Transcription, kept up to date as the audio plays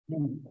Good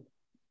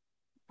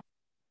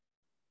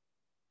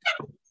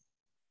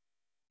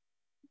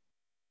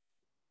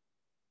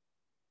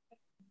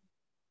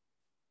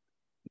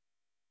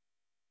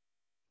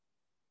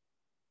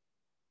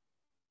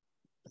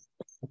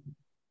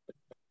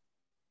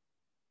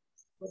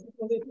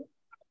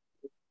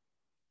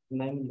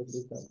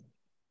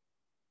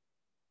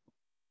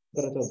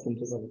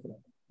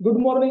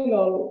morning,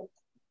 all.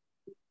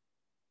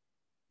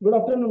 Good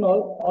afternoon,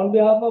 all. On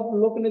behalf of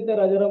Loknete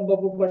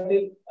Rajarambapu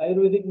Patil,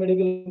 Ayurvedic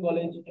Medical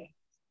College,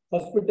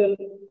 Hospital,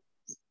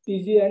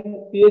 PG and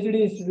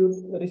PhD Institute,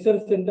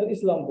 Research Center,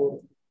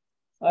 Islampur.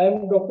 I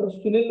am Dr.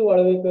 Sunil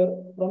Vadavekar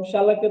from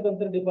SHALAKYA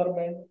Tantra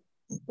Department.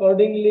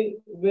 Accordingly,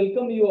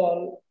 welcome you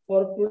all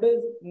for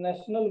today's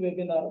national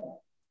webinar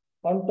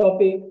on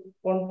topic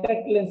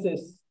contact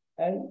lenses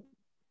and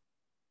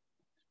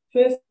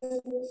Fess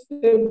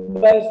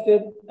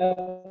step-by-step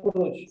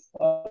approach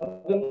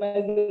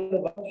organized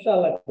by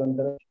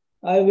SHALAKYA.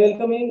 I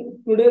welcome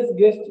today's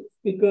guest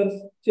speakers,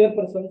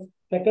 chairpersons,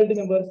 faculty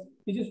members,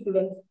 PG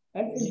students,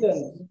 and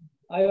interns.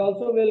 I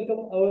also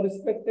welcome our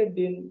respected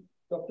Dean,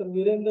 Dr.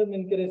 Virendra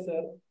Minkere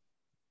sir,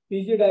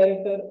 PG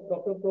Director,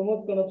 Dr.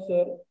 Pramod Kanap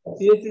sir,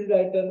 PhD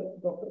Director,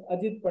 Dr.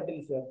 Ajit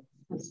Patil sir,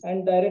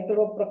 and Director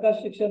of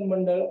Prakash Shikshan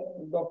Mandal,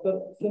 Dr.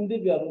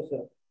 Sandeep Yadav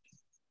sir.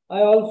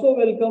 I also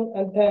welcome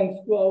and thanks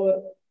to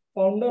our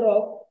founder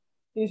of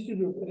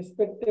Institute,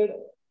 respected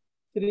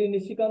Sri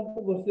Nishikant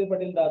Bhosle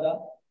Patil Dada,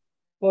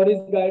 for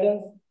his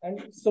guidance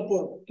and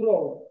support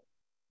throughout.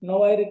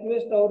 Now I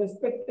request our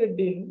respected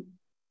Dean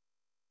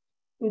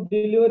to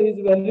deliver his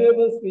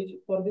valuable speech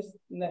for this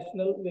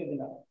national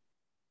webinar.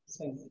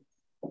 Thank you.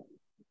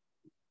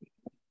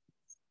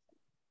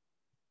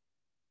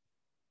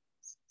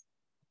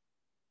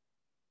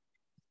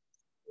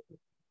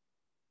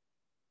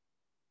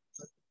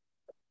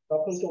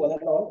 Welcome to one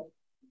and all.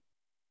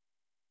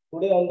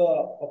 Today, on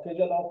the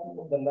occasion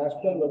of the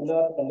national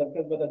webinar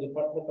conducted by the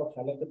Department of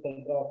SHALAKYA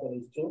Tantra of the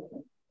Institute.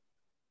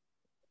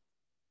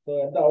 So,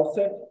 at the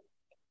outset,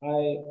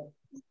 I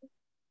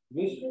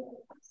wish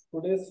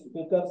today's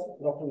speakers,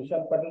 Dr.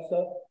 Vishal Patil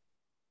sir,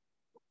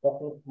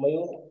 Dr.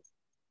 Mayur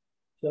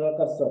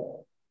Shiralkar sir,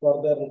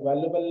 for their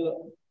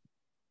valuable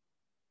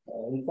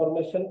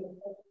information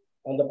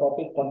on the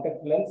topic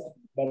contact lens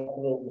by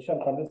Dr.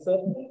 Vishal Patil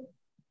sir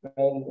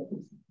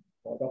and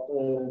Dr.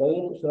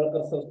 Mayur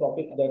Shiralkar sir's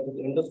topic, that is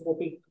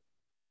endoscopic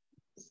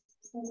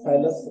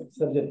sinus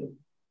surgery.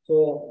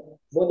 So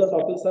both the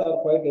topics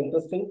are quite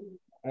interesting,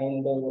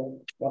 and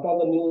what are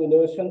the new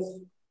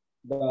innovations,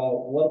 the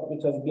work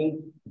which has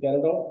been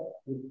carried out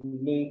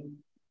will be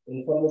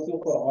informative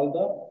for all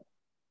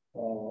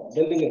the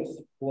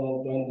delegates who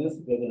have joined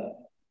this webinar.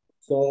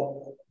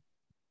 So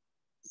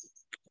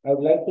I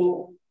would like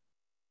to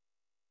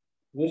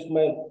wish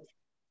my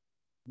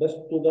best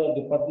to the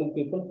department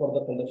people for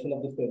the conduction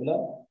of this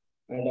webinar,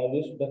 and I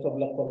wish best of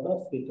luck for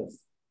the speakers.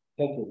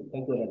 Thank you.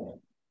 Thank you very much.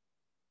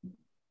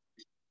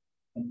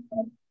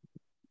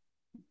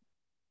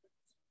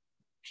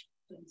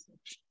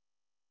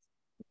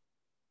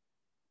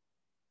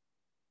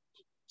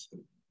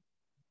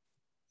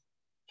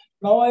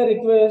 Now I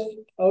request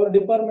our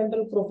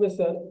departmental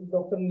professor,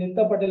 Dr.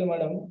 Nita Patel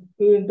Madam,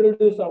 to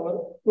introduce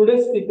our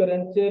today's speaker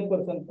and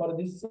chairperson for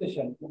this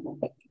session.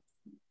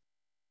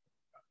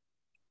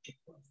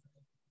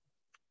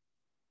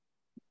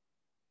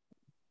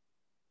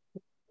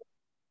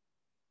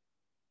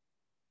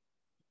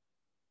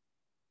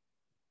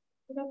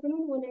 Good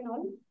afternoon, one and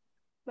all.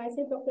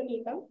 Myself, Dr.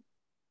 Nita.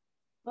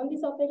 On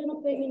this occasion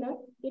of webinar,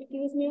 it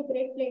gives me a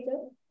great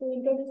pleasure to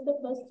introduce the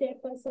first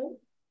chairperson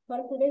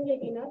for today's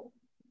webinar.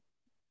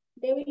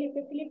 They will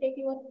effectively take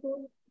you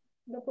through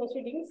the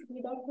proceedings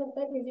without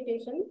further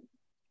hesitation.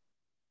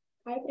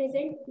 I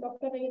present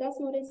Dr. Raidas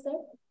Moresh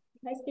sir,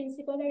 Vice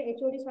Principal and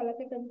HOD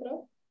SHALAKYA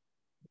Tantra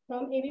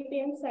from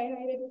AVPM Sai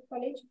Ayurvedic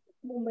College,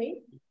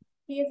 Mumbai.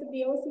 He is a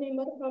BOS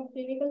member from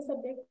clinical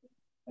subject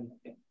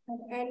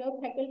and a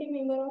faculty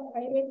member of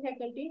Ayurveda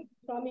faculty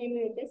from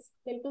MUHS.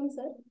 Welcome,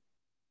 sir.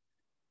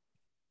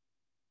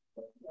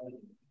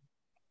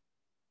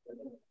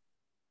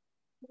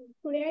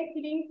 Today, I am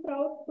feeling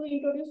proud to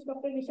introduce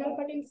Dr. Vishal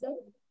Patil, sir,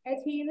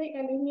 as he is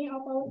an alumni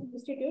of our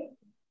institute.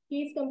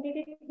 He has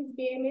completed his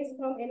BMS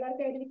from L.R.P.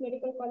 Ayurvedic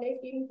Medical College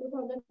in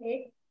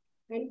 2008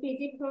 and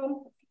PG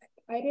from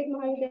Ayurveda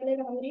Mahavidyalaya,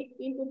 Rahuri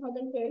in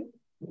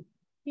 2012.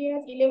 He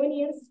has 11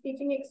 years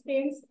teaching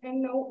experience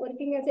and now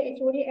working as a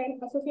HOD and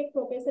associate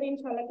professor in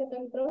SHALAKYA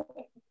Tantra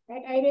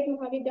at Ayurveda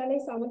Mahavidyalaya,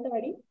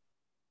 Samantawadi.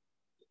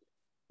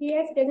 He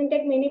has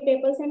presented many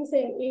papers and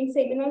in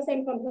seminars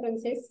and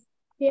conferences.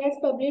 He has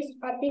published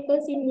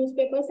articles in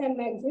newspapers and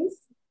magazines.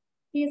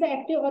 He is an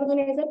active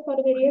organizer for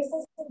various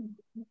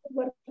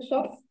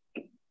workshops.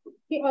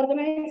 He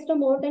organized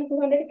more than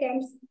 200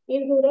 camps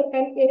in rural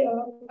and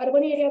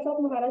urban areas of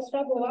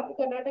Maharashtra, Goa,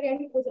 Karnataka,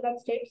 and Gujarat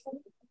states,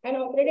 and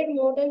operated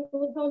more than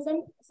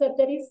 2,000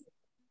 surgeries,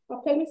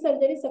 ophthalmic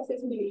surgeries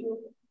successfully.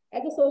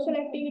 As a social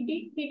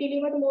activity, he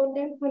delivered more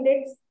than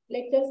 100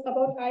 lectures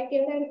about eye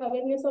care and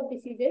awareness of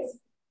diseases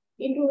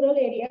in rural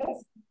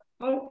areas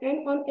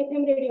and on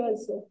FM radio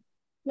also.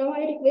 Now I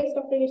request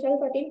Dr. Vishal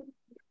Patil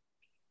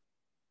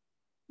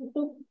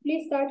to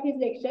please start his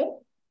lecture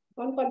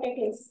on contact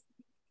lens.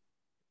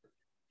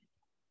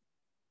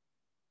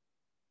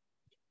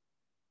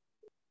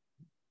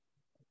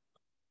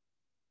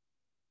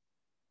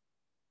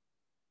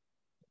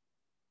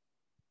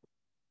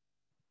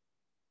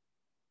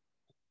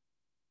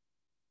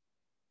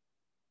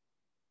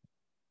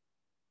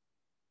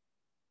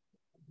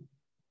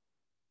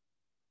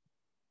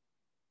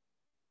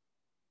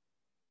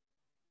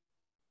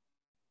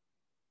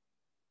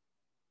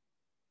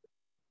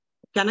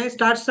 Can I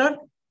start, sir?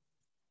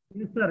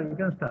 Yes, sir, you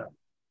can start.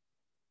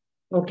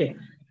 Okay.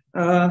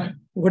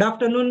 Good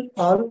afternoon,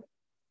 all.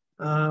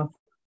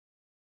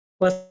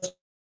 First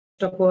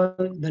of all,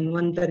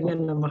 Dhanvantarya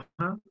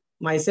Namaha.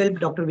 Myself,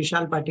 Dr.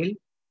 Vishal Patil,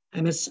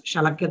 MS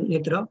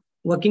SHALAKYA,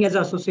 working as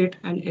an associate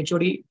and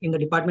HOD in the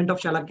Department of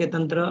Shalakya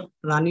Tantra,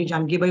 Rani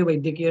Jankibai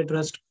Vaidyakiya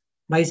Trust,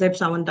 Bhai Sahib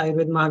Sawant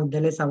Ayurved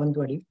Mahavidyalaya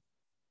Sawantwadi.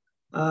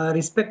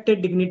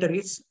 Respected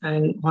dignitaries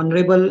and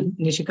Honorable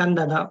Nishikant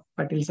Dada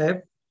Patil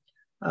Sahib,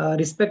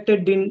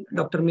 respected Dean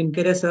Dr.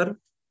 Minkere sir,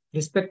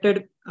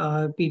 respected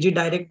PG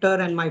Director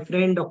and my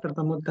friend Dr.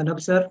 Pramod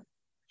Kanab sir,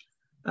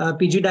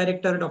 PG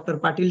Director Dr.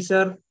 Patil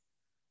sir,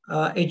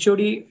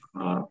 HOD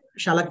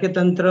Shalakya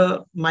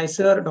Tantra, my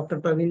sir Dr.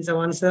 Praveen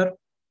Sawan sir,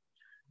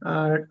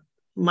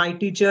 my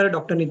teacher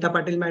Dr. Nita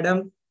Patil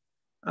madam,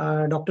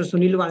 Dr.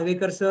 Sunil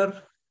Walvekar sir,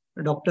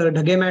 Dr.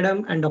 Dhage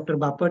madam and Dr.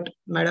 Bapat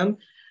madam,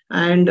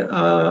 and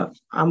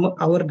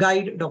our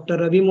guide Dr.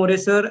 Ravi More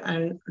sir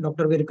and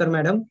Dr. Virkar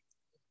madam.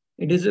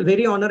 It is a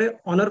very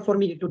honor for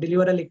me to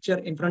deliver a lecture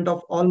in front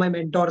of all my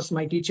mentors,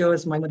 my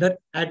teachers, my mother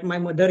at my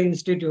mother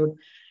institute.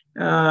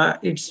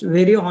 It's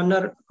very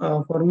honor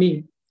for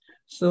me.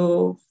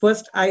 So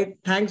first, I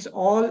thanks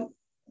all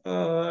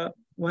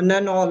one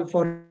and all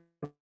for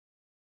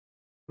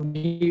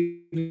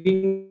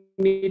giving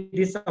me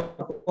this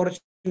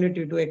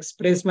opportunity to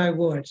express my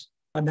words.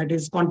 That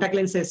is contact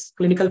lenses,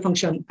 clinical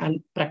function,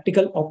 and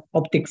practical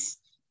optics.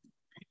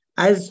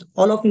 As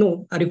all of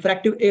know,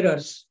 refractive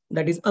errors,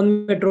 that is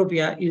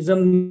ametropia, is a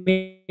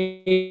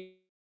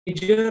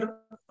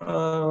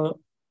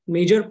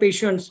major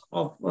patients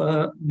of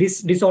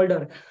this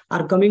disorder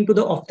are coming to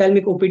the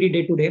ophthalmic OPD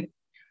day to day.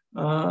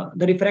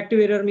 The refractive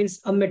error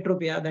means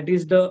ametropia, that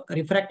is the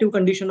refractive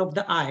condition of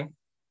the eye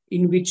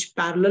in which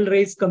parallel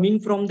rays coming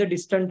from the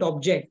distant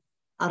object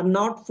are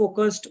not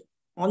focused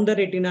on the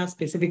retina,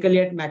 specifically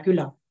at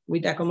macula,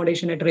 with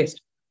accommodation at rest.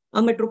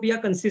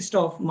 Ametropia consists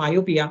of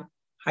myopia,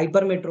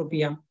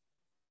 hypermetropia,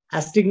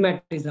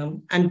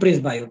 astigmatism, and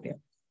presbyopia.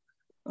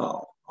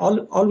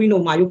 All we know,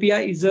 myopia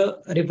is a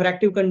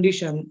refractive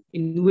condition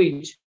in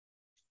which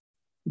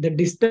the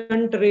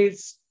distant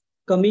rays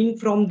coming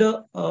from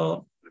the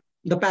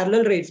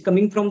parallel rays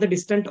coming from the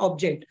distant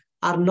object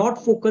are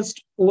not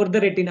focused over the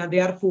retina,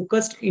 they are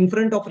focused in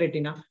front of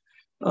retina.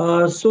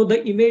 So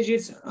the image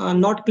is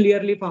not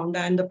clearly found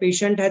and the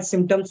patient has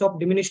symptoms of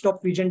diminished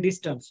of vision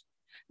distance.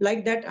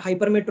 Like that,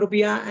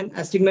 hypermetropia and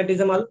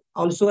astigmatism are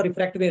also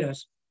refractive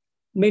errors.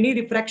 Many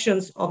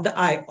refractions of the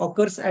eye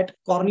occurs at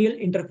corneal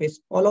interface.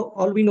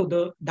 All we know,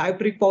 the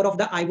dioptric power of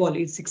the eyeball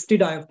is 60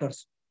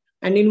 diopters,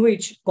 and in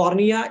which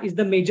cornea is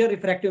the major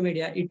refractive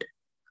media. It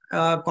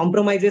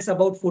compromises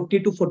about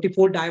 40 to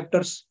 44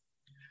 diopters.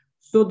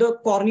 So the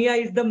cornea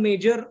is the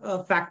major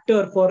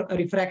factor for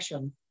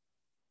refraction.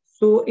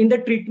 So in the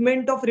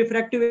treatment of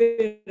refractive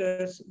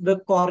errors,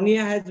 the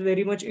cornea has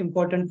very much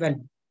important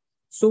value.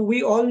 So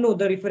we all know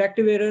the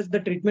refractive errors,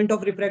 the treatment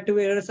of refractive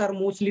errors are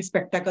mostly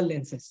spectacle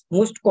lenses,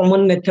 most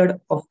common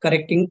method of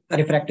correcting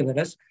refractive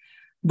errors.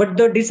 But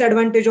the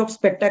disadvantage of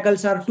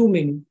spectacles are too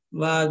many.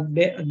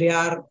 They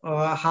are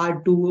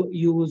hard to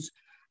use.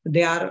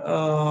 They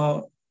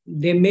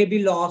may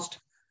be lost.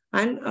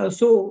 And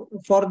so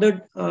for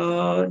the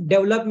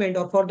development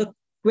or for the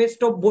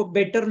quest of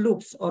better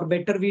looks or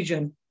better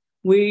vision,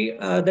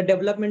 the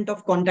development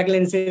of contact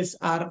lenses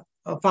are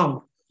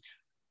found.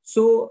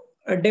 So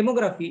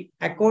demography,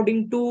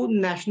 according to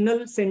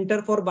National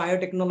Center for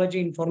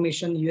Biotechnology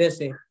Information,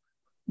 USA,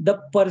 the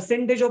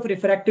percentage of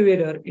refractive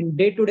error in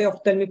day-to-day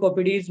ophthalmic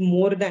OPD is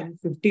more than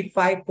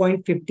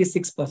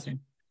 55.56%.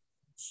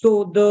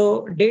 So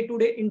the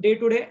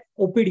day-to-day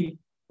OPD,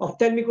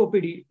 ophthalmic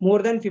OPD,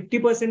 more than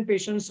 50%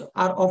 patients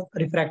are of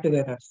refractive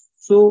errors.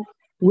 So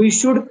we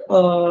should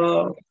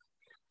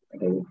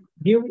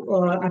give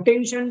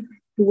attention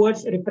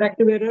towards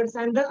refractive errors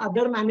and the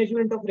other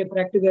management of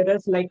refractive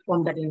errors like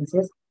contact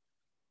lenses.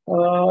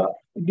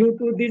 Due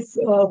to this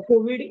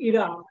COVID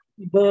era,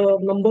 the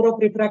number of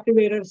refractive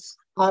errors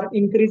are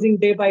increasing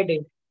day by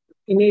day.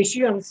 In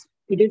Asians,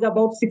 it is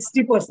about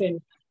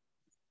 60%.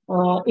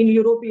 In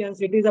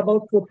Europeans, it is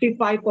about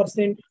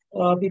 45%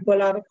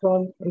 people are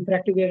from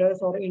refractive errors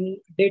or in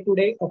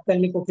day-to-day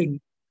ophthalmic OPD.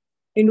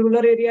 In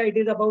rural area, it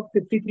is about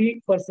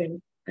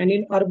 53%. And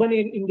in urban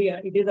India,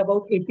 it is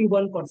about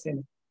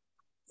 81%.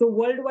 So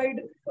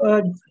worldwide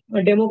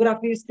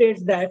demography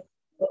states that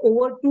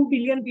over 2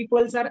 billion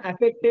people are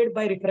affected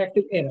by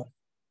refractive error.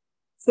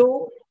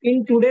 So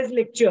in today's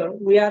lecture,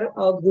 we are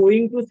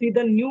going to see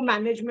the new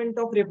management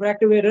of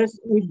refractive errors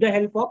with the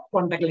help of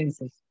contact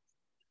lenses.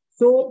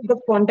 So the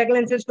contact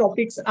lenses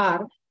topics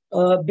are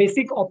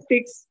basic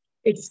optics,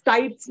 its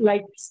types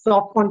like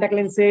soft contact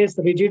lenses,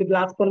 rigid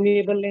glass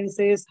permeable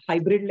lenses,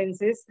 hybrid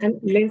lenses, and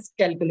lens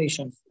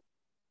calculations.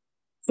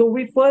 So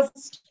we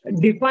first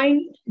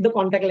define the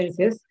contact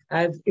lenses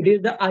as it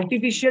is the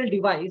artificial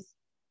device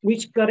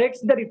which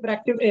corrects the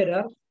refractive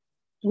error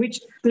which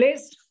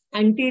placed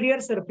anterior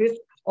surface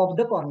of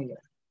the cornea.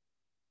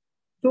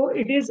 So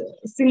it is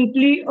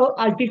simply an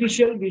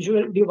artificial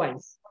visual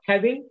device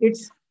having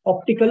its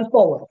optical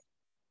power.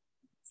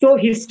 So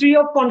history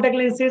of contact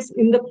lenses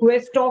in the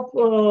quest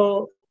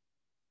of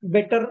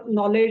better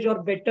knowledge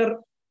or better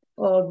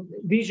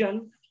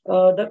vision,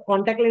 the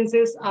contact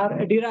lenses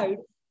are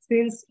derived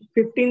since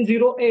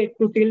 1508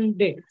 to till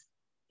date.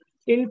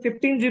 In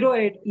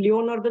 1508,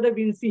 Leonardo da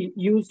Vinci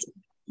used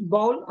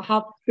bowl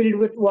half filled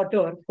with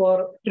water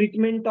for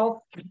treatment of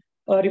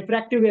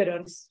refractive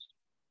errors.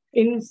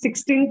 In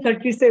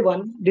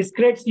 1637,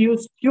 Descartes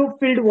used tube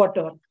filled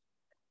water,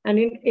 and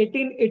in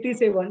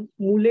 1887,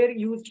 Muller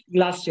used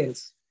glass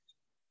shells.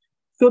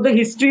 So the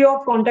history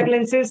of contact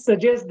lenses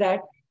suggests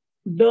that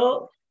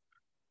the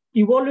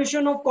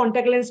evolution of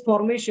contact lens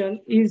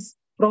formation is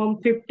from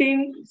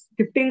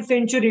 15th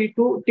century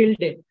to till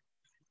date.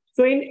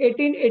 So in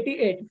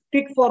 1888,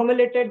 Fick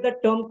formulated the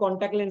term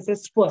contact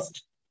lenses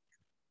first.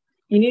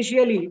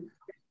 Initially,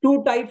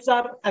 two types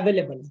are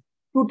available.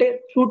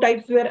 Two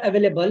types were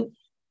available.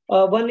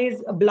 One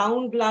is a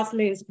blown glass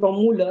lens from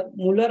Muller.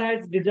 Muller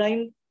has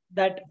designed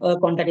that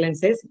contact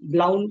lenses,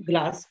 blown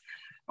glass.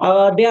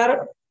 They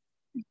are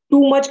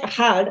too much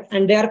hard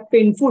and they are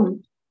painful.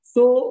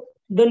 So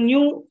the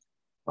new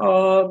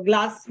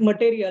glass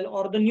material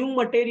or the new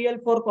material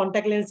for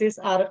contact lenses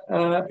are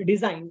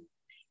designed.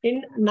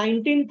 In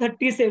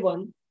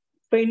 1937,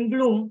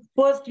 Feinblum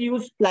first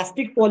used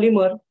plastic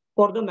polymer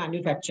for the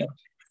manufacture.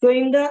 So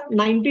in the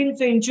 19th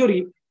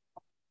century,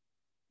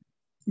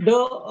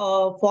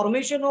 the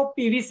formation of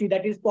PVC,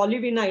 that is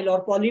polyvinyl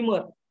or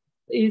polymer,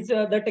 is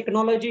the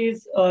technology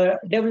is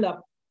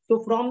developed. So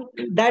from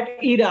that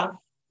era,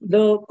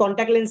 the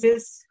contact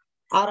lenses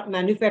are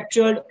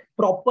manufactured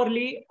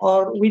properly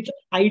or with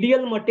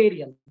ideal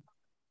material.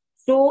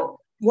 So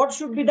what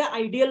should be the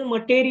ideal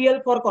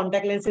material for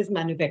contact lenses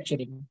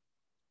manufacturing?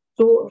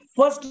 So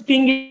first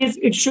thing is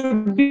it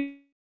should be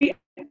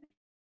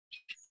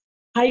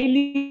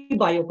highly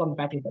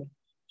biocompatible,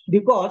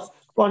 because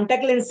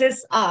contact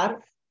lenses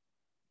are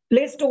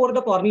placed over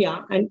the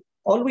cornea, and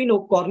all we know,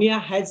 cornea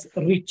has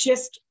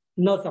richest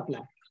nerve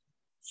supply.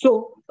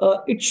 So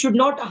it should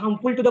not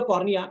harmful to the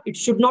cornea. It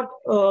should not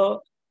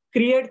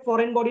create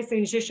foreign body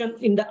sensation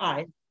in the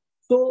eye.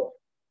 So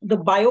the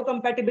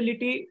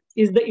biocompatibility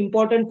is the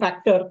important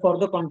factor for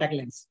the contact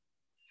lens.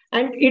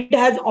 And it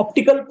has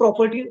optical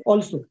properties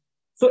also.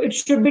 So it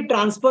should be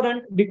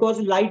transparent, because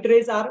light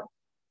rays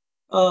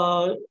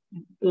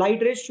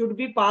should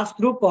be passed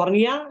through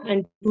cornea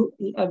and to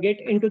get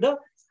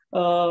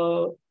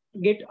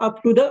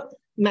up to the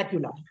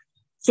macula.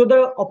 So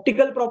the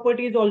optical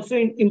property is also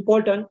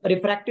important.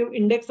 Refractive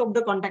index of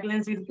the contact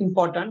lens is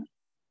important.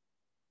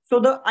 So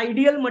the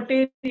ideal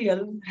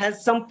material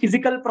has some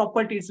physical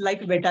properties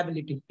like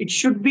wettability. It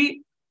should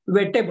be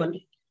wettable.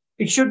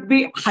 It should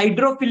be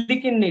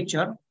hydrophilic in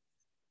nature.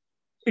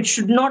 It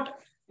should not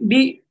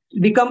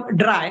become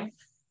dry.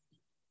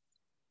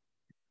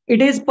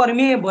 It is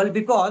permeable,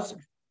 because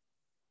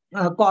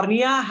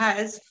cornea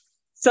has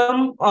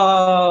some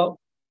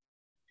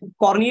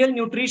corneal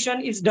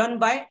nutrition is done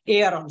by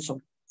air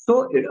also.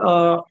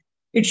 So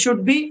it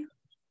should be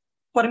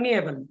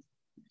permeable,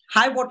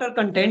 high water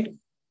content,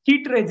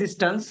 heat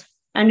resistance,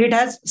 and it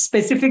has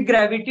specific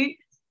gravity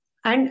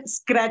and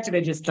scratch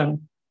resistance.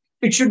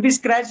 It should be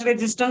scratch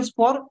resistance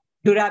for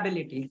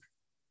durability.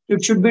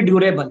 It should be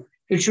durable.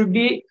 It should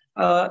be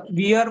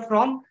wear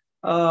from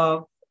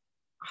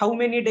how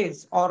many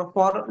days or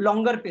for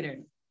longer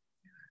period.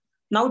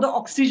 Now the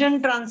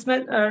oxygen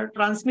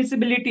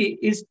transmissibility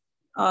is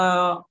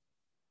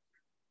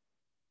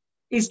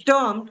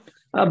termed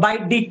by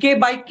dk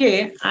by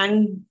k,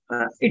 and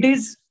it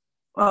is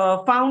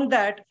found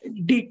that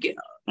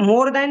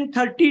more than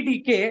 30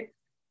 dk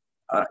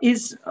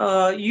is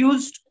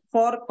used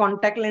for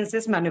contact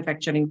lenses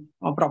manufacturing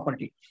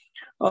property.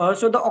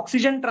 So the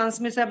oxygen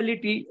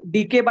transmissibility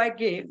dk by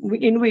k,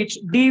 in which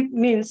d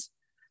means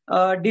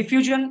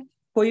diffusion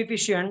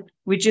coefficient,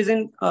 which is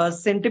in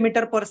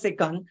centimeter per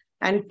second,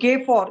 and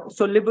k for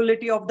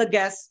solubility of the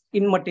gas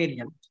in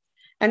material,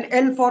 and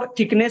L for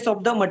thickness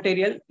of the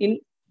material in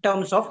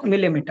terms of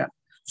millimeter.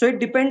 So it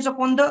depends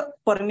upon the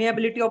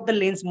permeability of the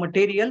lens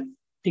material,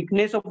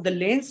 thickness of the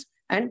lens,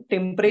 and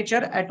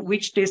temperature at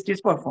which test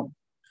is performed.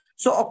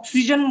 So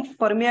oxygen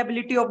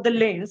permeability of the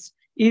lens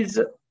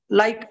is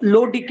like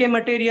low decay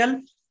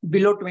material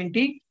below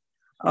 20.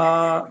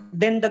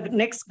 Then the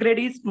next grade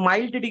is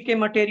mild decay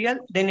material,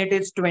 then it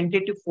is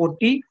 20 to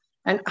 40,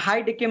 and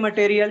high decay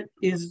material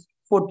is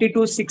 40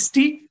 to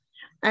 60,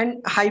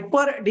 and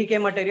hyper decay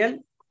material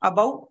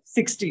above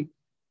 60.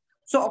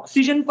 So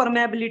oxygen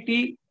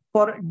permeability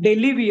for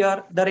daily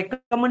wear, the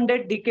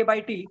recommended dk by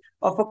T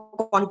of a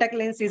contact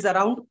lens is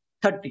around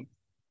 30.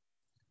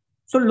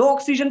 So low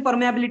oxygen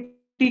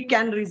permeability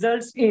can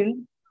result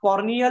in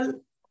corneal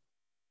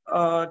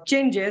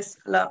changes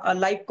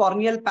like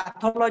corneal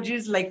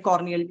pathologies like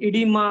corneal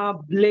edema,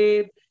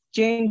 bleb,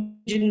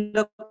 change in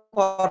the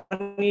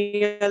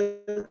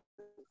corneal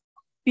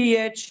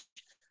pH,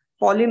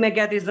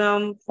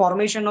 polymegathism,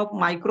 formation of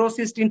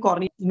microcyst in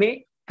cornea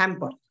may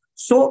hamper.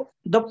 So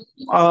the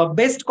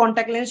best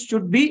contact lens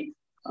should be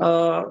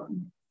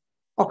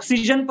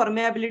oxygen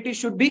permeability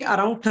should be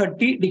around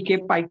 30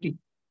 dk by T.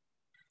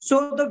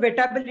 So the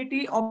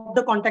wettability of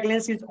the contact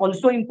lens is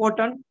also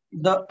important.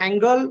 The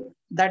angle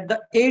that the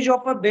edge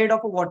of a bed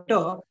of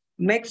water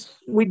makes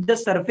with the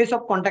surface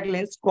of contact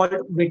lens called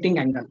wetting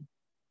angle.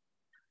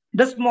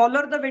 The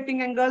smaller the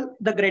wetting angle,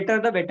 the greater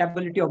the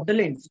wettability of the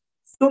lens.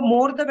 So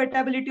more the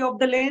wettability of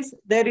the lens,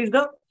 there is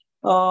the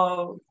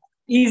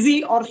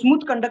easy or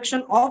smooth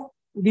conduction of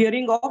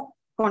wearing of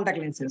contact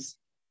lenses.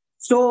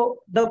 So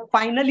the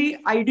finally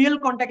ideal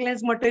contact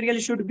lens material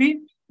should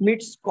be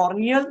meets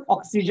corneal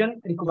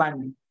oxygen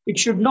requirement. It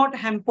should not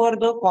hamper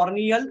the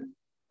corneal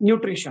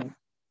nutrition.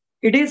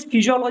 It is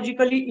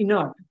physiologically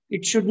inert.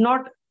 It should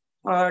not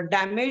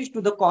damage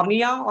to the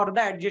cornea or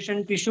the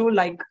adjacent tissue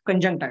like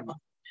conjunctiva.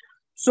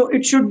 So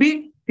it should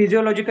be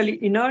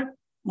physiologically inert,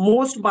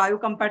 most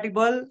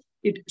biocompatible.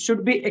 It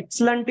should be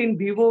excellent in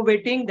vivo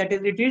wetting, that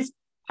is, it is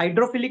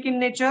hydrophilic in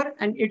nature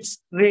and it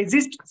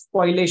resists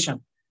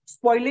spoilation.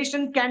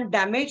 Spoilation can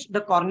damage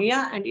the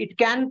cornea and it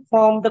can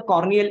form the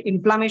corneal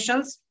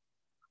inflammations.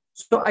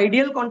 So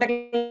ideal contact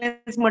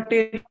lens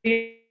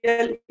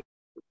material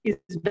is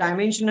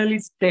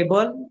dimensionally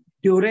stable,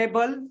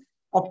 durable,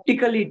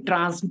 optically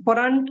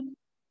transparent,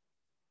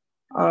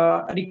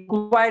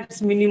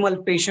 requires minimal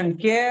patient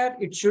care.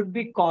 It should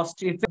be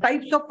cost-effective.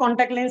 Types of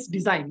contact lens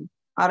design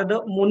are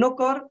the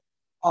monocore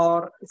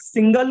or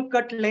single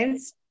cut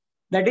lens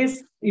that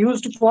is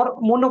used for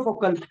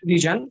monofocal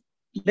vision.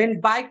 Then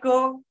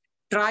bicore,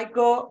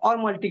 tricore or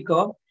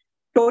multicore.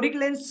 Toric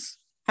lens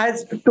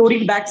has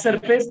toric back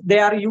surface. They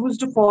are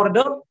used for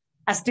the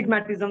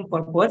astigmatism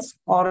purpose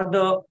or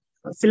the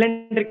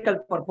cylindrical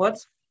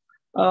purpose.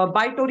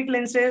 Bitoric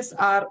lenses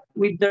are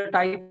with the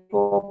type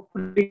of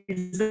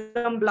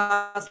prism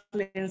glass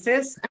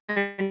lenses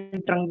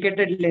and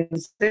truncated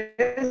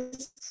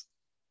lenses,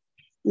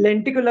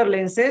 lenticular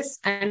lenses,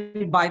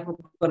 and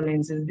bifocal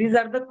lenses. These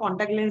are the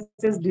contact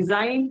lenses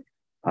designed.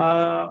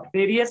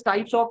 Various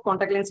types of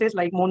contact lenses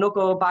like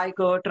monocore,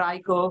 bicore,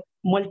 tricore,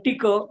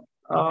 multicore,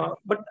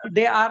 but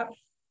they are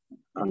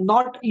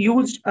not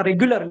used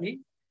regularly.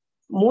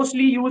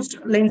 Mostly used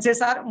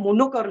lenses are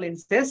monocore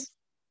lenses.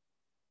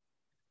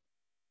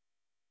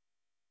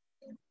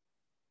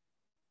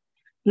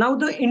 Now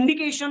the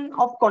indication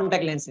of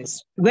contact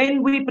lenses.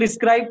 When we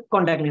prescribe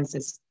contact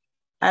lenses,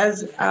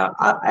 as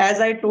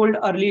I told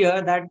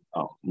earlier that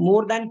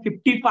more than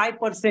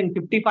 55%,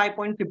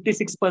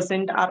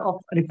 55.56% are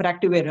of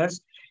refractive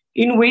errors,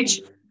 in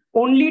which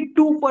only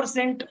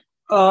 2%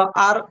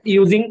 are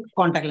using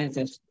contact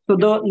lenses. So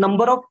the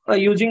number of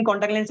using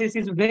contact lenses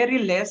is very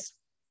less.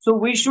 So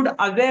we should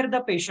aware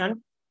the patient.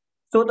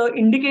 So the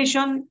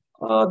indication,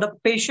 the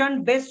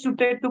patient best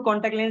suited to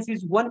contact lens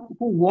is one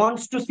who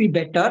wants to see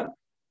better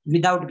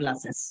without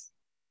glasses.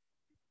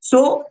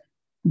 So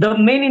the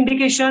main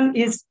indication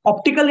is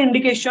optical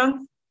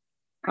indication.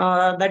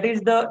 That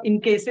is the in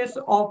cases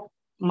of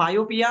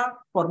myopia,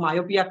 for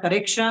myopia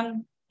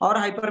correction, or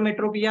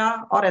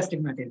hypermetropia or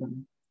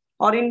astigmatism,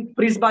 or in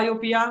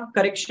presbyopia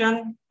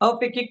correction,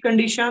 aphakic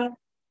condition,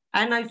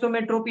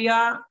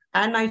 anisometropia,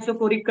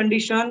 anisochoric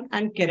condition,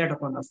 and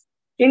keratoconus.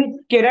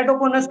 In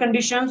keratoconus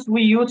conditions,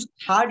 we use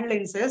hard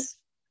lenses.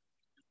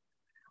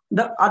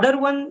 The other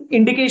one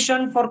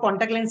indication for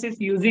contact lenses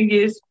using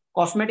is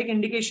cosmetic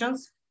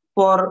indications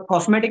for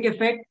cosmetic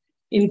effect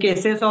in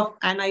cases of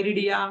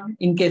aniridia,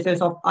 in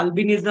cases of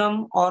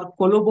albinism or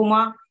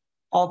coloboma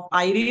of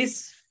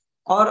iris,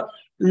 or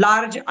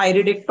large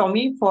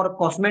iridectomy for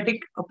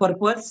cosmetic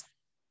purpose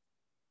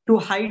to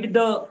hide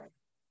the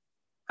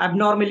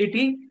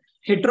abnormality.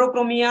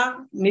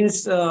 Heterochromia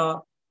means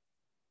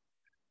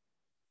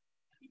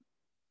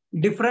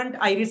different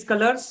iris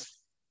colors.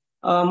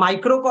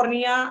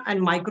 Microcornea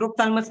and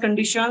microphthalmos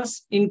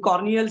conditions in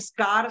corneal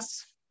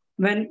scars.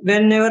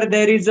 Whenever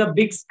there is a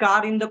big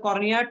scar in the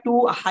cornea,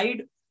 to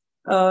hide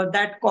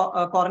that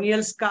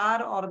corneal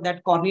scar or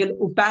that corneal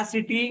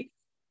opacity,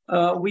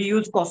 we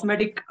use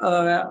cosmetic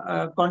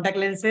contact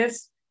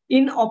lenses.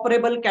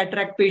 Inoperable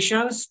cataract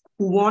patients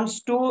who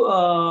wants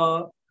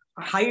to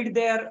hide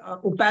their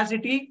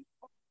opacity.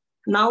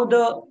 Now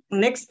the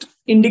next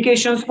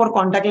indications for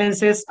contact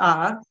lenses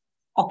are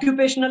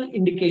occupational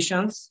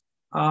indications.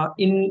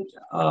 In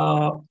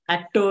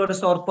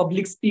actors or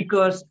public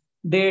speakers,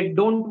 they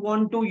don't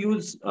want to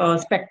use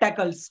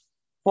spectacles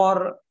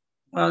for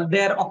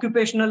their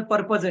occupational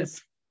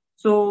purposes.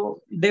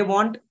 So they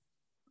want,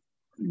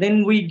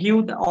 then we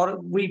give or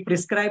we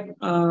prescribe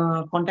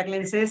contact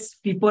lenses.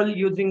 People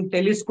using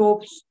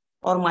telescopes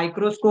or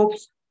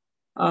microscopes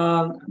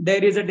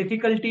There is a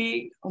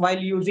difficulty while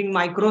using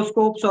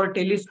microscopes or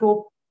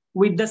telescope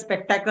with the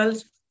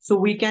spectacles. So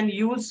we can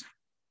use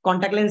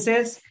contact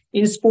lenses.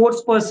 In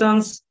sports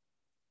persons,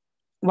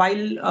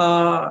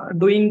 while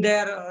doing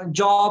their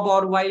job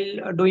or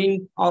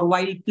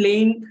while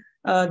playing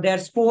their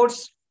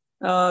sports,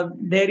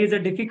 there is a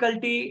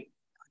difficulty.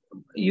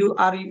 You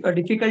are a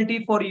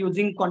difficulty for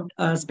using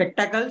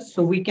spectacles.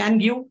 So we can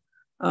give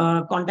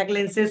contact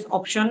lenses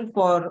option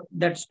for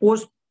that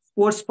sports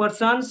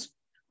persons,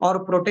 or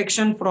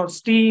protection for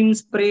steam,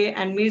 spray,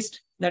 and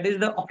mist. That is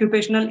the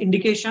occupational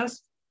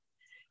indications.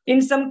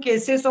 In some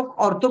cases of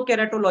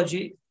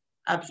orthokeratology,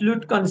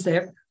 absolute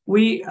concept,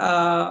 we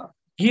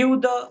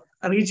give the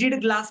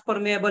rigid glass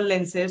permeable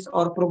lenses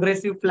or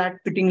progressive flat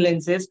fitting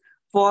lenses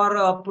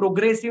for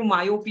progressive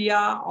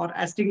myopia or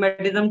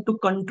astigmatism to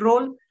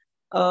control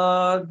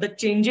the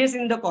changes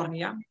in the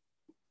cornea.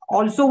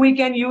 Also, we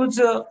can use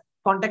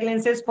contact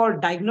lenses for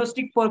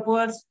diagnostic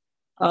purpose,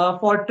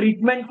 for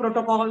treatment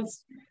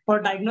protocols. For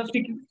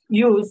diagnostic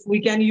use, we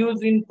can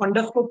use in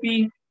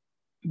fundoscopy,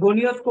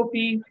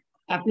 gonioscopy,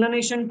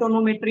 applanation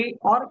tonometry,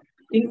 or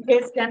in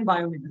A-scan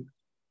biometry.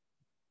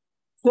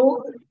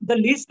 So the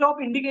list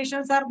of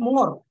indications are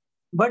more,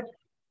 but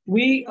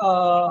we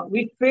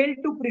fail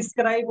to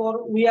prescribe,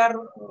 or we are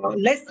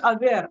less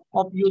aware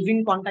of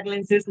using contact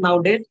lenses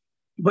nowadays.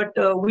 But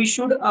we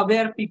should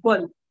aware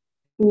people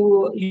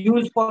to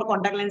use for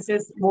contact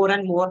lenses more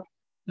and more.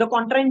 The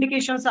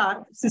contraindications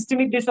are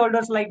systemic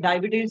disorders like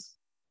diabetes,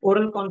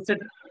 oral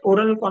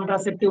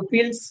contraceptive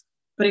pills,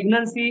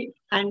 pregnancy,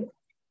 and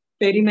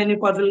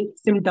perimenopausal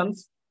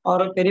symptoms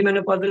or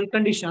perimenopausal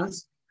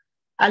conditions,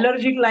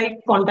 allergic like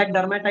contact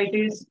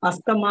dermatitis,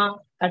 asthma,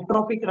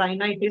 atrophic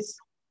rhinitis.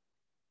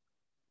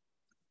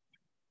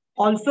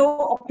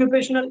 Also,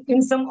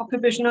 in some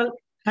occupational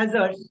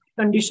hazards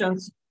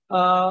conditions,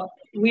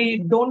 we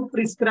don't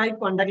prescribe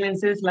contact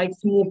lenses like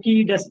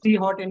smoky, dusty,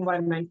 hot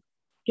environment,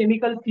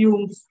 chemical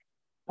fumes,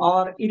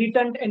 or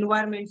irritant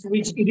environments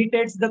which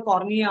irritates the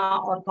cornea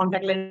or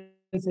contact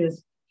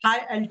lenses,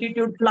 high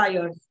altitude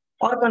flyers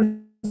or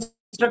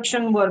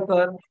construction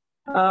worker.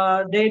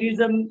 There is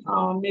a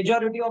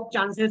majority of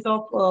chances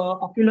of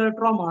ocular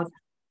traumas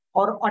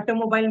or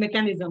automobile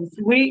mechanisms.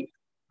 We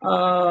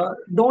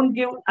don't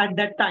give at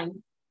that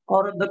time,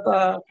 or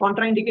the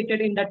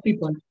contraindicated in that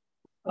people.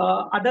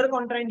 Other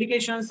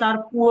contraindications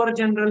are poor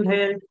general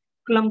health,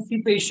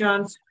 clumsy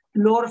patients,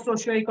 lower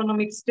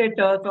socioeconomic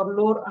status or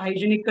lower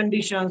hygienic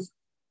conditions,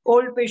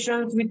 old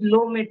patients with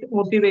low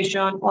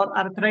motivation, or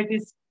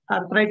arthritis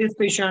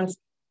patients,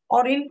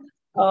 or in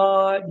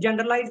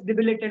generalized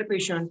debilitated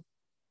patients.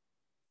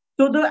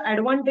 So the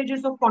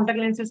advantages of contact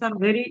lenses are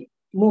very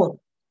more,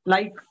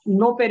 like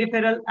no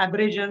peripheral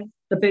abrasion.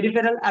 The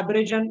peripheral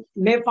abrasion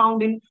may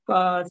found in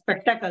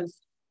spectacles.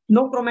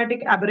 No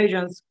chromatic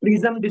aberrations,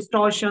 prism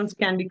distortions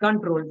can be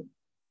controlled.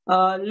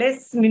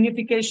 Less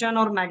magnification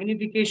or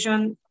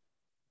magnification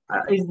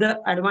is the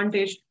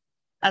advantage.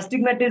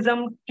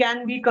 Astigmatism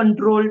can be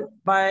controlled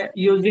by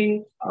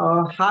using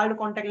hard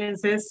contact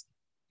lenses.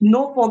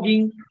 No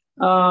fogging.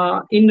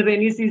 In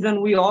rainy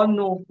season, we all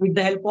know with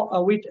the help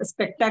of with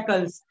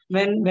spectacles,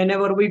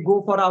 whenever we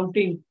go for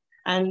outing,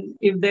 and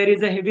if there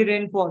is a heavy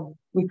rainfall,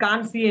 we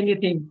can't see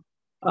anything.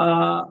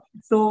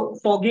 So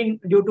fogging,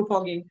 due to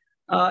fogging,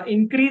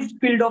 increased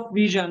field of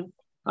vision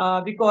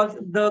because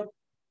the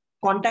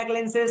contact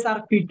lenses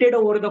are fitted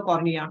over the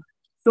cornea.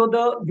 So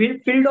the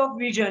field of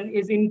vision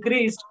is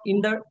increased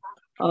in the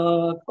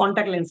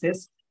contact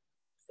lenses,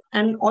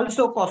 and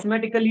also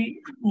cosmetically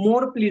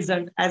more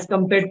pleasant as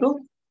compared to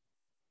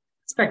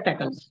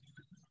spectacles.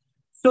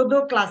 So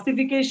the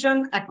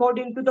classification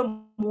according to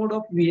the mode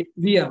of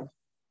wear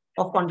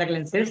of contact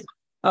lenses,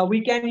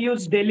 we can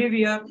use daily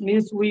wear,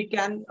 means we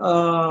can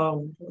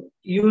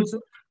use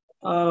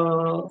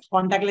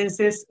contact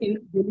lenses in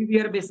daily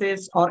wear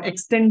basis or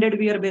extended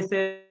wear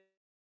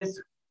basis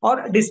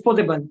or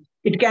disposable.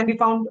 It can be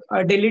found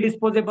daily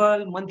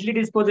disposable, monthly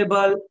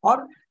disposable,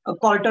 or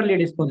quarterly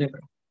disposable.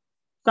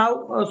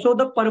 So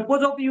the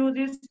purpose of use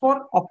is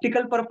for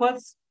optical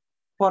purpose,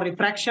 for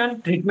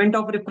refraction, treatment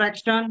of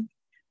refraction,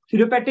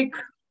 therapeutic,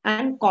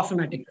 and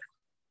cosmetic.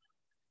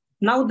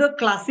 Now the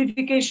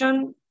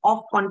classification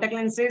of contact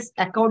lenses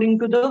according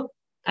to the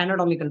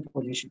anatomical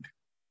position.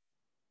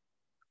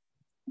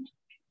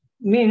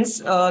 Means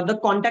the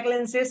contact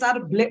lenses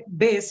are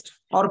based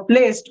or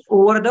placed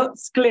over the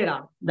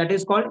sclera, that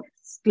is called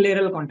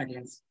scleral contact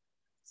lens.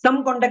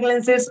 Some contact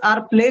lenses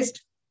are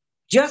placed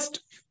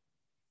just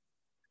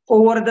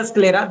over the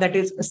sclera, that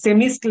is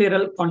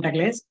semiscleral contact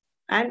lens,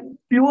 and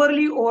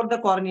purely over the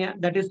cornea,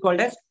 that is called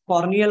as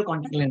corneal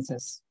contact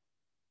lenses.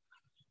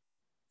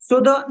 So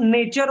the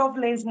nature of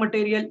lens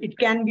material, it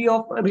can be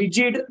of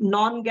rigid,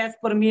 non-gas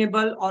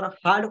permeable or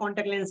hard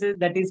contact lenses,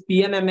 that is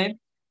PMMA,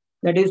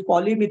 that is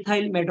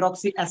polymethyl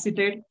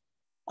medroxyacetate,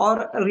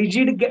 or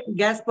rigid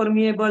gas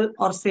permeable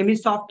or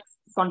semi-soft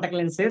contact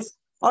lenses,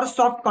 or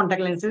soft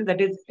contact lenses, that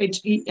is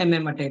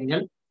HEMA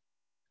material.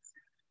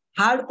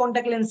 Hard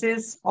contact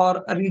lenses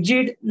or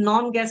rigid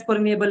non-gas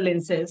permeable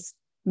lenses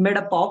made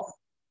up of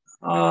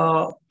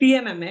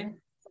PMMA,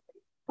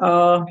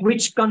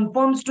 which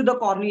conforms to the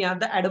cornea.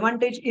 The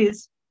advantage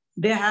is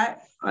they have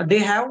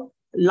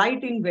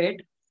light in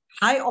weight,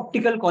 high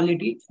optical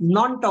quality,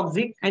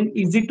 non-toxic, and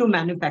easy to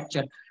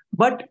manufacture.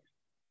 But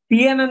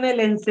PMMA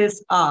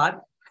lenses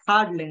are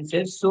hard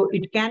lenses, so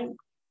it can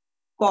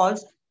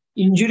cause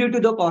injury to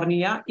the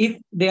cornea if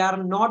they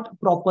are not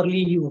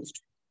properly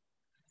used.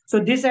 So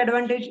this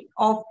advantage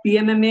of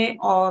PMMA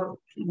or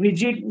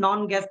rigid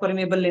non-gas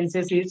permeable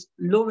lenses is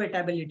low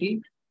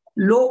wettability,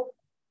 low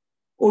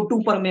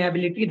O2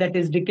 permeability, that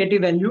is decay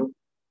value,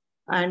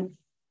 and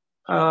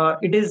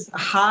it is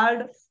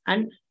hard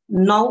and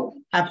now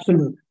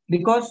absolute,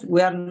 because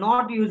we are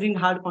not using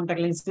hard contact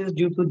lenses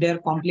due to their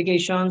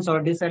complications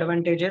or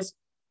disadvantages.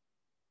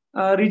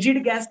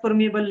 Rigid gas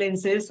permeable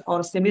lenses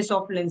or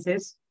semi-soft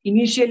lenses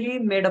initially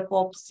made up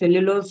of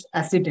cellulose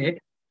acetate.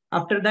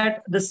 After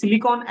that, the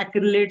silicon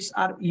acrylates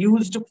are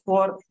used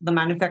for the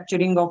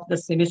manufacturing of the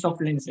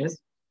semi-soft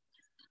lenses.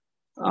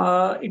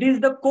 It is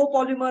the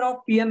copolymer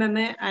of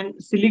PMMA and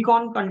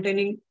silicon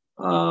containing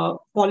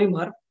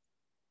polymer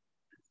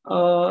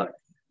or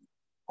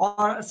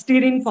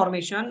styrene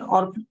formation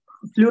or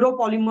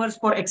fluoropolymers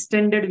for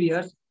extended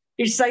wears.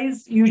 Its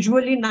size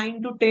usually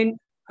 9 to 10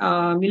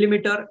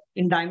 millimeter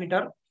in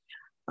diameter.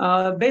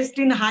 Best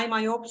in high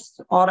myopes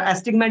or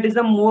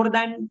astigmatism more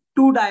than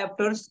 2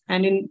 diopters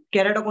and in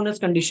keratoconus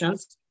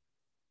conditions.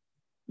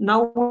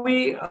 Now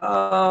we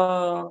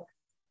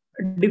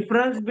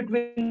difference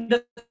between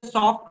the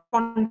soft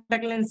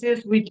contact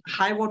lenses with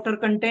high water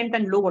content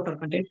and low water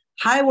content.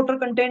 High water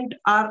content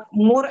are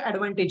more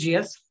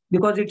advantageous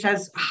because it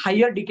has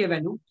higher decay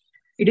value.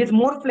 It is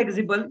more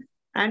flexible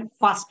and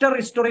faster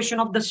restoration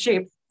of the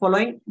shape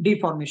following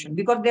deformation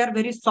because they are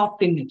very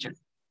soft in nature.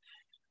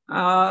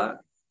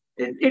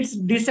 Its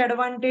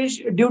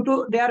disadvantage due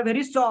to they are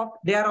very soft,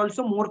 they are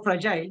also more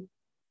fragile.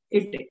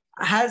 It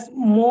has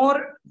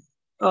more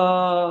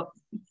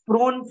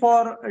prone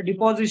for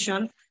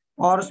deposition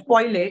or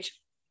spoilage.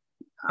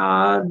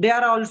 They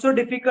are also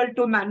difficult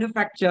to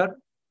manufacture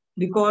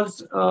because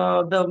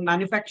the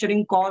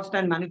manufacturing cost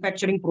and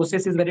manufacturing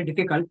process is very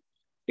difficult.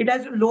 It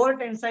has lower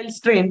tensile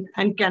strength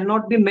and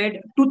cannot be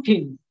made too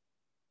thin.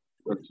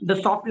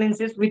 The soft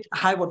lenses with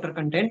high water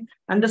content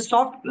and the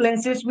soft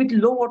lenses with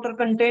low water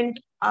content,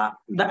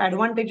 the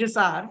advantages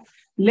are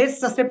less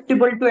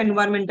susceptible to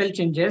environmental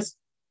changes,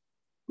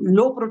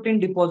 low protein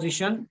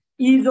deposition,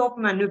 ease of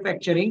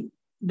manufacturing.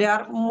 They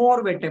are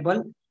more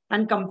wettable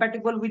and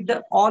compatible with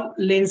the all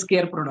lens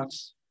care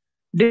products.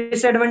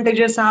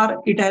 Disadvantages are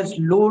it has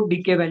low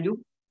decay value,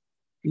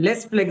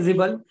 less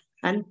flexible,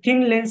 and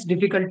thin lens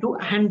difficult to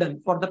handle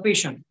for the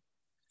patient.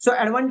 So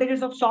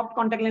advantages of soft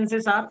contact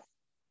lenses are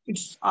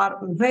are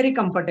very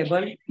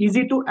comfortable,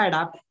 easy to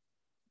adapt.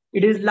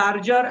 It is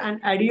larger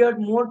and adhered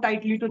more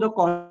tightly to the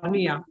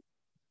cornea.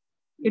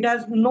 It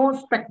has no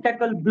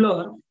spectacle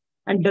blur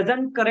and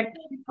doesn't correct,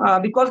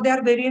 because they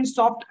are very in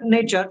soft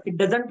nature, it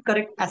doesn't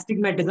correct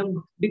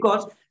astigmatism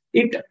because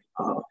it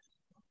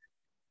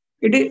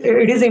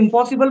is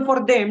impossible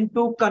for them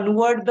to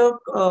convert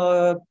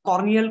the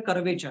corneal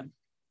curvature.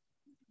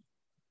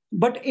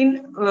 But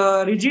in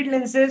rigid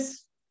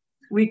lenses,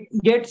 we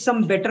get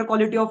some better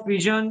quality of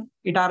vision.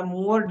 It are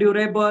more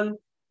durable.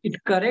 It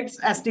corrects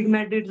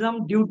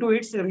astigmatism due to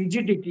its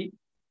rigidity.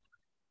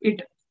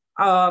 It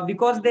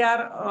because they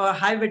are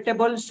high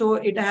wettable, so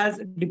it has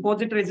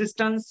deposit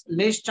resistance,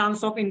 less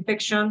chance of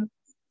infection,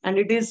 and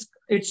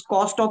its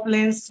cost of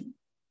lens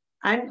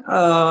and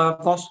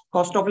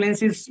cost of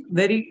lens is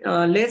very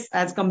less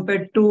as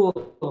compared to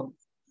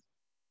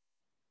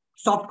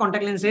soft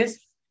contact lenses.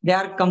 They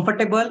are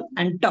comfortable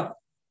and tough.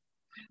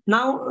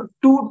 Now,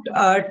 to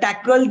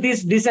tackle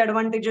these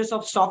disadvantages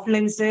of soft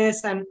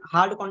lenses and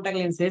hard contact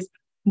lenses,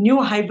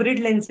 new hybrid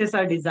lenses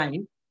are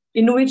designed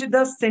in which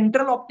the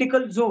central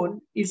optical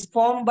zone is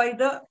formed by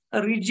the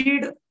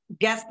rigid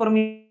gas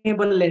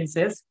permeable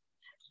lenses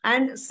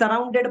and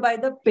surrounded by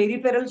the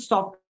peripheral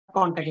soft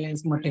contact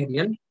lens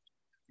material.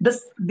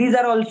 These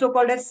are also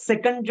called as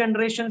second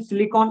generation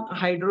silicon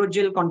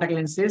hydrogel contact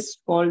lenses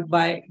called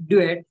by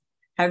Dept,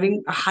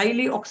 having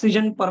highly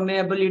oxygen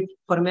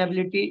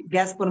permeability,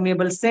 gas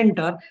permeable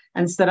center,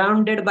 and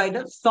surrounded by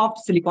the soft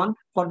silicon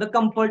for the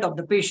comfort of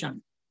the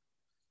patient.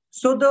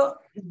 So the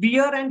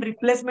wear and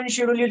replacement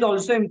schedule is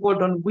also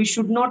important. We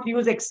should not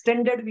use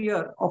extended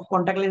wear of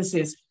contact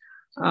lenses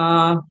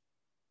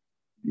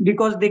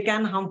because they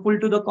can harmful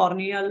to the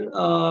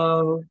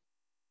corneal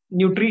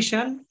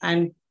nutrition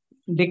and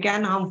they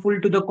can harmful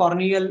to the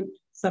corneal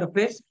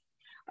surface.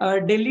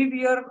 Daily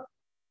wear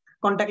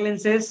contact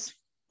lenses,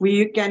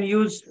 we can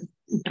use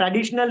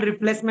traditional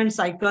replacement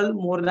cycle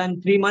more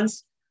than 3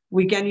 months.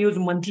 We can use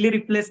monthly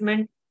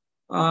replacement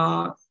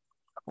or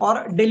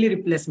daily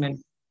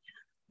replacement.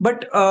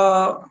 But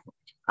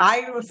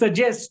I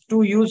suggest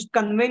to use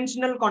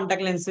conventional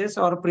contact lenses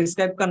or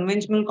prescribe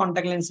conventional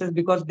contact lenses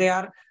because they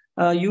are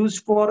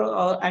used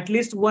for at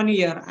least 1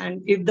 year.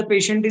 And if the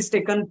patient is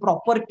taken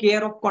proper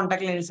care of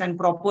contact lens and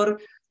proper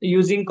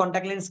using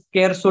contact lens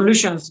care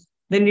solutions,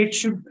 then he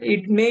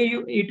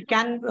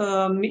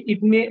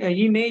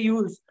may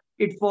use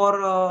it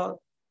for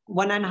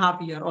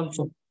 1.5 years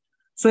also.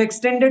 So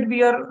extended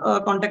wear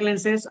contact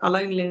lenses,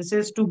 allowing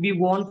lenses to be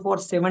worn for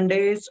 7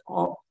 days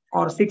or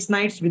 6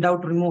 nights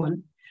without removal.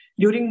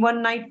 During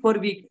 1 night per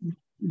week,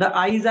 the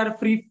eyes are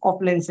free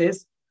of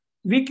lenses,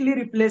 weekly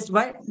replaced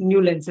by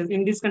new lenses.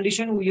 In this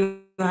condition, we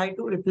have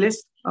to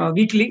replace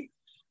weekly.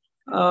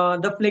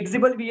 The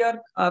flexible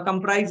wear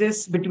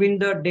comprises between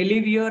the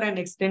daily wear and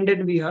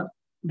extended wear,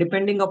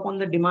 depending upon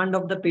the demand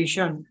of the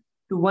patient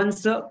to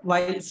once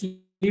while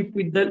sleep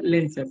with the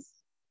lenses.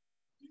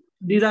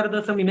 These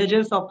are some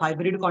images of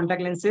hybrid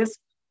contact lenses.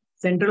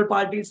 Central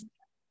part is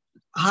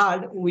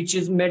hard, which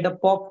is made up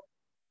of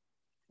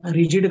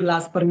rigid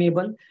glass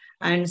permeable,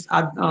 and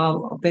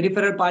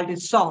peripheral part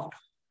is soft.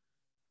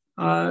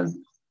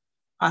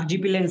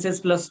 RGP lenses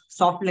plus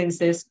soft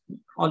lenses,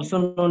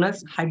 also known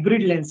as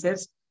hybrid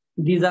lenses.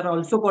 These are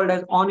also called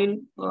as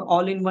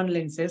all-in-one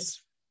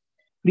lenses.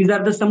 These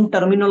are some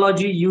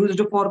terminology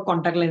used for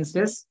contact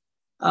lenses,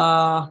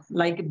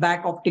 like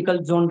back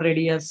optical zone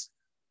radius.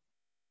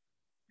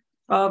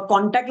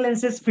 Contact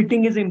lenses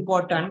fitting is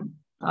important.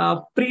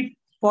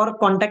 For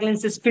contact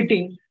lenses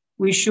fitting,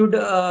 we should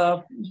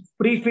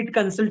pre-fit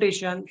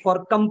consultation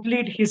for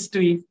complete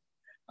history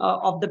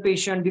of the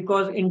patient,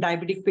 because in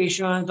diabetic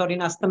patients or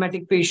in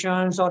asthmatic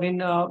patients or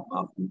in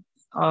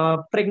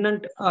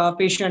pregnant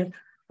patient,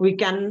 we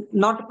can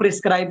not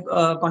prescribe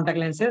contact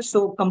lenses.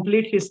 So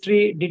complete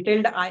history,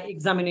 detailed eye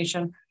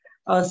examination,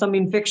 some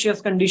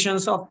infectious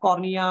conditions of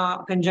cornea,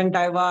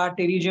 conjunctiva,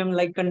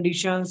 pterygium-like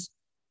conditions,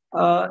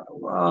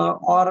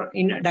 or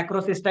in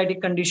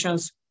dacrocystitic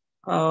conditions,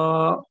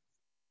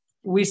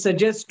 we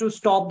suggest to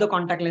stop the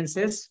contact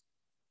lenses.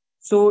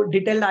 So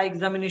detailed eye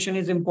examination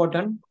is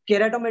important.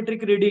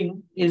 Keratometric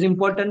reading is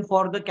important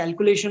for the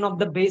calculation of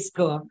the base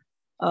curve.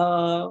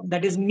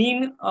 That is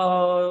mean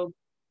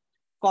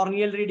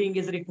corneal reading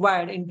is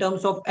required in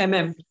terms of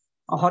mm.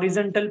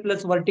 Horizontal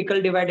plus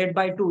vertical divided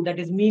by 2, that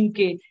is mean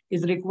K,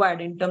 is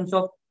required in terms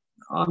of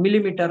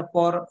millimeter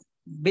for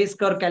base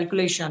curve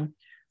calculation.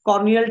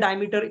 Corneal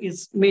diameter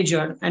is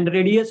measured, and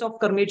radius of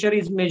curvature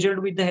is measured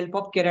with the help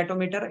of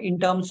keratometer in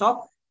terms of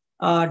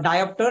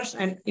diopters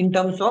and in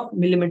terms of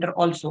millimeter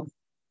also.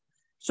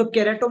 So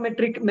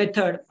keratometric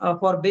method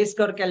for base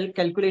curve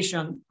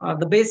calculation.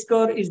 The base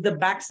curve is the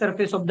back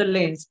surface of the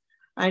lens,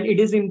 and it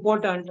is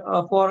important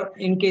for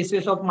in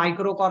cases of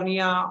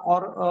microcornea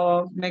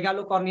or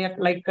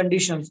megalocornea-like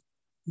conditions.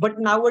 But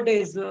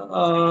nowadays,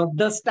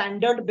 the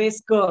standard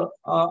base curve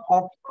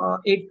of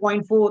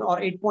 8.4 or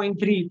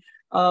 8.3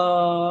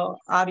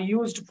 are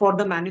used for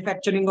the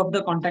manufacturing of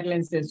the contact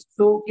lenses.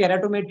 So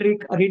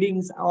keratometric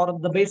readings or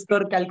the base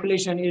curve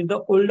calculation is the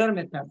older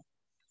method.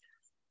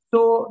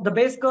 So the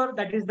base curve,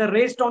 that is the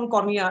rest on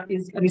cornea,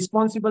 is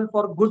responsible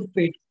for good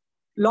fit.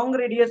 Long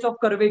radius of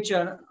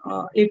curvature,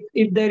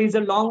 if there is a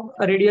long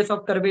radius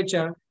of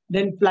curvature,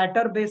 then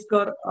flatter base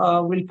curve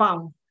will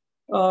found.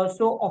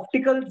 So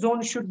optical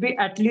zone should be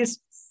at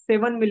least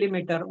 7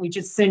 millimeter, which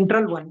is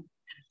central one.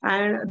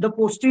 And the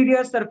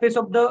posterior surface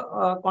of the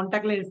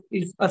contact lens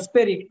is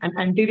aspheric, and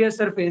anterior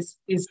surface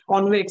is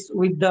convex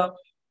with the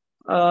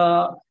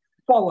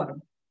power.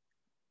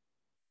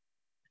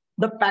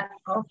 The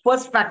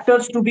first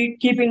factors to be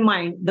keep in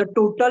mind: the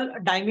total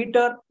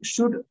diameter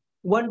should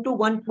 1 to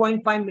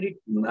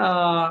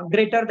 1.5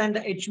 greater than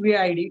the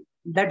HVID.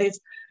 That is,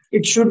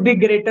 it should be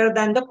greater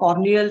than the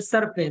corneal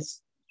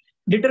surface.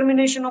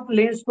 Determination of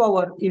lens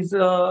power is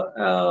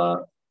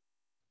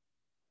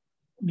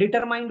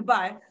determined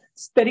by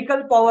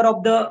spherical power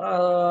of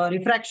the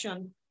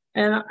refraction,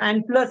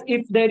 and plus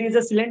if there is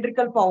a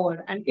cylindrical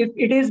power, and if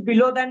it is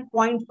below than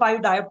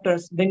 0.5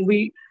 diopters, then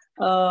we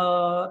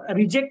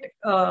reject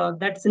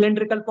that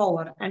cylindrical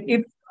power, and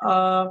if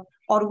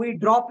or we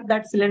drop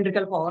that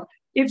cylindrical power.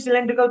 If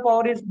cylindrical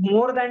power is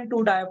more than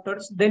 2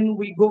 diopters, then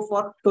we go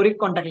for toric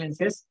contact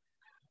lenses.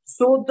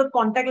 So the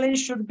contact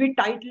lens should be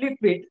tightly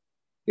fit.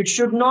 It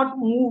should not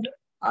move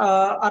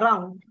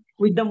around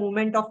with the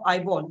movement of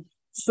eyeball.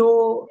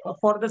 So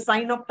for the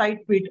sign of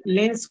tight fit,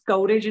 lens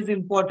coverage is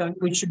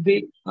important, which should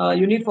be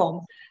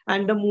uniform,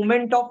 and the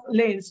movement of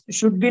lens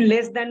should be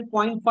less than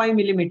 0.5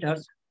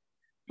 millimeters.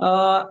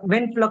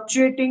 When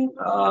fluctuating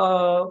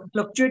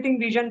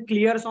vision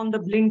clears on the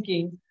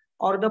blinking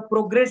or the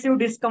progressive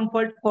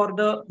discomfort for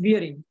the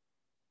wearing.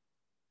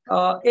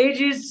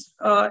 Age is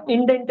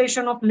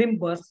indentation of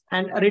limbus,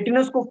 and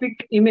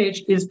retinoscopic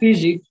image is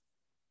PG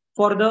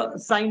for the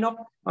sign of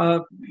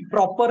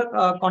proper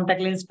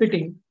contact lens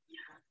fitting.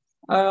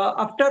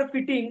 After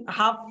fitting,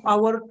 half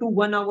hour to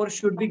 1 hour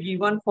should be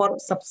given for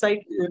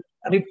subside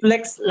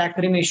reflex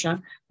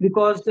lacrimation,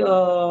 because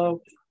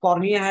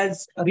cornea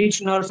has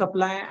rich nerve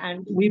supply,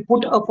 and we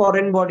put a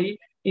foreign body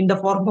in the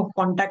form of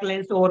contact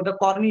lens over the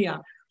cornea.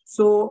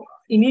 So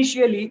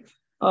initially,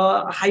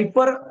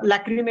 hyper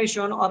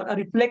lacrimation or a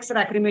reflex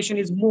lacrimation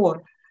is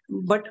more,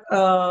 but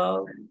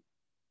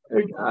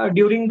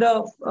during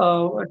the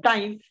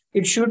time,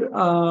 it should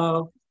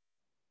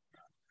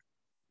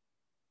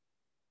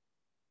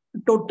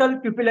total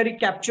pupillary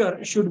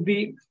capture should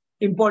be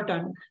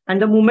important,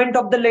 and the movement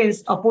of the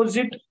lens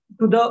opposite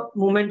to the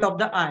movement of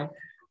the eye.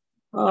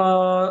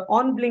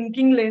 On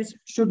blinking lens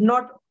should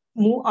not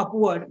move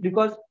upward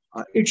because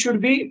it should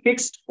be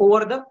fixed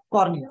over the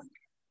cornea.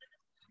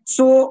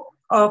 So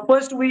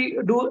first we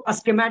do a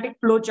schematic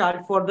flow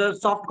chart for the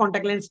soft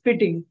contact lens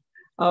fitting.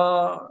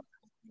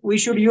 We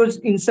should use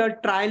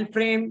insert trial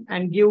frame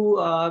and give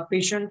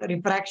patient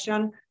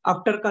refraction.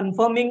 After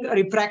confirming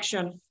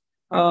refraction,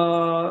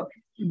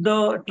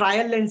 the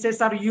trial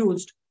lenses are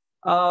used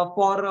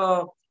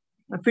for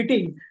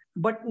fitting.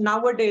 But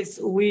nowadays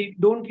we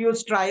don't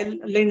use trial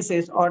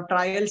lenses or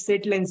trial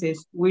set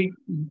lenses. We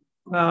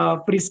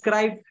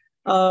prescribe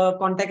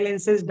contact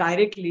lenses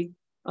directly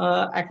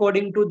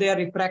according to their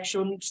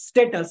refractive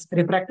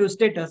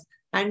status.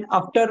 And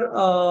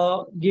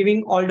after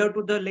giving order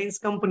to the lens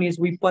companies,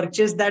 we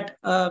purchase that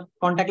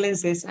contact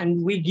lenses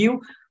and we give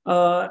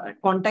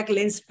contact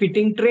lens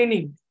fitting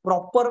training,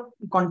 proper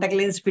contact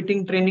lens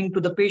fitting training to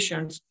the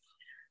patients.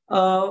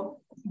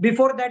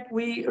 Before that,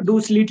 we do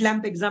slit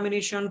lamp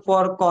examination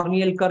for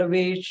corneal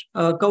coverage,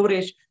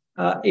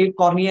 if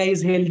cornea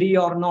is healthy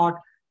or not,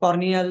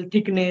 corneal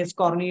thickness,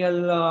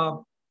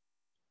 corneal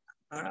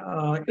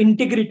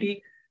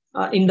integrity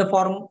in the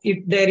form,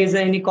 if there is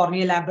any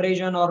corneal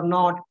abrasion or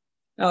not,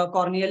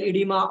 corneal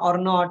edema or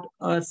not,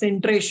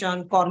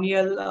 centration,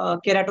 corneal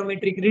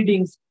keratometric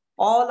readings,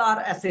 all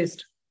are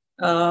assessed.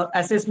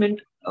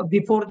 Assessment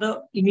before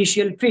the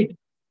initial fit.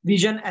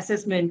 Vision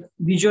assessment,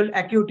 visual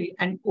acuity,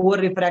 and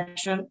over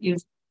refraction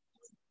if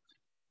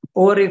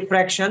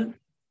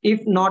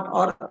not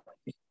or.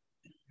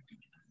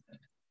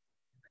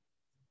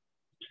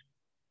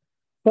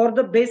 For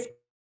the base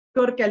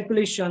curve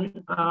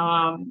calculation,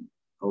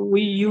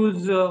 we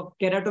use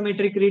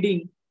keratometric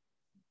reading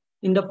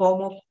in the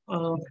form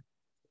of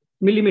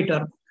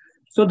millimeter.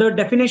 So the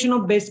definition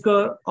of base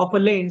curve of a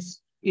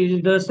lens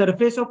is the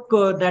surface of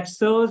curve that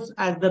serves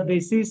as the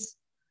basis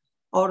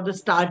or the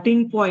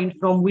starting point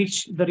from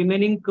which the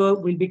remaining curve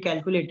will be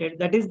calculated.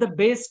 That is the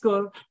base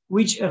curve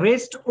which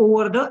rests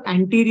over the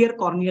anterior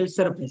corneal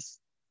surface.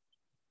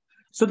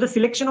 So the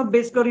selection of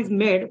base curve is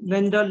made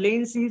when the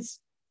lens is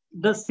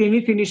the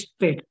semi-finished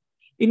state,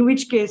 in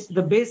which case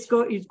the base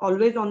curve is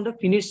always on the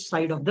finished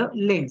side of the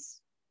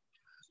lens.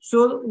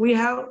 So we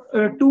have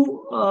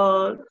two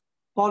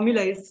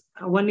formulas.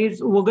 One is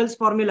Vogel's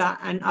formula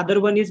and other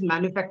one is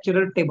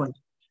manufacturer table.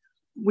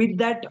 With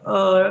that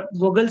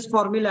Vogel's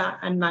formula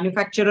and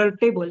manufacturer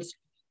tables,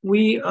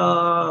 we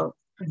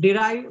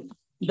derive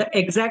the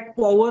exact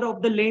power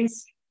of the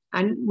lens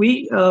and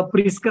we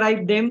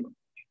prescribe them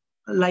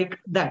like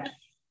that.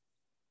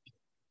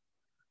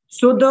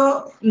 So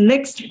the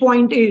next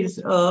point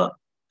is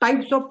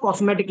types of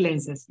cosmetic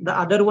lenses. The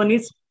other one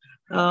is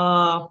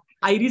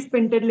iris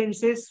painted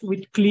lenses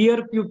with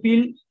clear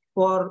pupil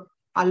for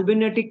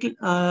albinetic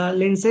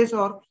lenses,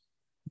 or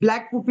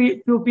black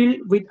pupil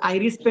with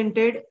iris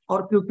painted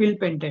or pupil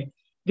painted.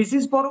 This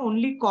is for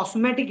only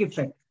cosmetic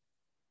effect.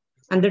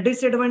 And the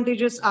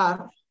disadvantages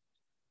are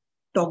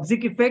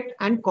toxic effect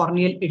and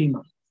corneal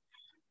edema.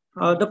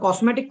 The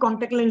cosmetic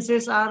contact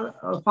lenses are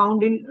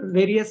found in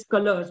various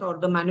colors or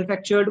the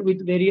manufactured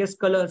with various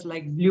colors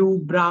like blue,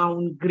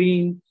 brown,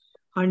 green,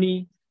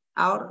 honey,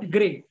 or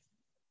gray.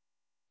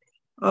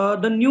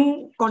 The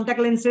new contact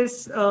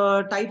lenses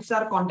types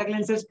are contact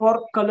lenses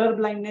for color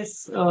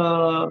blindness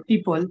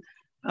people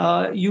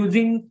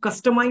using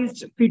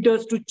customized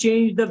filters to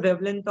change the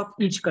wavelength of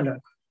each color.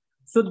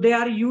 So they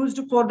are used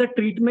for the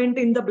treatment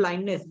in the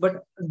blindness,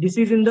 but this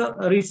is in the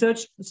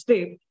research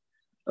step.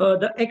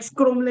 The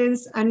X-chrome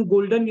lens and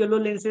golden yellow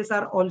lenses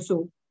are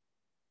also.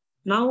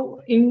 Now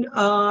in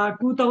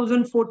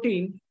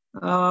 2014,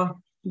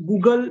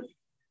 Google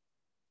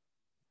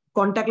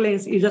contact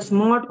lens is a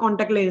smart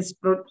contact lens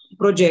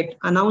project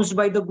announced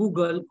by the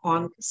Google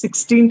on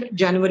 16th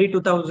January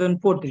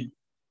 2014.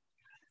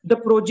 The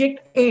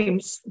project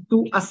aims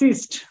to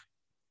assist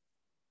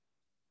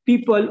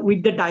people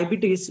with the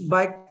diabetes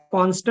by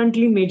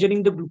constantly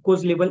measuring the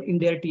glucose level in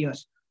their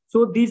tears.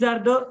 So these are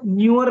the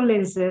newer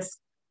lenses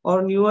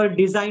or newer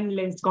design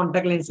lens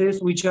contact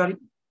lenses which are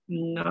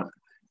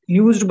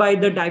used by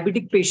the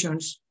diabetic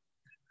patients.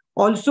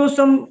 Also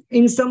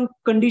in some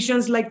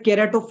conditions like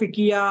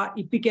keratophakia,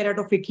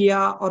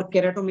 epikeratophakia, or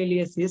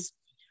keratomeliasis,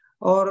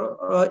 or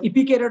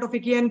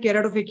epikeratophakia and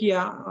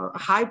keratophakia,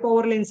 high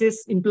power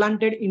lenses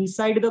implanted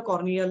inside the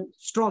corneal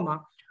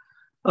stroma,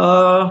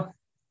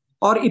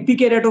 or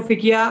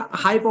epikeratophakia,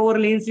 high power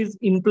lens is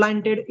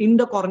implanted in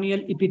the corneal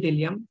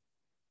epithelium.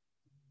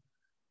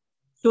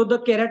 So the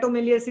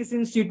keratomeliasis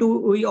in situ,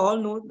 we all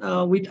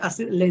know with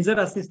laser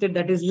assisted,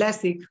 that is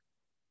LASIK.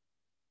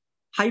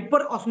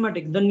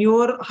 Hyperosmotic, the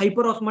newer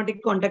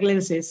hyperosmotic contact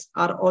lenses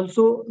are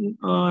also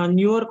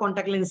newer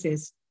contact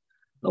lenses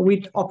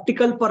with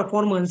optical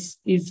performance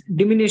is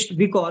diminished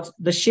because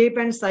the shape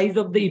and size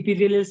of the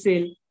epithelial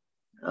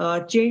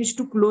cell change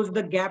to close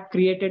the gap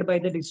created by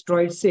the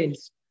destroyed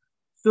cells.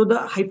 So the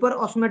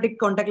hyperosmotic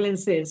contact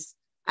lenses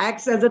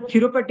acts as a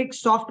therapeutic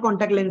soft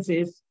contact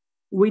lenses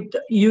with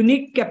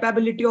unique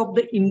capability of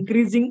the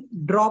increasing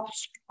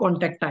drops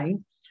contact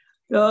time,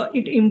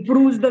 It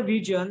improves the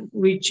vision,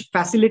 which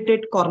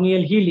facilitate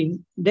corneal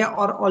healing. They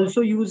are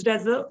also used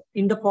as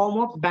in the form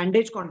of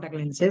bandage contact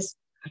lenses,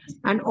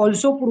 and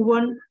also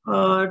proven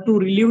to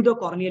relieve the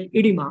corneal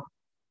edema.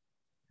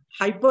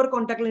 Hyper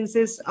contact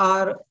lenses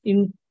are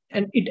in,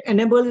 and it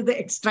enables the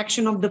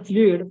extraction of the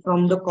fluid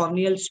from the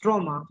corneal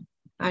stroma,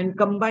 and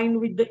combined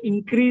with the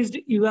increased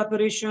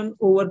evaporation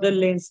over the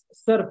lens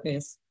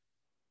surface.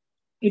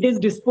 It is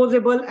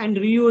disposable and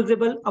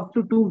reusable up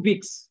to 2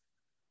 weeks.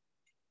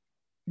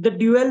 The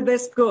dual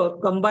base curve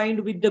combined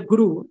with the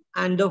groove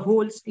and the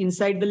holes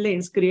inside the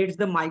lens creates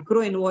the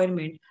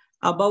microenvironment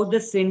above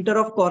the center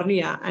of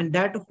cornea, and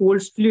that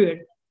holds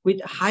fluid with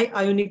high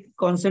ionic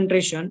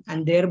concentration,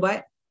 and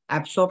thereby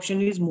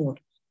absorption is more.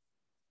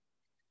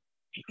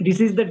 This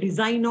is the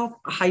design of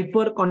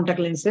hyper contact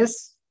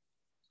lenses.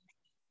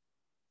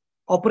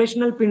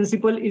 Operational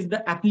principle is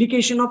the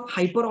application of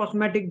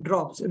hyperosmotic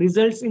drops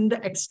results in the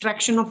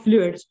extraction of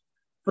fluids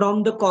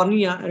from the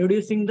cornea,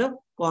 reducing the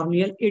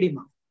corneal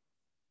edema.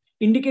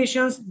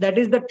 Indications, that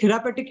is the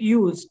therapeutic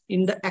use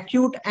in the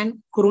acute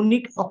and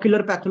chronic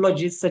ocular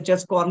pathologies such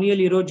as corneal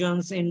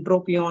erosions,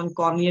 entropion,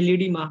 corneal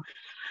edema,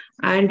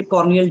 and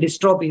corneal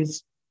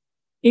dystrophies.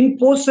 In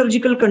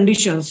post-surgical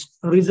conditions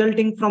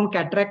resulting from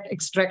cataract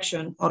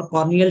extraction or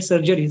corneal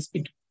surgeries,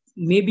 it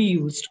may be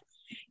used.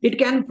 It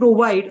can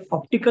provide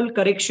optical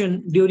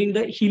correction during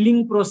the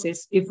healing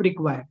process if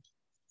required.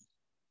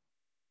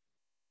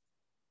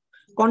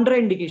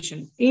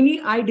 Contraindication: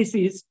 any eye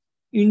disease,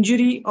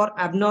 injury, or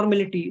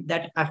abnormality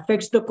that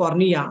affects the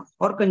cornea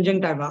or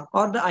conjunctiva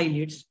or the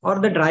eyelids or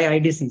the dry eye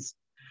disease.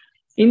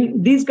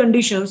 In these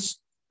conditions,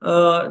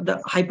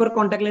 the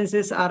hypercontact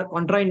lenses are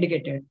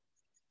contraindicated.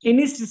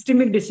 Any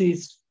systemic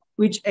disease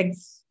which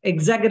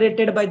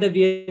exaggerated by the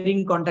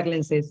wearing contact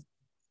lenses,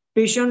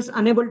 patients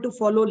unable to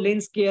follow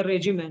lens care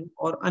regimen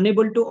or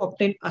unable to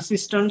obtain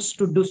assistance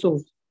to do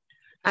so,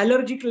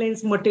 allergic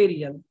lens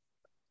material,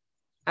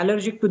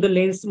 allergic to the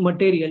lens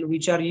material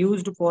which are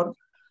used for.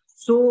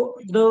 So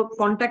the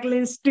contact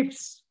lens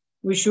tips,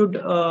 we should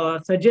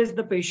suggest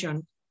the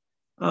patient,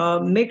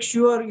 make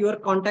sure your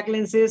contact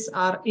lenses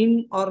are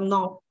in or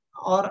not,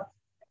 or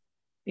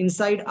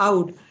inside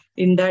out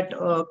in that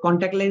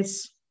contact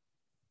lens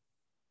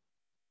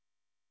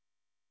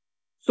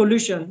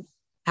solution,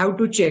 have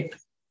to check.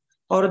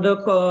 Or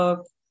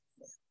the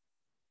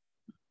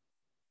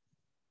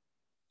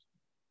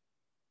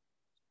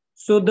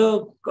so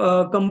the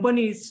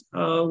companies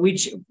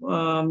which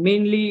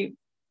mainly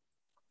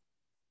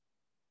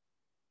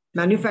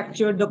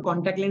manufactured the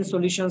contact lens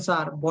solutions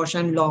are Bosch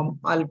and Lomb,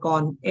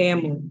 Alcon,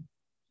 AMO.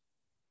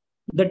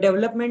 The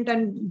development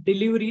and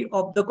delivery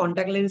of the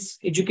contact lens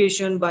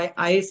education by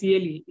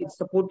IACLE is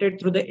supported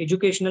through the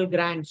educational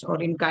grants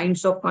or in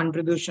kinds of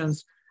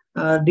contributions.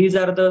 These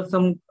are the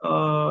some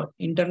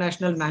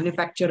international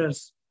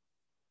manufacturers.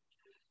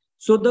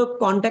 So the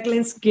contact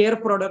lens care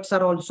products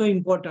are also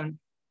important,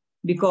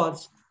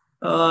 because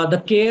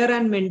the care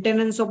and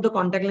maintenance of the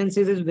contact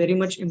lenses is very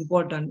much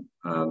important,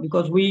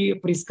 because we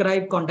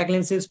prescribe contact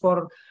lenses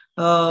for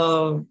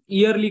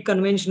yearly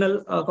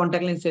conventional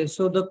contact lenses.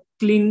 So the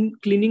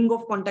cleaning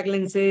of contact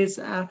lenses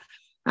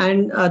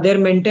and their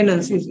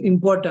maintenance is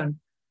important.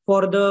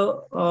 For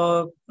the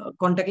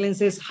contact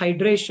lenses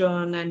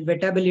hydration and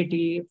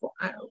wettability,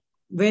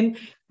 when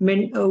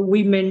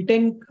we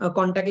maintain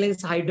contact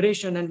lens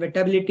hydration and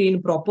wettability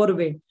in proper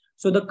way,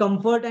 so the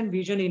comfort and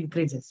vision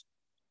increases.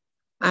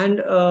 And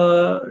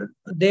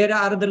there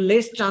are the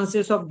less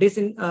chances of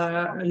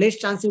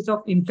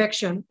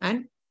infection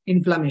and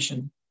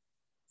inflammation.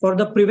 For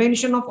the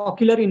prevention of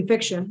ocular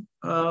infection,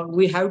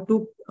 we have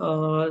to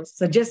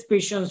suggest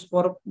patients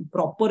for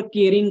proper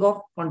caring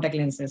of contact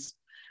lenses.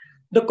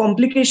 The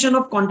complication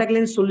of contact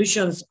lens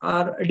solutions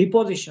are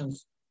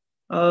depositions.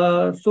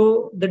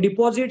 So the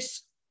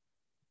deposits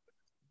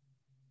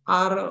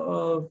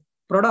are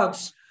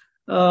products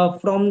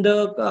from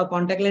the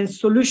contact lens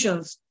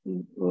solutions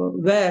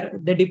where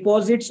the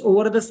deposits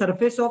over the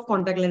surface of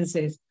contact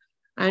lenses,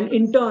 and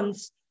in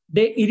turns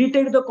they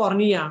irritate the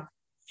cornea.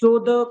 So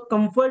the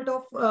comfort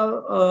of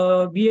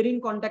wearing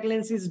contact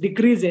lenses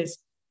decreases.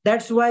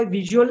 That's why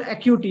visual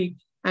acuity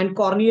and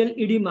corneal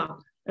edema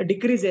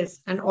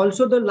decreases, and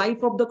also the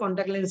life of the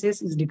contact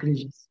lenses is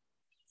decreases.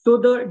 So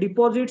the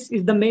deposits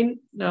is the main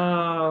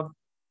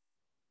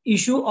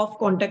issue of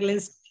contact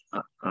lens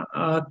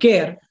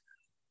care.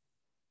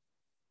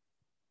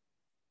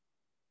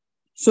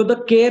 So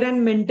the care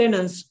and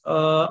maintenance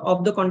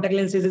of the contact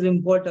lenses is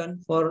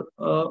important. For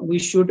we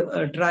should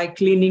try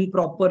cleaning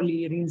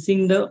properly,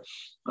 rinsing the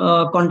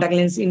contact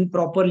lens in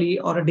properly,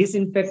 or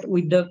disinfect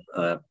with the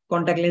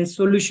contact lens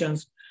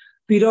solutions.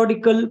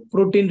 Periodical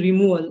protein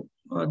removal.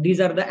 These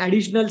are the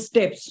additional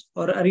steps,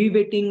 or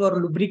rewetting or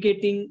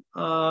lubricating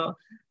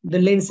the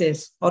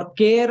lenses, or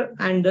care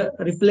and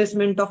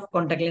replacement of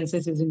contact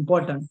lenses is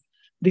important.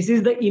 This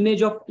is the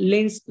image of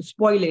lens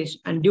spoilage,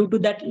 and due to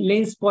that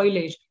lens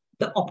spoilage,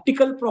 the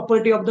optical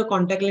property of the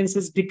contact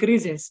lenses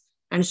decreases,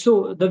 and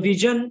so the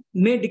vision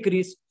may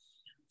decrease.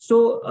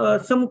 So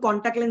some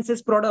contact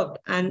lenses product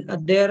and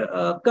their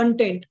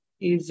content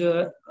is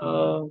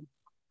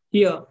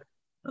here.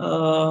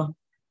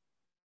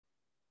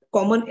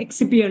 Common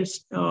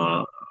excipients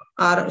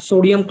are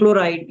sodium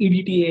chloride,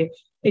 EDTA,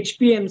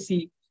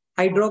 HPMC,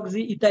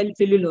 hydroxyethyl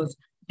cellulose.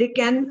 They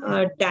can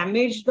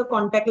damage the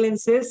contact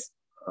lenses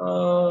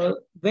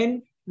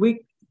when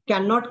we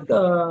cannot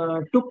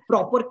took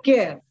proper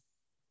care.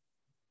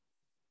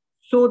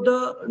 So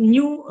the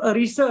new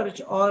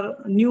research or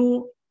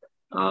new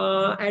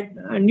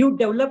new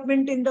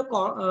development in the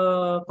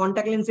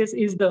contact lenses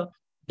is the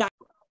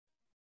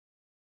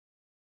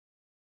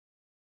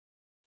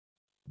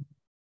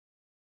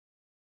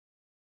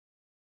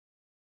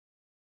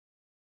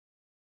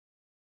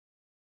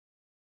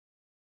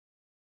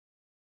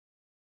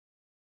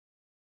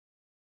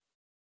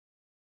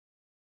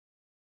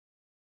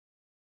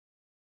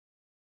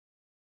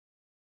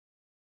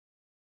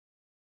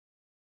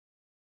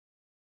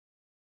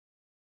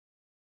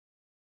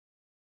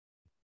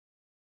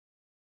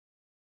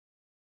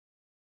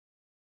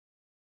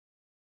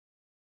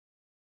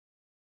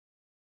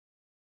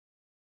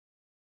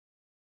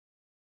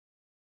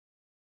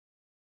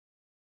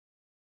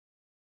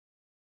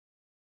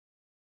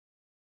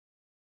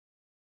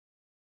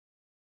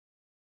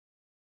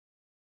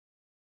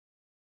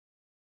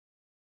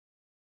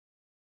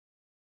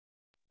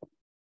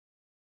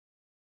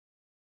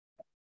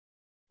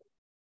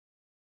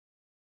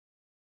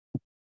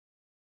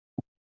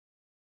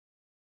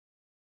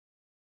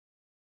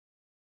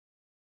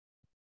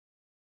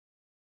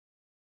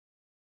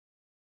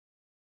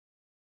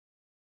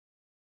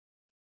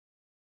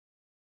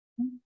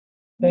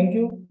Thank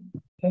you.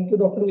 Thank you,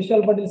 Dr.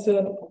 Vishal Patil,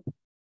 sir,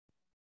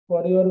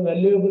 for your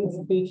valuable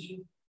speech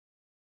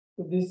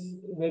to this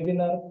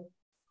webinar.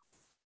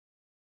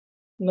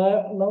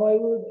 Now I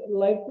would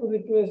like to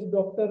request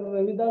Dr.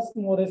 Ravidas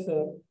More,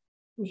 sir,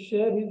 to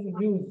share his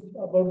views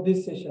about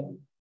this session.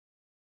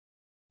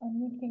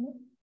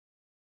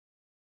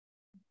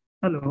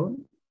 Hello.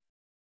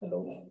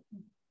 Hello.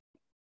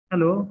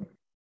 Hello.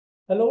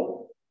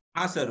 Hello.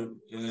 Sir,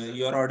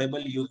 you are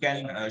audible. You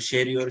can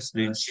share your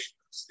screen.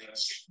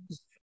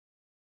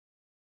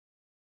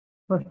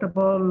 First of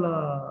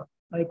all,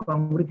 I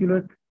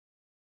congratulate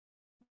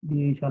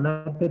the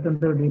Shalakya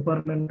Tantra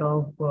Department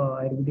of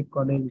Ayurvedic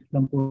College,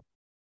 Islampur,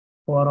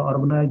 for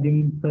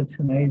organizing such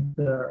nice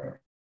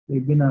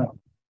webinar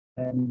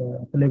and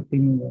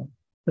selecting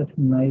such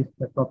nice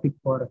topic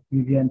for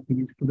UG and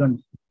PG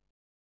students.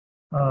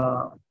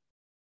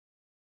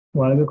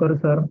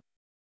 Walvekar sir,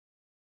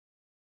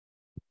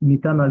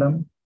 Nita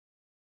madam,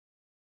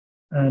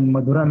 and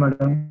Madhura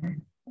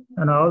madam,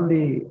 and all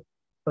the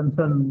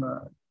concerned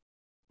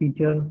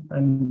teachers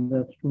and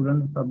the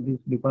students of this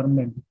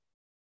department,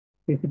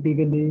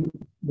 specifically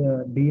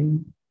the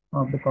dean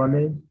of the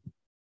college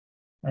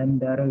and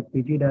the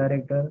PG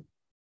director,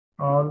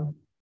 all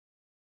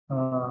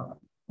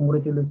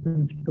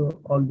congratulations to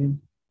all these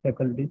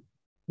faculties,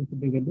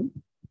 specifically.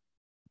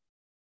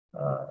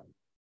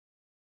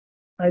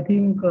 I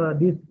think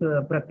this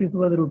practice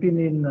was routine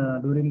in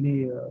during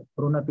the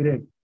Corona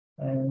period,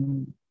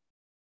 and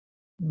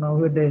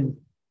nowadays,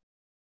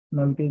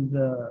 now it is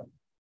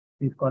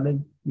this college,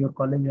 your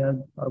college has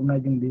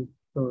organizing this.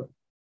 So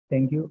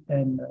thank you,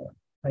 and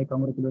I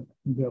congratulate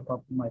on behalf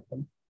of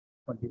myself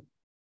for this.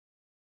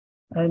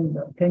 And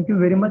thank you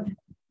very much,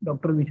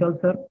 Dr. Vishal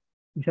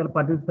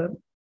Patil sir,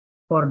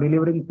 for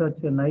delivering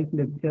such a nice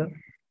lecture.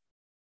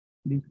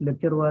 This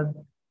lecture was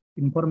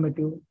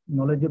informative,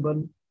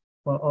 knowledgeable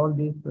for all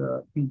these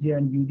PG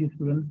and UG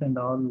students and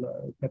all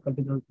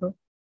faculties also.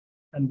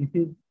 And this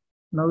is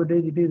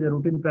nowadays it is a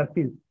routine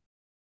practice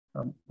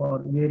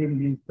for wearing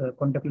these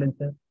contact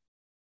lenses.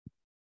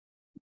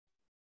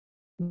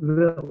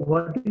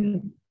 What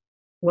is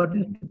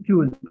to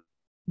choose,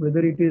 whether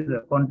it is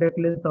contact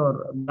lens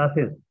or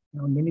glasses?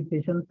 Many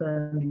patients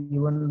and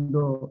even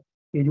though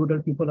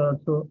educated people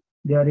also,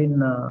 they are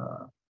in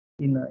a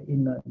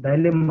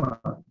dilemma.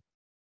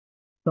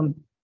 Some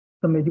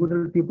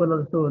educated people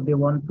also, they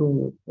want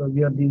to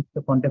wear these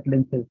contact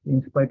lenses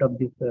in spite of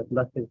these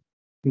glasses,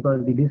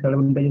 because the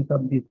disadvantages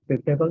of these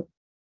spectacles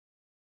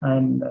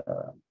and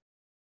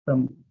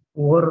some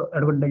over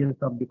advantages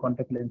of the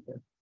contact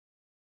lenses.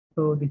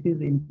 So this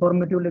is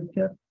informative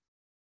lecture,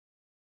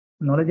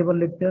 knowledgeable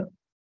lecture.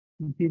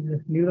 It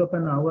is need of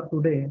an hour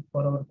today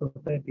for our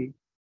society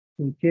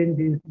to change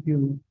this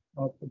view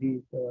of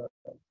these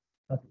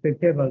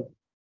spectacles,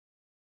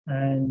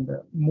 and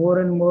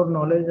more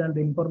knowledge and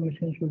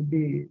information should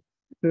be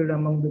spread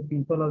among the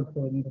people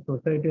also in the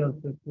society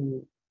also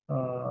to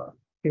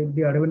take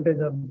the advantage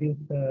of this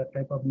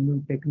type of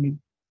new technique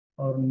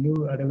or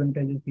new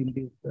advantages in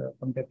this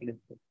contact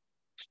lenses.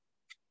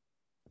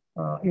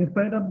 In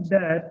spite of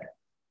that,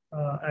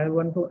 I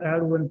want to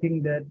add one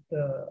thing that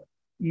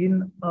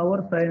in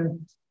our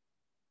science,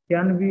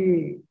 can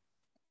we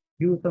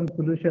give some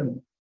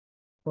solution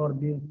for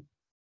this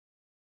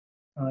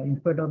in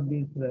spite of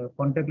these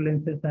contact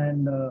lenses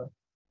and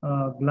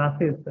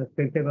glasses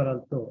spectacle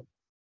also?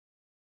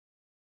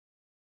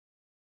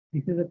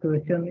 This is a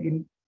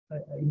question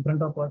in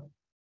front of us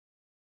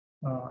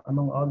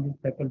among all these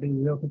faculties.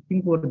 We have to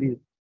think over this.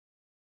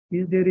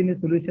 Is there any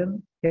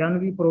solution?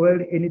 Can we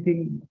provide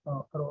anything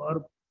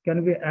or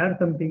can we add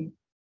something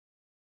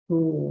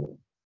to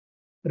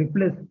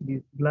replace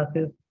these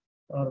glasses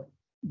or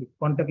the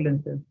contact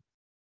lenses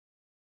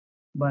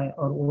by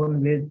our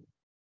own ways?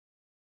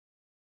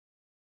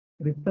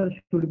 Research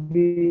should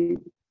be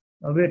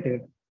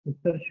awaited.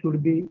 Research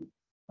should be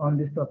on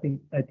this topic,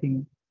 I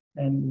think.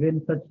 And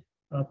when such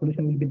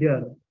solution will be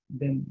there,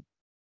 then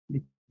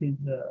this is,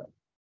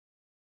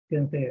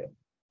 can say,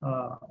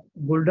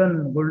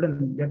 golden,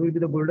 that will be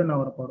the golden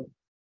hour for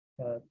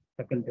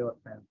faculty or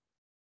science.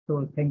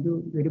 So thank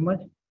you very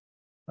much,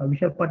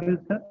 Vishal Patil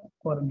sir,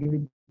 for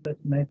giving such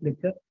nice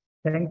lecture.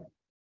 Thanks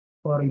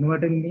for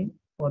inviting me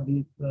for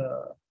this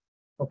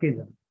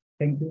occasion.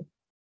 Thank you.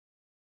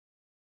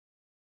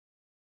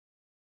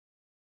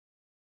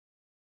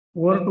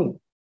 Over to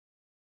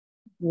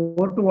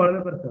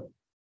Rajarambapu sir.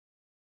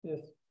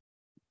 Yes.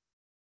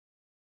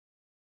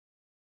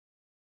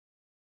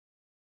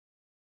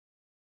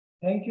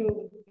 Thank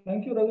you,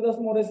 Ravidas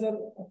More sir,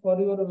 for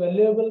your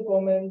valuable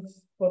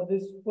comments for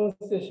this first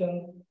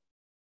session,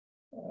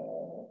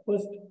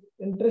 first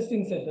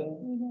interesting session.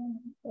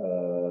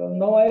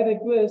 Now I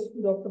request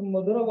Dr.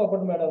 Madhura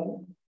Bapat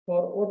Madam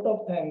for vote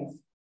of thanks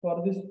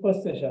for this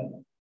first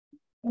session.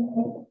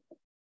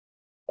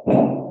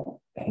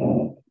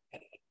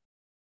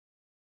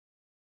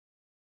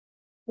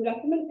 Good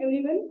afternoon,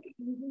 everyone.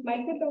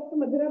 Myself, Dr.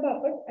 Madhura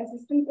Bapat,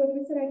 Assistant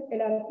Professor at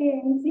L.R.P.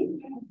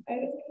 IMC.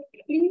 I'm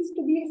pleased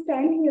to be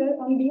standing here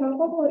on behalf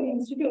of our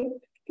institute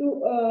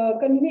to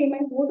convey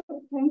my vote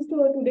of thanks to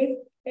our today's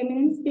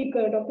eminent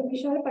speaker, Dr.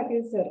 Vishal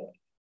Patil sir.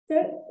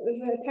 Sir,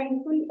 very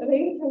thankful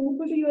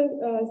to your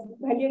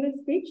valuable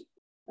speech.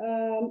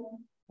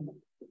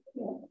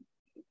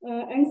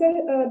 And sir,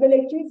 the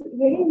lecture is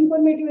very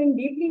informative and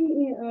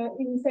deeply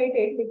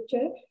incited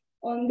lecture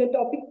on the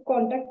topic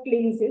contact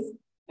lenses.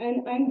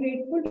 And I'm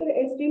grateful to the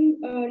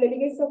esteemed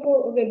delegates of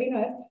our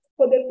webinar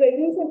for their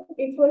presence and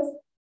efforts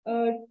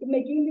to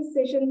making this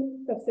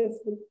session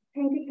successful.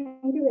 Thank you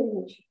very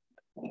much.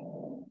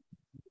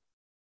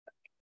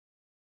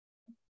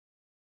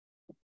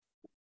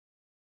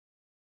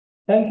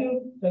 Thank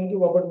you,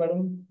 Bapat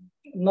Madam.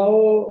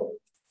 Now,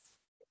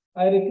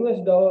 I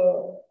request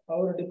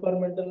our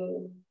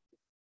departmental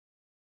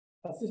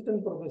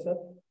assistant professor,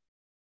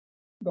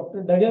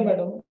 Dr. Dhage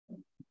Madam,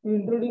 to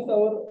introduce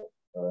our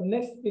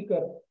next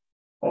speaker,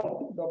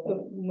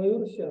 Dr.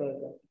 Mayur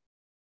Sharalkya.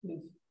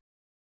 Please.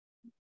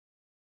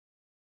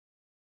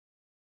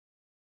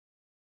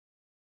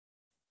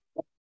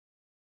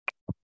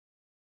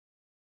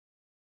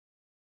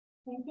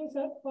 Thank you,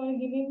 sir, for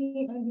giving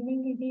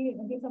me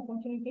this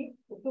opportunity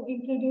to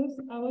introduce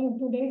our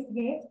today's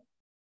guest.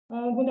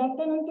 Good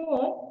afternoon to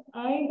all.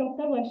 I,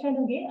 Dr. Varsha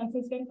Dhage,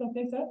 Assistant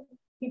Professor,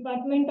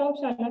 Department of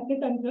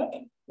Shalakya Tantra,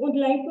 would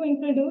like to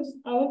introduce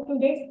our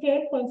today's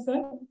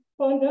chairperson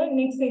for the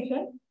next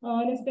session,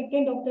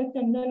 respected Dr.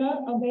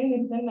 Chandana Abhay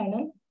Mittal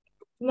Madam.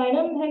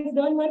 Madam has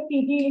done her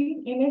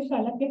PG in MS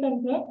Shalakya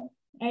Tantra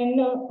and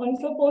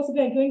also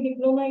postgraduate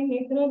diploma in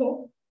Netra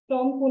Road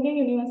from Pune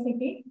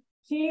University.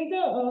 She is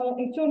a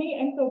HOD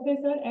and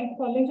professor at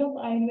College of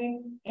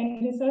Ayurvedic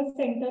and Research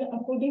Center,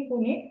 Apodi,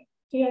 Pune.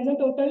 She has a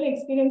total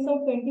experience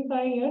of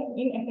 25 years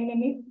in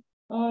academics.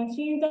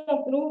 She is an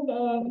approved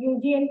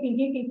UG and PG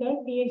teacher,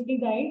 PhD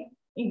guide,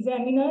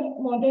 examiner,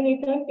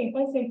 moderator,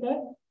 paper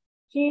setter.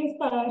 She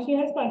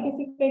has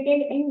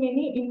participated in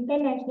many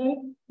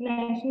international,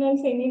 national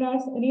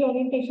seminars,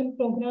 reorientation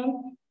programs.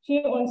 She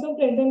also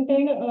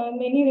presented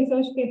many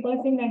research papers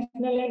in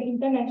national and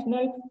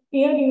international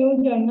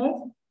peer-reviewed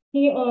journals.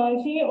 She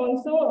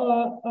also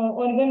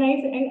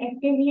organized and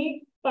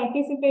actively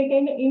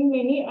participated in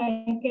many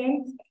eye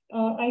camps,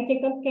 eye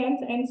checkup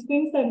camps, and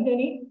skin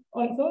surgery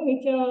also,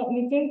 which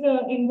is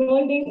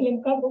involved in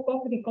Limca Book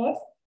of Records.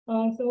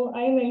 So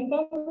I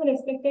welcome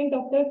respected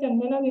Dr.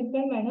 Chandana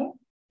Mittal Madam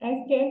as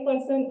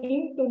chairperson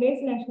in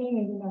today's national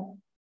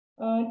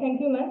webinar.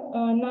 Thank you,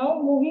 ma'am.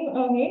 Now moving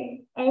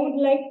ahead, I would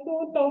like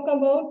to talk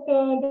about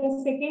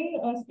the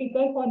second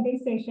speaker for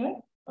this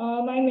session.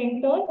 My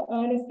mentor,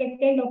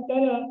 respected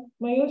Dr.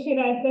 Mayur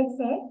Sharalkya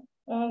sir,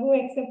 who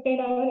accepted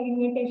our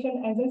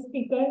invitation as a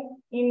speaker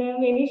in a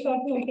very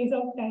short notice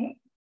of time.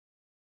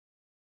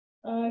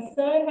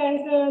 Sir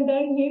has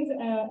done his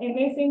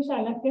MS in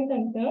Shalakya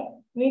Tantra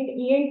with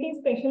ENT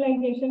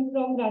specialization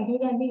from Rajiv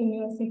Gandhi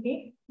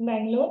University,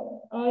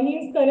 Bangalore. He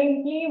is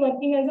currently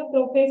working as a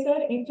professor,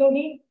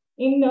 HOD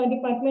in the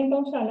Department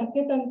of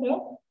Shalakya Tantra,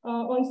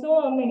 also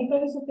a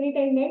medical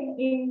superintendent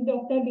in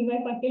Dr. D.Y.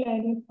 Patil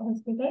Ayurvedic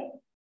Hospital,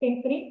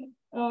 Pimpri.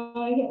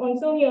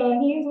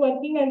 He is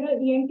working as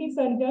an ENT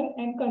surgeon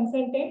and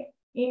consultant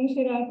in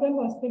Shiralkar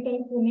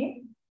Hospital,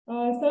 Pune.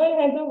 Sir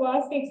has a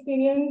vast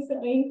experience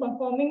in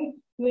performing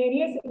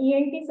various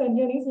ENT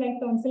surgeries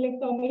like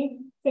tonsillectomy,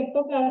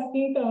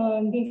 septoplasty,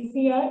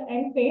 DCR,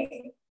 and Fess.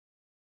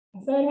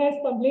 Sir has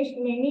published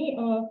many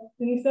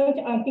research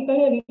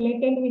articles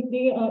related with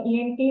the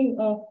ENT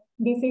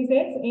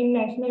diseases in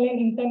national and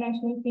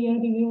international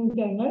peer-reviewed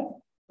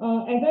journals.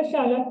 As a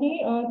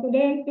Shalakya,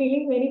 today I'm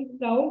feeling very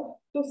proud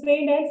to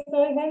say that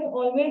sir has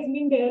always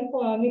been there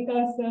with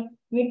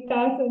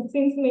us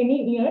since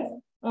many years.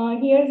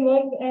 He has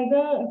worked as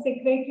a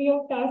secretary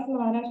of TAS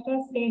Maharashtra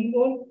State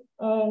Board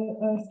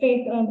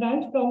State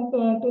branch from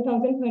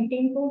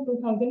 2013 to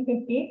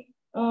 2015.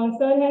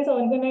 Sir has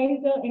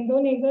organized the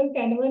endonasal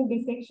cadaver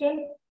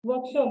dissection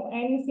workshop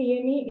and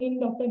CME in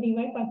Dr.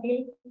 D.Y.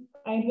 Patil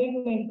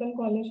Ayurvedic Medical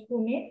College,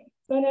 Pune.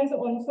 Sir has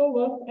also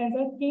worked as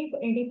a chief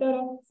editor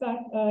of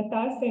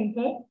TAS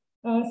Central.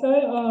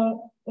 Sir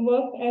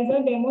worked as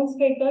a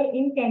demonstrator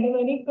in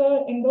cadaveric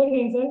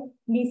endonasal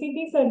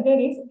DCT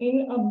surgeries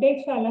in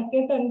Update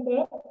Shalakya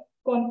Tantra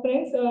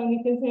conference,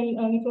 which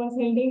was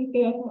held in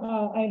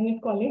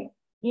Ayurvedic College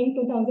in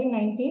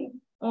 2019.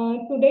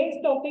 Today's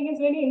topic is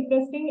very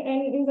interesting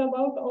and is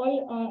about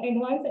all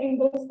advanced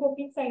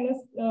endoscopic sinus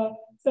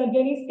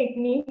surgeries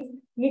techniques,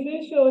 which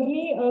will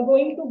surely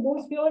going to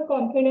boost your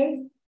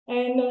confidence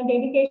and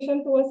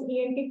dedication towards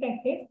ENT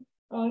practice.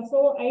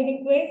 So I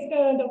request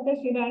Dr.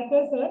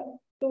 Shirarkar sir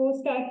to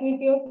start with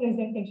your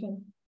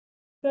presentation.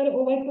 Sir,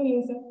 over to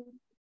you, sir.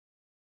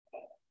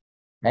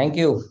 Thank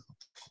you.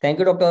 Thank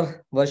you,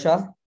 Dr.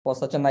 Varsha, for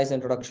such a nice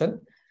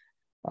introduction.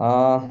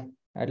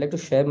 I'd like to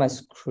share my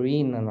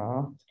screen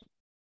now.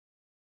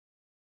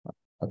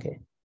 Okay.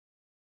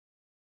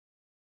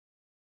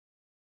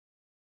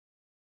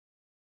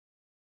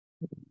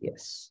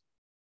 Yes.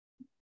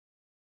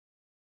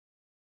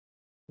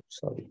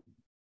 Sorry.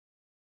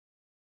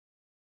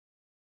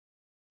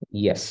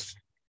 Yes.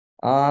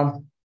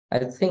 I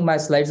think my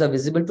slides are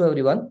visible to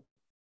everyone.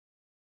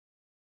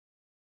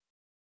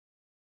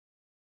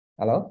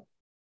 Hello?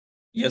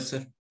 Yes,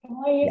 sir.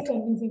 Yes,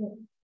 sir, visible.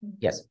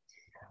 Yes.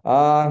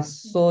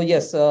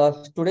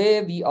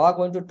 Today we are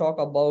going to talk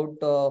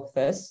about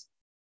Fess,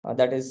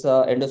 that is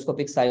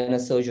endoscopic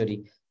sinus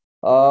surgery.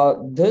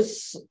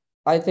 This,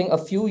 I think, a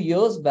few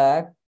years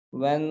back,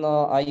 when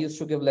I used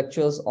to give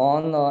lectures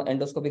on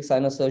endoscopic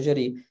sinus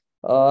surgery,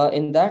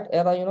 in that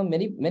era,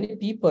 many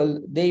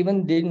people, they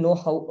even didn't know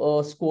how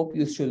a scope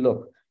used to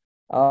look.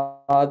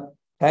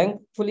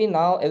 Thankfully,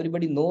 now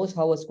everybody knows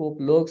how a scope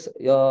looks,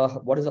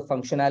 what is the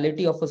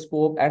functionality of a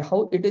scope, and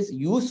how it is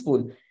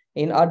useful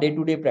in our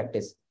day-to-day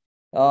practice.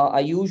 I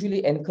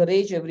usually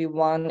encourage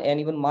everyone and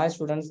even my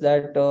students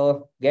that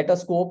get a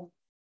scope,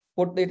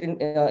 put it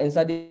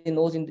inside the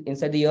nose,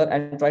 inside the ear,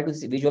 and try to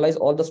visualize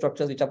all the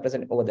structures which are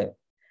present over there.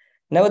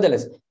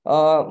 Nevertheless,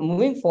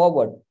 moving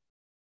forward,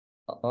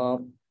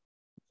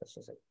 just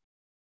a second.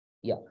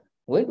 Yeah,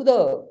 going to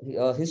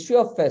the history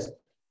of Fess.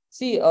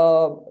 See,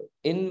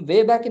 in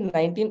way back in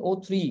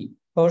 1903,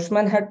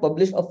 Hirschman had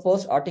published a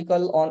first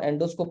article on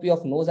endoscopy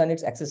of nose and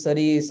its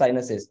accessory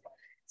sinuses.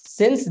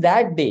 Since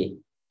that day,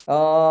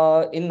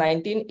 in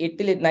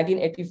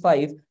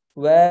 1985,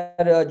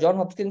 where John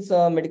Hopkins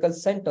Medical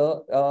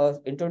Center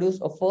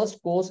introduced a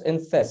first course in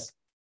Fess,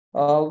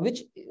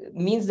 which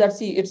means that,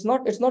 see, it's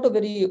not a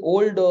very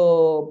old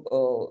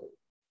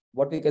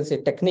what we can say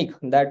technique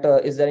that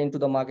is there into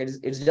the market.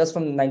 It's just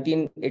from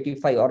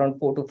 1985, around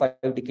 4 to 5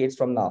 decades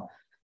from now.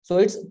 So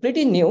it's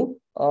pretty new,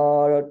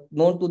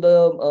 known to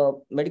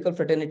the medical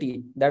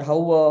fraternity, that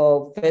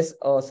how Fess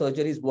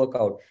surgeries work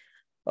out.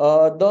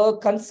 The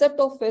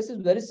concept of Fess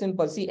is very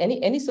simple. See,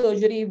 any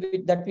surgery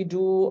that we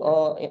do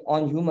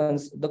on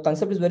humans, the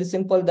concept is very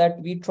simple,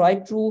 that we try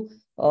to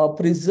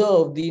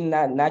preserve the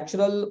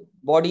natural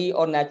body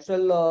or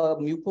natural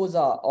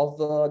mucosa of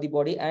the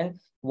body, and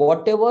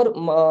whatever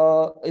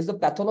is the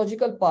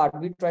pathological part,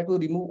 we try to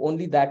remove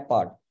only that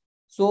part.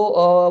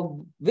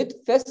 So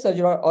with Fess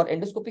surgery or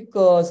endoscopic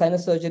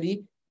sinus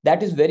surgery,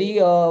 that is very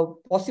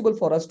possible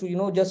for us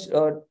to, just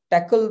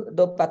tackle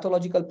the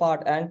pathological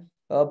part and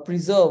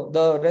preserve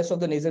the rest of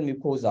the nasal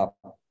mucosa.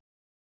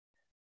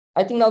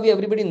 I think now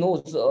everybody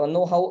knows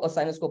how a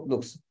sinuscope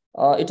looks.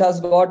 It has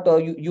got,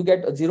 you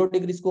get a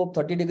 0-degree scope,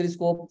 30-degree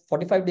scope,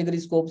 45-degree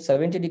scope,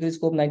 70-degree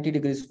scope,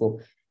 90-degree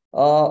scope.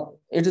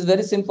 It is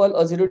very simple.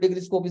 A 0-degree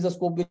scope is a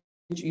scope which,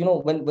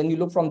 when you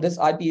look from this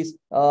eyepiece,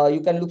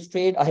 you can look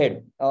straight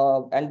ahead,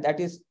 and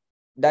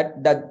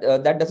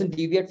that doesn't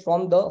deviate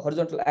from the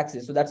horizontal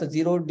axis. So that's a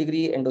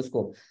 0-degree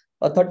endoscope.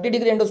 A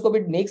 30-degree endoscope,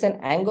 it makes an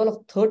angle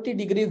of 30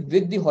 degrees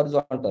with the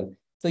horizontal.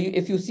 So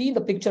if you see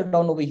the picture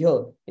down over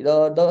here,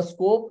 the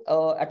scope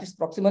at its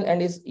proximal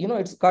end is,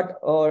 it's cut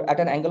at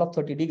an angle of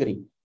 30 degrees.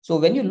 So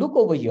when you look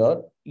over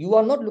here, you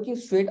are not looking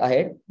straight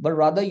ahead, but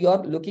rather you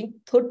are looking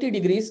 30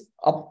 degrees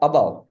up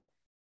above.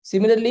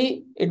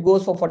 Similarly, it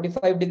goes for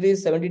 45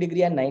 degrees, 70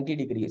 degrees, and 90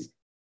 degrees.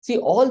 See,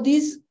 all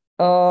these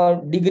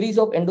degrees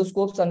of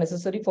endoscopes are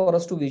necessary for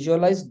us to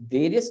visualize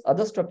various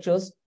other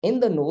structures in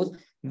the nose,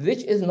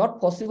 which is not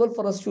possible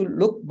for us to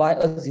look by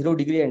a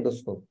 0-degree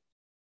endoscope.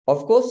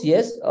 Of course,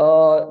 yes,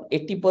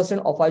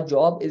 80% of our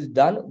job is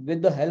done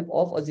with the help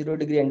of a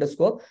 0-degree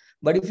endoscope.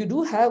 But if you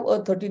do have a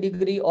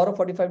 30-degree or a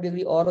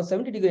 45-degree or a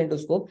 70-degree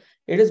endoscope,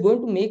 it is going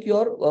to make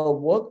your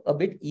work a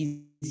bit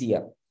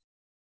easier.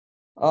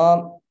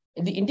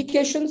 The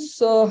indications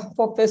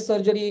for Fess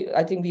surgery,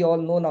 I think we all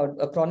know now,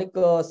 a chronic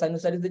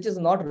sinusitis which is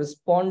not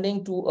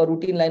responding to a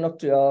routine line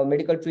of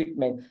medical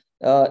treatment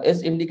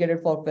is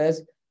indicated for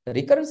Fess.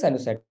 Recurrent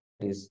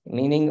sinusitis,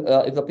 meaning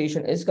if the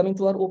patient is coming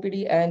to our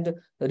OPD and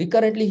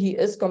recurrently he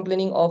is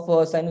complaining of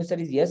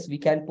sinusitis, yes, we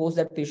can post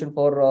that patient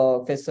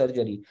for Fess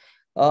surgery.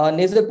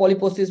 Nasal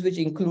polyposis, which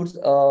includes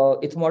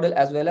ethmoidal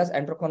as well as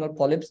enteroconal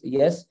polyps,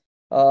 yes,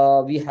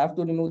 we have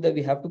to remove that,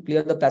 we have to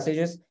clear the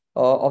passages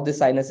of the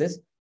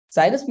sinuses.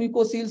 Sinus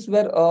mucoceles,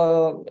 where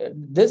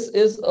this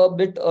is a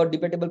bit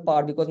debatable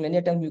part, because many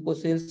times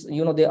mucoceles,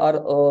 they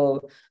are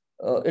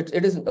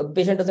it is a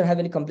patient doesn't have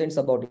any complaints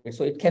about it,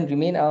 so it can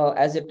remain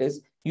as it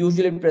is,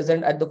 usually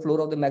present at the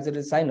floor of the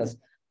maxillary sinus.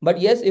 But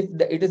yes, if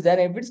it is there,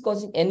 if it's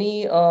causing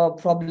any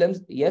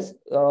problems, yes,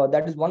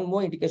 that is one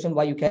more indication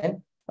why you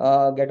can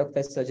get a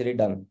Fess surgery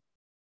done.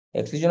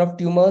 Excision of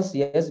tumors,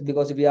 yes,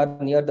 because we are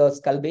near the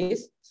skull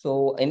base,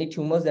 so any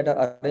tumors that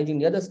are arranging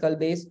near the skull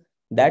base,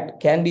 that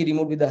can be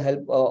removed with the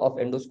help of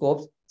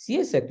endoscopes.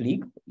 CSF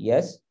leak,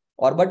 yes.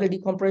 Orbital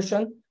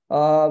decompression,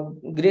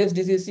 Graves'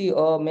 disease,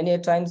 many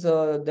times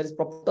there is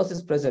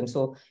proptosis present.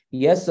 So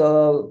yes,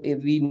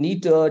 if we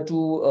need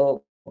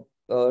to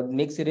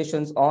make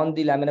serrations on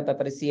the lamina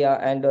papyracea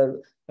and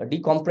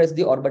decompress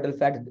the orbital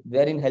fat,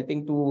 wherein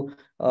helping to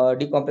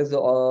decompress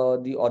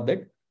the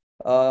orbit.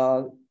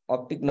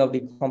 Optic nerve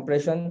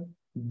decompression.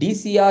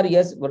 DCR,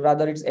 yes, but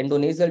rather it's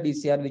endonasal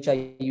DCR, which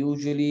I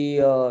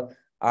usually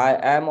I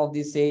am of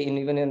this say,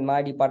 even in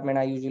my department,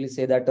 I usually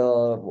say that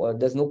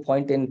there's no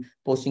point in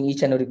posting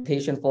each and every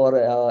patient for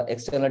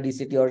external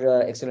DCT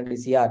or external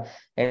DCR.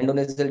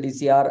 Endonasal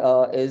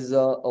DCR is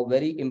a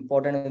very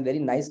important and very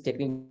nice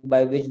technique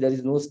by which there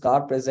is no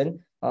scar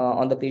present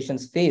on the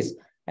patient's face.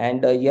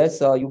 And yes,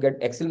 you get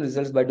excellent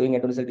results by doing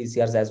endonasal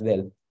DCRs as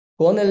well.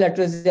 Corneal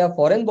atresia,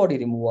 foreign body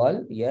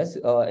removal, yes,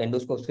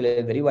 endoscopes play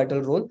a very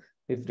vital role.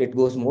 If it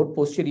goes more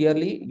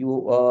posteriorly,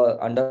 you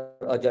under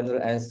a general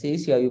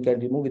anesthesia, you can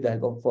remove with the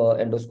help of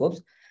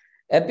endoscopes.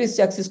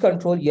 Epistaxis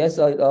control, yes,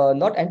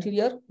 not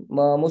anterior,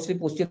 mostly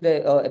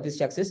posterior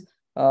epistaxis.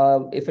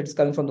 If it's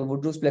coming from the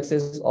Woodrow's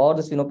plexus or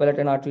the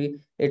sphenopalatine artery,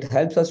 it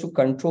helps us to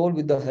control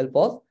with the help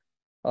of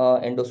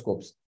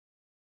endoscopes.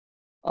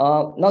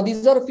 Now,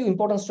 these are a few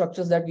important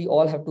structures that we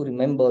all have to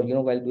remember,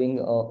 while doing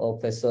a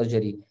Fess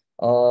surgery.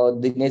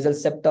 The nasal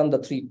septum, the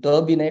three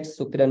turbinates,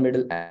 superior,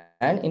 middle,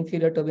 and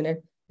inferior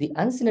turbinate, the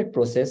uncinate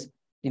process,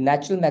 the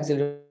natural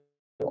maxillary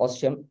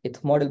ostium,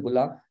 ethmoidal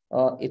bulla,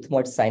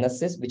 ethmoid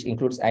sinuses, which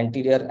includes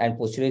anterior and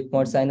posterior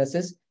ethmoid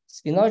sinuses,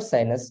 sphenoid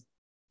sinus,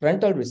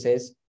 frontal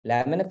recess,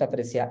 lamina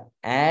papyracea,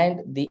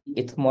 and the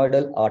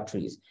ethmoidal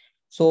arteries.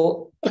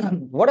 So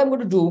what I'm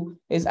going to do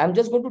is I'm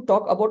just going to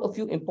talk about a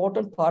few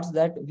important parts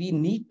that we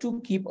need to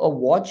keep a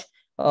watch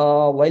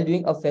while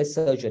doing a Fess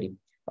surgery,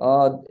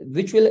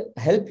 which will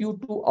help you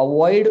to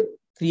avoid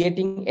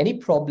creating any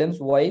problems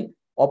while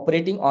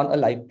operating on a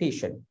live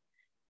patient.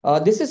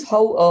 This is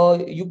how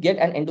you get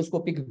an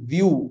endoscopic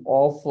view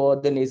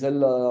of the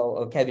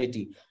nasal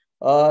cavity.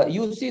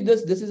 You see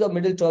this is a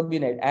middle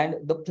turbinate, and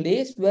the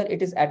place where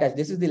it is attached,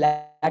 this is the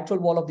lateral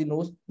wall of the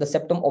nose. The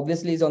septum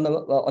obviously is on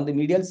the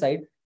medial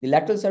side. The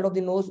lateral side of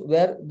the nose,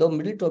 where the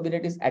middle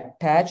turbinate is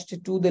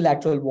attached to the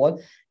lateral wall,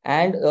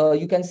 and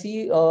you can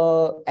see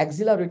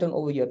axilla written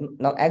over here.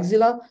 Now,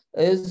 axilla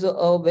is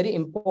a very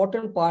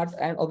important part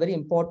and a very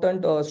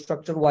important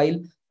structure while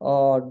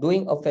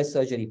doing a Fess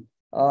surgery.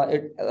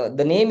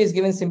 The name is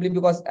given simply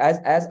because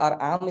as our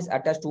arm is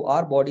attached to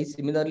our body,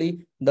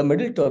 similarly, the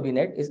middle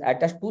turbinate is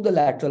attached to the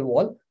lateral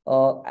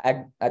wall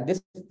at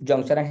this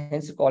juncture, and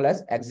hence called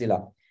as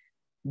axilla.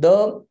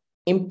 The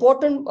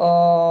important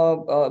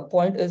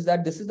point is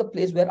that this is the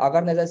place where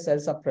agar nasal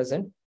cells are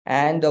present,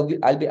 and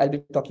I'll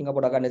be talking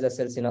about agar nasal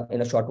cells in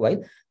a short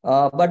while.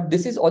 But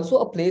this is also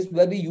a place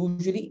where we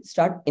usually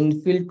start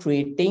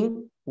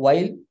infiltrating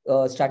while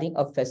starting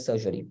a Fess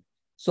surgery.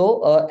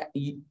 So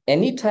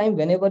anytime,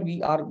 whenever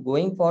we are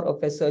going for a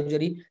Fess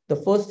surgery, the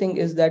first thing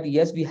is that,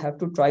 yes, we have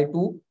to try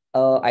to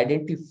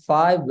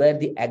identify where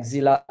the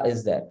axilla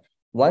is there.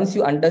 Once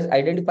you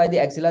identify the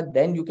axilla,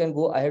 then you can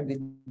go ahead with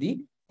the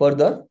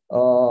further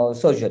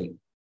surgery.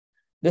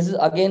 This is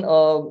again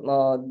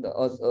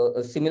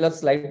a similar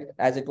slide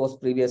as it was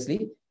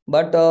previously,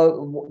 but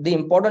the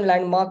important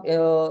landmark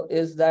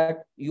is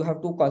that you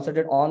have to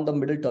concentrate on the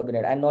middle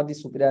turbinate and not the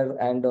superior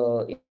and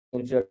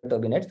inferior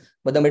turbinate,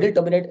 but the middle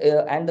turbinate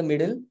and the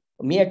middle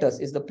meatus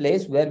is the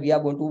place where we are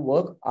going to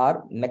work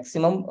our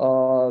maximum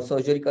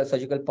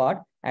surgical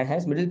part, and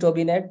hence middle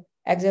turbinate,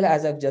 axilla,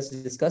 as I've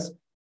just discussed.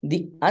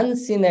 The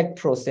uncinate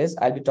process,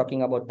 I'll be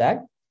talking about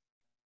that.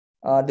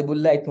 The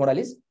bulla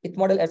ethmoidalis,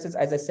 ethmoidal access,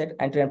 as I said,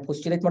 anterior and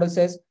posterior ethmoidal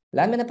cells,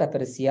 lamina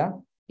papyracea,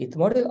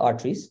 ethmoidal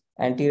arteries,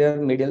 anterior,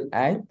 middle,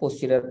 and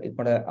posterior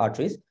ethmoidal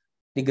arteries,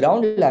 the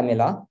ground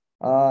lamella,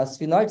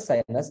 sphenoid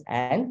sinus,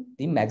 and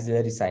the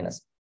maxillary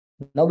sinus.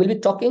 Now we'll be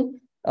talking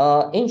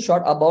in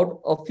short about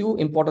a few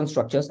important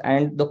structures,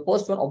 and the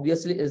first one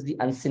obviously is the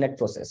uncinate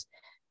process.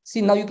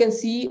 See, now you can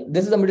see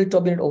this is the middle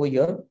turbinate over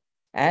here.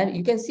 And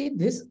you can see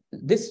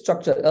this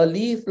structure, a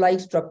leaf-like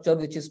structure,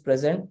 which is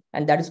present,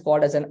 and that is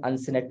called as an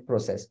uncinate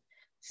process.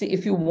 See,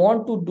 if you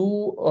want to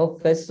do a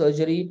Fess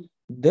surgery,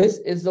 this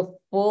is the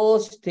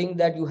first thing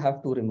that you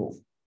have to remove.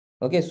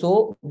 Okay,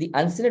 so the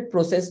uncinate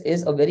process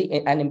is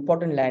an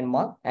important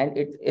landmark, and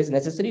it is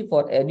necessary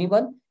for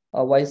anyone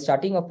while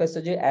starting a Fess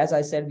surgery. As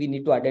I said, we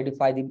need to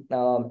identify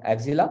the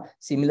axilla.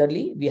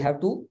 Similarly, we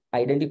have to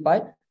identify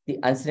the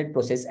uncinate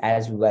process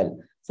as well.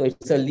 So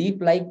it's a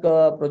leaf-like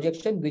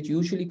projection, which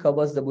usually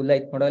covers the bulla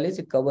ethmodalis.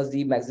 It covers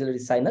the maxillary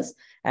sinus,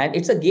 and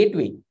it's a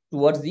gateway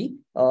towards the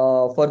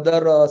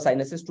further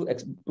sinuses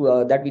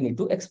that we need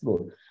to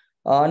explore.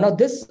 Now,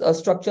 this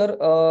structure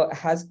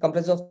has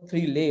comprises of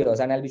 3 layers,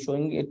 and I'll be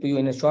showing it to you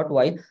in a short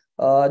while.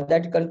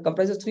 That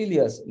comprises 3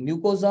 layers: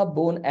 mucosa,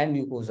 bone, and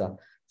mucosa.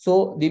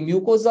 So the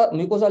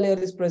mucosa layer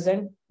is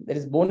present. There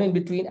is bone in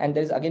between, and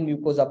there is again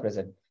mucosa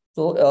present.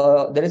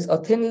 So there is a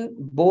thin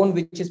bone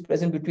which is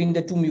present between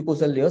the 2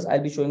 mucosal layers.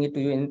 I'll be showing it to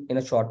you in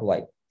a short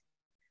while.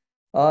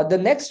 The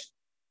next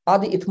are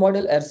the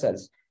ethmoidal air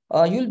cells.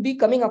 You'll be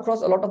coming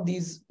across a lot of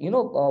these,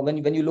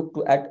 when you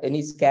look at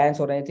any scans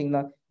or anything,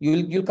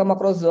 you'll come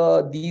across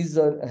these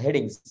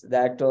headings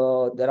that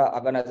there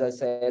are agarnaza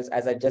cells,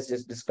 as I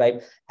just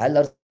described,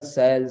 L.R.P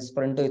cells,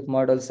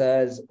 frontoethmoidal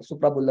cells,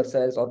 suprabullar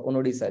cells, or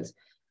Onodi cells.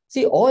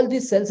 See, all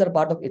these cells are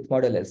part of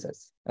ethmoidal air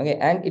cells. Okay,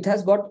 and it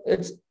has got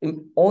its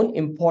own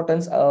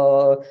importance,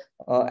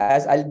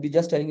 as I'll be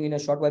just telling you in a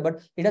short while, but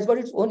it has got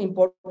its own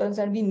importance,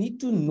 and we need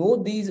to know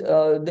these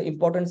the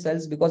important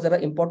cells, because there are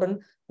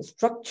important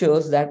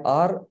structures that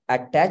are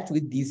attached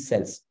with these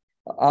cells.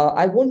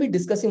 I won't be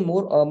discussing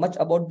much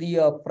about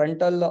the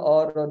frontal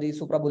or the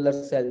suprabullar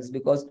cells,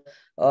 because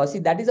see,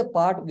 that is a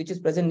part which is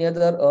present near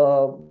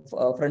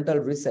the frontal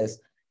recess.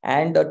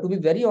 And to be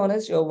very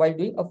honest, while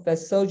doing a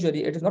Fess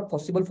surgery, it is not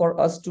possible for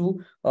us to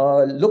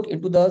look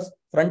into the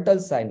frontal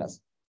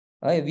sinus.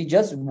 We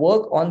just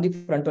work on the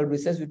frontal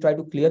recess. We try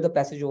to clear the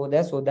passage over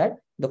there so that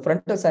the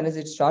frontal sinus,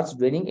 it starts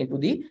draining into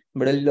the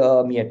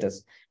middle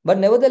meatus. But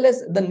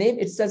nevertheless, the name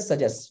itself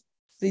suggests.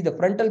 See, the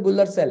frontal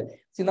bullar cell.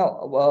 See,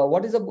 now,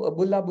 what is a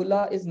bulla?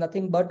 Bulla is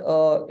nothing but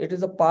it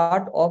is a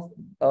part of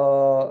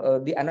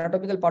the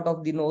anatomical part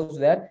of the nose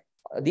where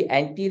the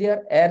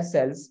anterior air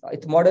cells,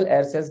 ethmoidal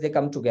air cells, they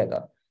come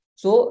together.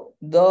 So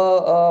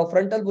the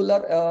frontal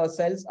bullar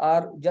cells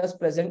are just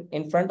present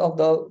in front of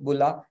the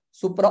bulla.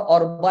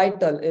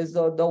 Supraorbital is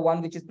the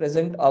one which is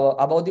present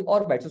above the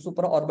orbit. So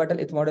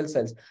supraorbital ethmoidal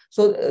cells.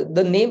 So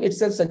the name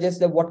itself suggests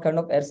that what kind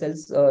of air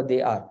cells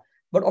they are.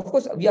 But of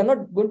course, we are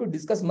not going to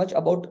discuss much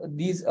about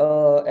these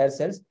air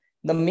cells.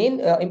 The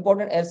main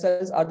important air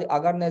cells are the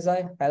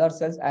agarnaceae, L.R.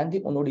 cells, and the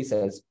Onodi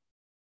cells.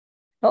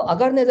 Now,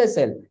 agarnaceae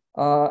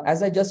cell,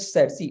 as I just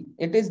said, see,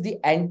 it is the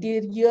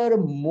anterior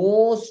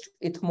most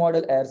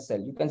ethmoidal air cell.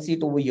 You can see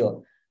it over here.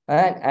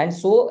 And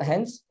so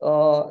hence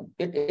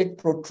it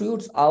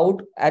protrudes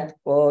out at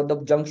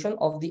the junction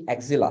of the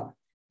axilla,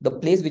 the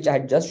place which I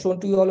had just shown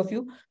to you, all of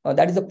you.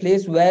 That is the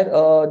place where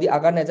the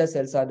agarnaceae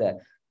cells are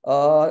there.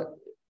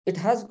 It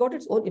has got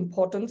its own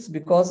importance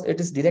because it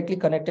is directly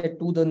connected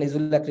to the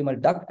nasolacrimal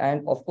duct,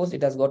 and of course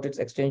it has got its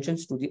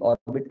extensions to the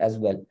orbit as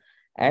well.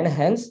 And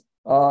hence,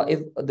 if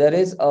there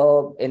is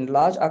an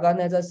enlarged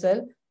agarnaceae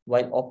cell,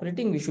 while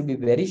operating, we should be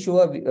very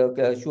sure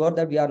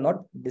that we are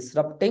not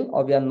disrupting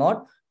or we are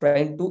not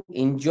trying to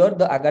injure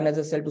the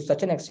agarnaceae cell to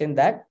such an extent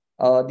that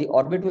the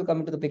orbit will come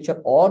into the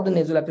picture or the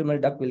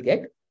nasolacrimal duct will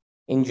get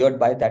injured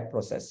by that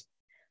process.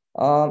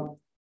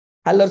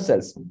 L.R.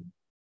 cells.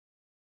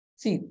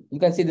 See, you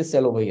can see this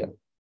cell over here.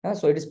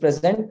 So it is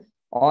present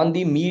on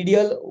the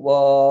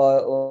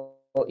medial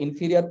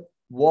inferior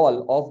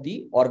wall of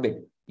the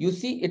orbit. You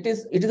see, it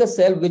is a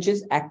cell which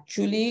is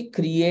actually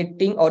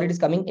creating, or it is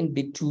coming in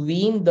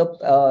between the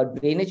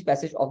drainage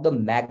passage of the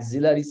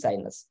maxillary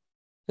sinus.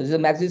 So this is the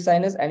maxillary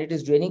sinus, and it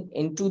is draining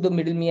into the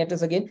middle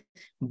meatus again.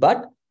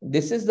 But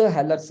this is the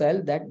L.R.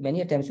 cell that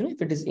many times,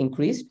 if it is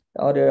increased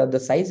or the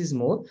size is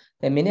more,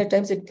 then many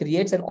times it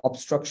creates an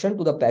obstruction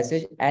to the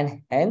passage,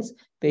 and hence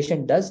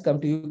patient does come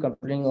to you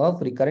complaining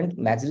of recurrent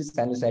maxillary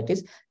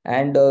sinusitis,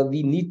 and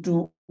we need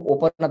to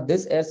open up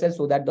this air cell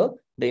so that the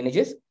drainage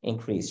is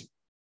increased.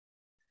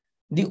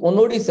 The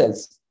Onodi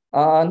cells.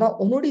 Now,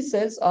 Onodi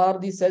cells are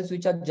the cells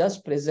which are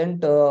just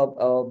present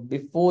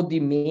before the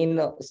main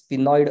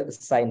sphenoid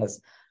sinus.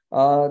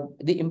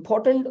 The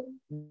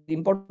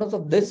importance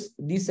of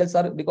these cells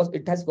are because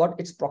it has got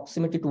its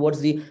proximity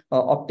towards the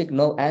optic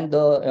nerve and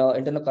the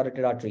internal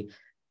carotid artery.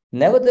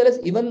 Nevertheless,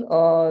 even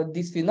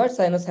the sphenoid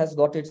sinus has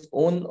got its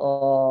own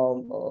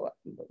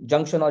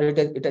junction, or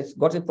it has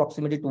got its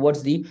proximity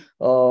towards the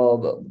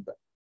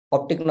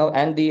optic nerve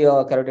and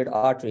the carotid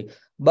artery.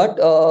 But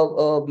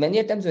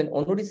many times when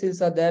Onodi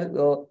cells are there,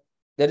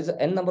 there is an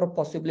n number of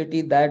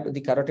possibility that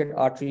the carotid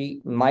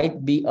artery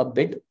might be a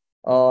bit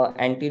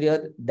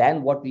anterior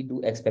than what we do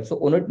expect. So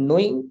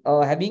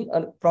having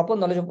a proper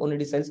knowledge of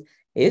Onodi cells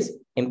is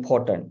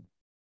important.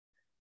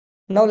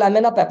 Now,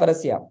 lamina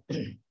papyracea.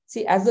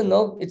 See, as the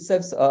nerve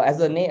itself, as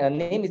the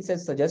name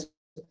itself suggests,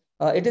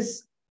 it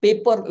is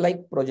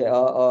paper-like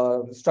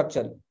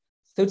structure.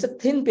 So it's a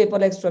thin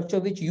paper-like structure,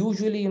 which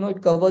usually,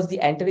 it covers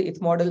the anterior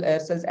ethmoidal air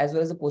cells as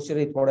well as the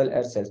posterior ethmoidal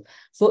air cells.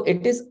 So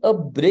it is a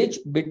bridge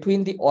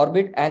between the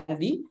orbit and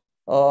the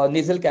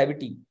nasal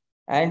cavity.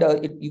 And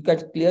you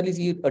can clearly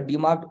see a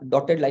demarked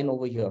dotted line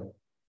over here.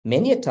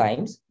 Many a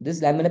times,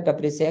 this lamina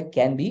papyracea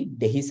can be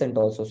dehiscent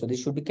also. So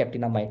this should be kept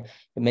in our mind.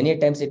 Many a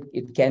times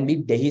it can be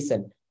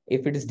dehiscent.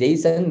 If it is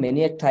dehiscent,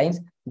 many a times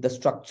the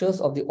structures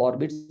of the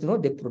orbits,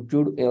 they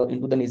protrude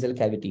into the nasal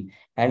cavity.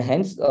 And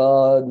hence,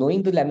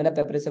 knowing the lamina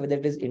papyracea, whether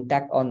it is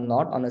intact or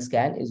not on a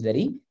scan, is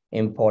very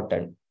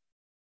important.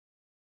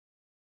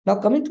 Now,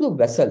 coming to the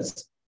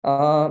vessels.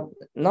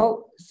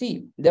 Now,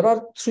 see, there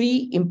are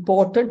three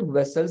important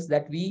vessels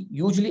that we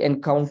usually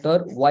encounter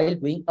while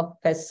doing a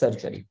Fess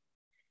surgery.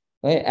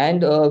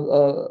 And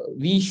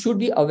we should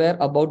be aware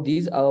about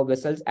these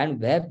vessels and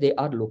where they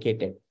are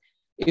located.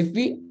 If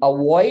we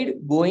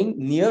avoid going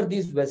near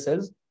these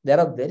vessels, there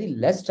are very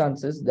less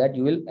chances that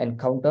you will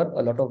encounter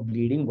a lot of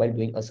bleeding while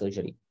doing a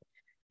surgery.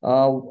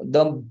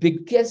 The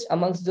biggest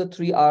amongst the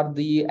three are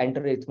the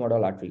anterior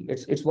ethmoidal artery.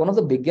 It's one of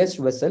the biggest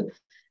vessel,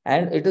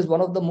 and it is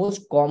one of the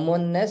most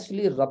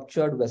commonly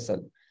ruptured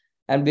vessel.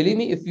 And believe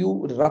me, if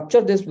you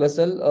rupture this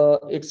vessel,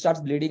 it starts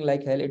bleeding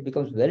like hell. It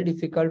becomes very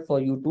difficult for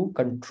you to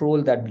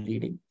control that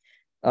bleeding.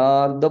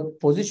 The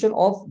position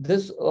of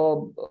this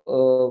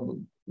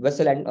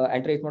vessel and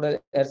anterior ethmoidal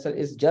air cell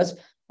is just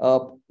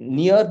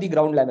near the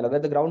ground lamella, where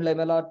the ground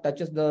lamella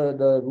touches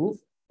the roof.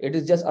 It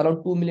is just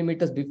around 2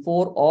 millimeters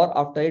before or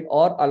after it,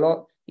 or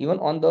along even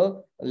on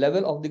the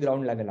level of the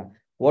ground lamella.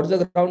 What is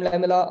the ground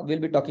lamella? We'll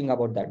be talking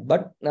about that.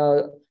 But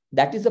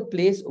that is a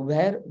place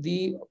where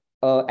the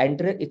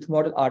anterior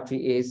ethmoidal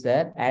artery is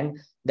there, and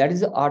that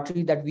is the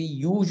artery that we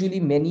usually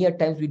many a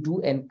times we do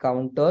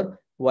encounter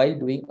while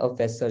doing a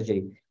Fess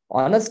surgery.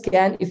 On a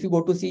scan, if you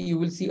go to see, you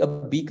will see a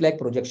beak-like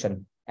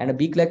projection, and a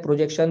beak-like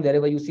projection,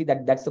 wherever you see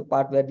that, that's the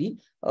part where the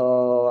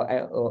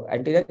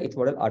anterior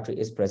ethmoidal artery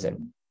is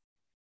present.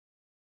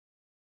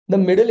 The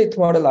middle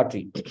ethmoidal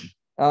artery.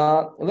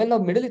 When the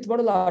middle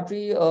ethmoidal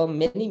artery,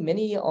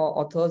 many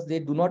authors, they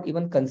do not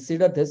even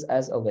consider this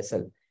as a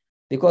vessel,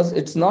 because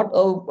it's not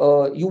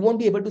a, you won't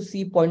be able to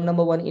see point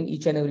number one in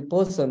each and every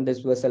person, this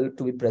vessel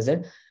to be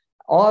present.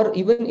 Or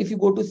even if you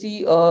go to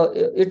see,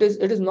 it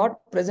is not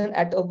present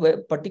at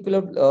a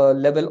particular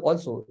level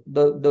also.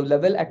 The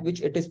level at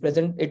which it is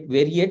present, it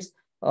varies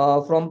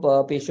from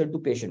patient to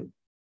patient.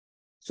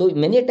 So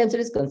many times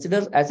it is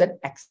considered as an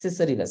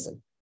accessory vessel.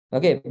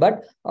 Okay,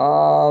 but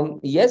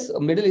yes,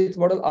 middle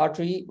ethmoidal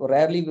artery,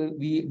 rarely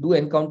we do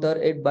encounter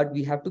it, but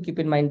we have to keep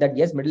in mind that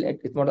yes, middle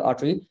ethmoidal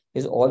artery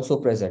is also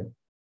present.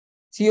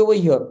 See over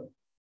here,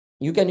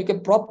 you can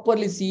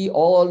properly see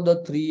all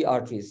the three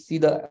arteries. See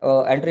the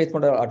anterior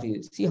ethmoidal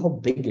artery. See how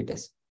big it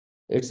is.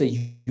 It's a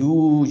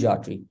huge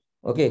artery.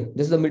 Okay,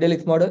 this is the middle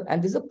ethmoidal,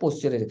 and this is the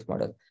posterior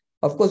ethmoidal.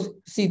 Of course,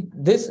 see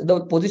this,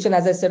 the position,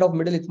 as I said, of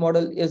middle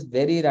ethmoidal is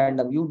very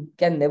random. You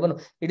can never know.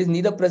 It is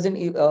neither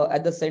present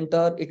at the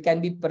center. It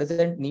can be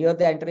present near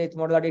the anterior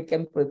ethmoidal artery. It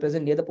can be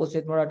present near the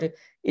posterior ethmoidal artery.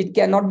 It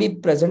cannot be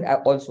present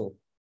also.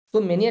 So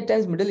many a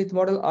times middle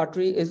ethmoidal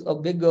artery is a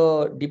big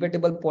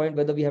debatable point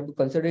whether we have to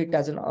consider it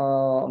as an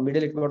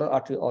middle ethmoidal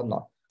artery or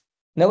not.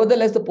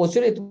 Nevertheless, the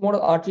posterior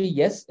ethmoidal artery,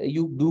 yes,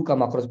 you do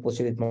come across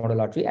posterior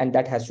ethmoidal artery, and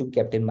that has to be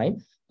kept in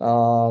mind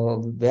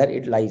where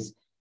it lies.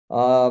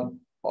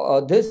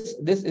 This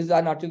is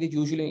an artery which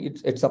usually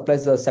it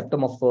supplies the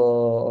septum of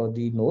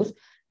the nose,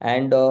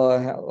 and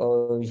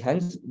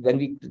hence when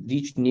we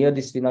reach near the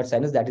sphenoid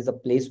sinus, that is a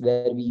place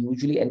where we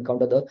usually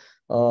encounter the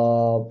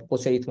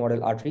posterior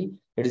ethmoidal artery.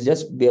 It is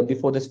just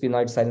before the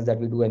sphenoid sinus that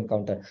we do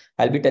encounter.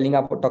 I'll be talking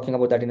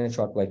about that in a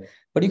short while.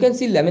 But you can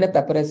see lamina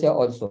papyracea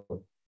also.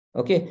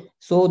 Okay,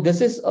 so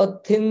this is a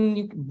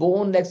thin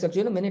bone-like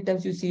structure. Many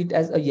times you see it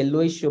as a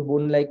yellowish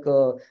bone-like,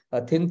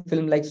 a thin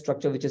film-like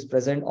structure which is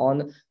present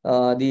on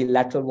the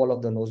lateral wall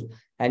of the nose,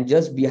 and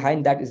just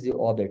behind that is the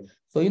orbit.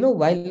 So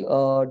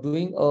while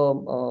doing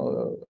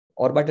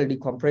orbital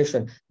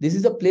decompression, this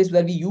is a place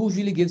where we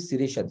usually give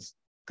serrations.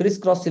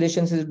 Crisscross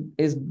serrations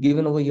is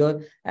given over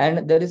here,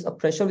 and there is a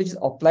pressure which is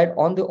applied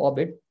on the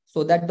orbit,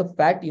 so that the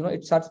fat,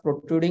 it starts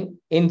protruding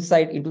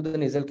inside into the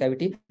nasal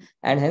cavity,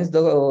 and hence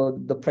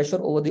the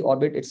pressure over the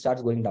orbit, it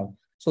starts going down.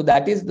 So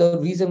that is the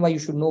reason why you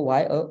should know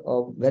why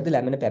where the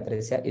lamina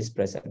papyracea is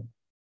present.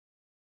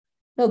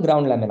 Now,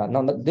 ground lamella.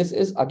 Now, this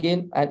is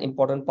again an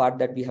important part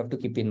that we have to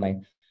keep in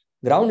mind.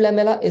 Ground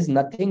lamella is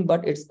nothing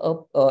but it's a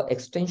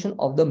extension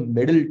of the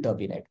middle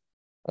turbinate.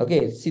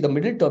 Okay, see the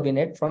middle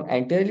turbinate from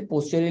anteriorly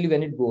posteriorly,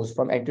 when it goes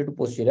from anterior to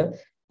posterior,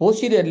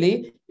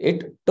 posteriorly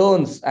it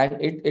turns and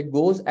it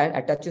goes and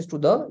attaches to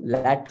the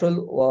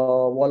lateral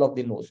wall of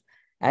the nose,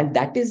 and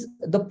that is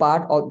the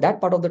part of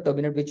the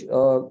turbinate which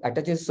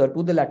attaches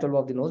to the lateral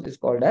wall of the nose is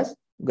called as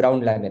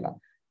ground lamella.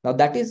 Now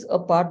that is a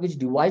part which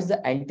divides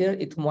the anterior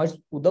ethmoids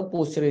to the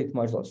posterior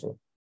ethmoids also,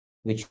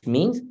 which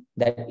means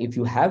that if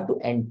you have to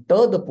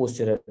enter the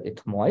posterior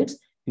ethmoids,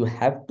 you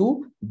have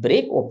to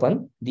break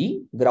open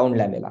the ground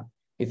lamella.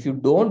 If you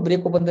don't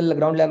break open the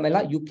ground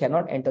lamella, you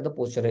cannot enter the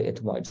posterior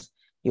ethmoids.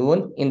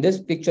 Even in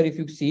this picture, if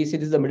you see this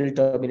is the middle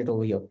turbinate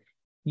over here.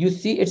 you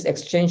see its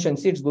extension,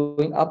 see it's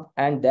going up,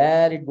 and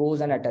there it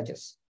goes and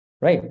attaches,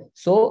 right?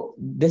 So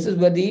this is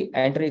where the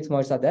anterior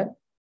ethmoids are there.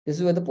 This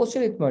is where the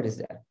posterior ethmoid is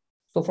there.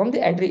 So from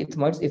the anterior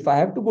ethmoids, if I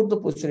have to go to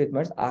the posterior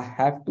ethmoids, I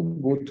have to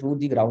go through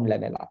the ground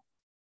lamella.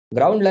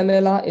 Ground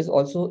lamella is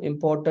also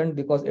important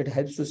because it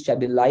helps to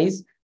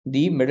stabilize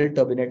the middle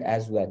turbinate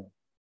as well.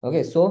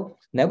 Okay, so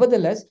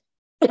nevertheless,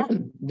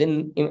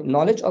 the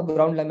knowledge of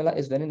ground lamella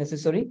is very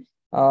necessary.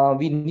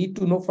 We need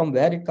to know from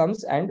where it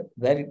comes and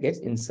where it gets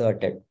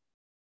inserted.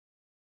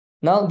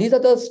 Now, these are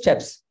the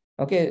steps,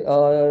 okay,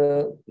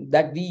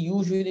 that we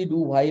usually do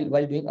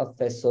while doing a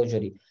Fess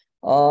surgery.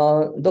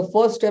 The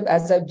first step,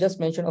 as I've just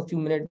mentioned a few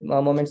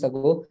moments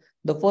ago,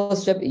 the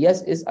first step,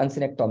 yes, is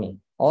uncinectomy,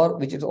 or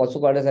which is also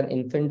called as an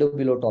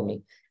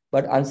infundibulotomy.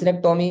 But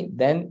uncinectomy,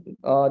 then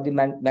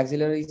the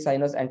maxillary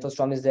sinus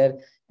angiostrom is there,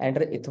 and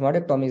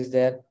ethmoidectomy is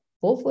there,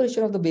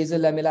 perforation of the basal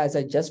lamella, as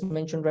I just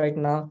mentioned right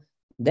now,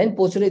 then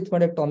posterior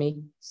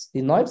ethmoidectomy,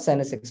 sphenoid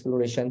sinus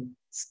exploration,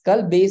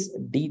 skull base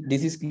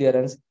disease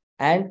clearance,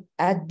 and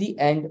at the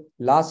end,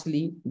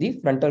 lastly, the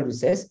frontal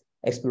recess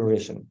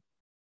exploration.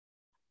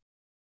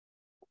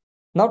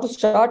 Now, to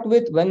start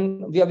with,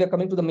 when we are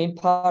coming to the main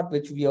part,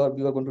 which we are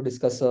going to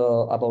discuss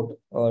about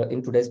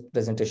in today's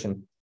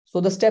presentation. So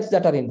the steps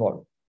that are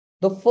involved.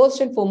 The first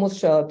and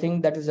foremost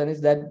thing that is done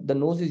is that the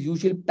nose is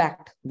usually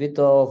packed with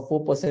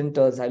 4%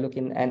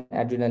 xylocaine and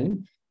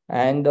adrenaline.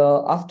 And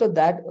after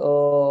that,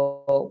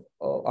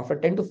 after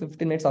 10 to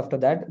 15 minutes after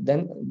that,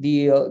 then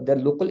the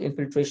local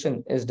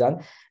infiltration is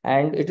done,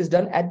 and it is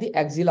done at the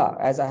axilla.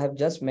 As I have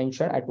just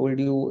mentioned, I told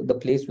you the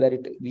place where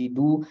we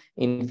do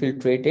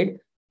infiltrate it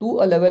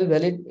to a level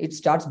where it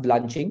starts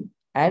blanching,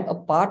 and a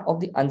part of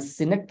the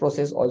uncinate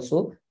process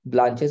also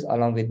blanches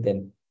along with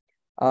them.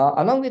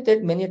 Along with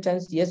it, many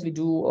times, yes, we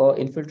do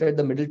infiltrate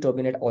the middle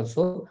turbinate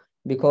also,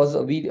 because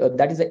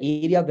that is the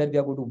area where we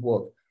are going to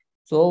work.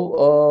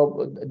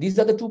 So these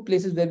are the two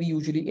places where we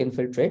usually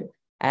infiltrate.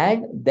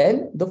 And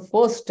then the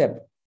first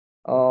step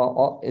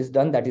is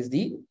done, that is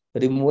the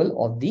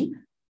removal of the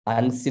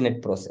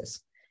uncinate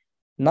process.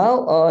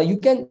 Now you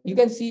can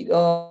see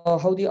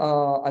how the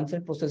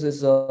uncinate process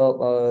is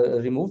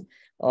removed.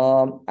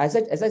 As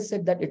I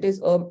said, that it is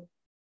a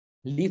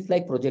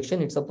leaf-like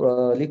projection. It's a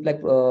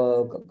leaf-like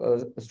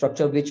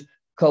structure which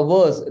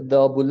covers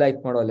the bulla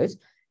ethmoidalis,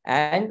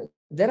 and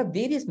there are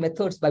various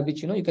methods by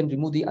which you can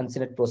remove the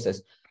uncinate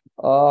process.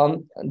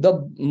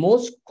 The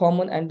most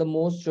common and the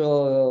most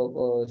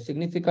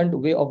significant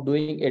way of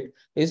doing it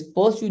is,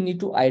 first you need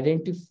to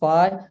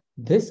identify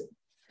this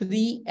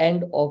free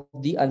end of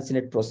the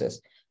uncinate process.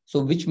 So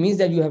which means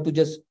that you have to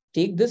just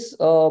take this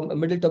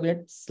middle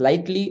turbinate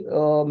slightly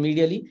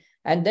medially,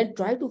 and then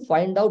try to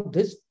find out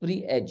this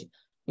free edge.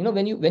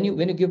 When you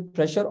give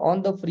pressure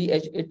on the free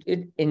edge,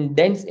 it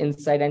indents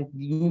inside, and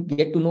you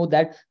get to know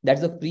that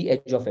that's the free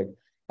edge of it.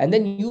 And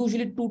then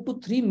usually 2 to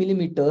 3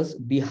 millimeters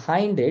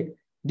behind it,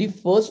 the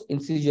first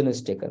incision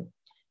is taken.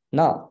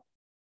 Now,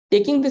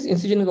 taking this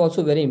incision is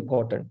also very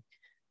important.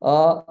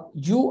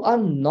 You are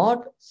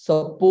not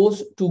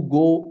supposed to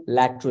go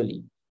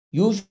laterally.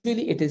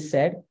 Usually it is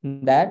said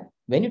that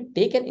when you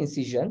take an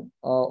incision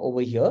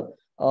over here,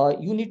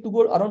 you need to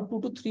go around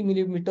 2 to 3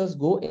 millimeters,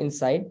 go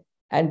inside,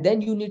 and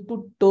then you need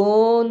to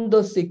turn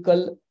the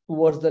sickle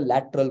towards the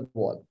lateral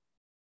wall.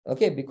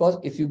 Okay, because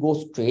if you go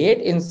straight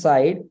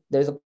inside,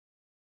 there is a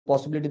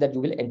possibility that you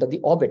will enter the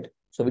orbit.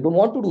 So we don't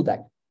want to do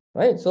that,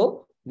 right?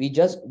 So we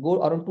just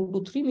go around 2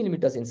 to 3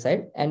 millimeters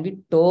inside, and we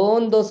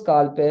turn the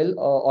scalpel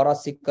or a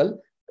sickle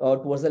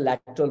towards the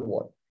lateral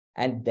wall.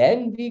 And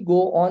then we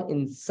go on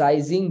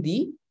incising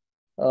the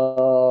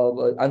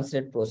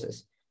uncinate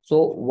process.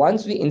 So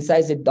once we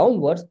incise it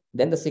downwards,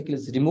 then the sickle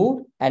is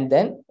removed, and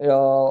then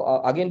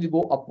again we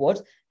go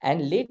upwards,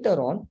 and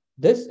later on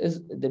this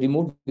is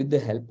removed with the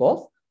help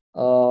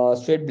of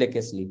straight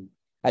Blake sleeve.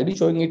 I'll be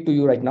showing it to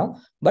you right now,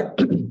 but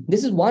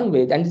this is one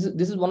way, and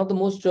this is one of the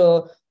most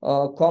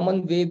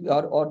common way,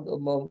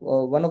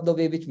 or one of the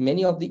way which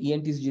many of the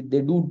ENTs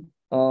they do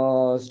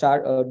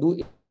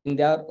do in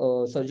their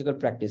surgical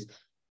practice.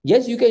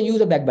 Yes, you can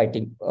use a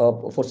backbiting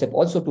forceps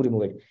also to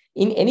remove it.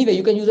 In any way,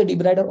 you can use a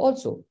debrider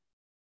also.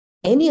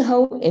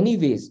 Anyhow,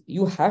 anyways,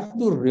 you have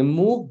to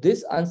remove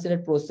this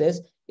uncinate process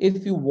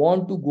if you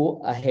want to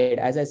go ahead.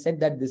 As I said,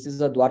 that this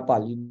is a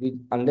Dwarpal.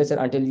 Unless and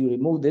until you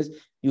remove this,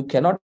 you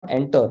cannot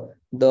enter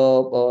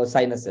the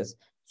sinuses.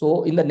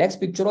 So in the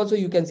next picture also,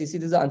 you can see this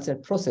is the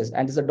uncinate process,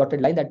 and this is a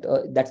dotted line that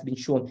that's been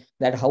shown,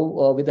 that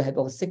how with the help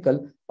of a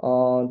sickle,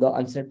 the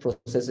uncinate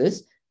process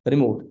is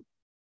removed.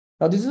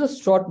 Now, this is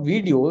a short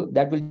video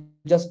that will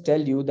just tell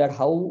you that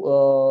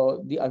how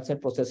the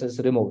uncinate process is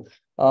removed.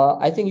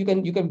 I think you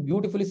can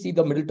beautifully see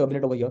the middle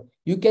turbinate over here.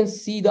 You can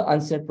see the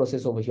uncinate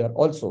process over here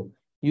also.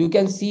 You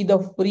can see the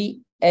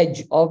free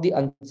edge of the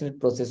uncinate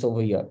process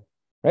over here,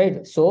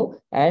 right?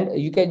 So, and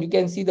you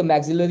can see the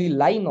maxillary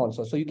line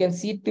also. So you can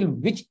see till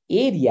which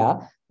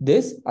area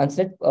this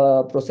uncinate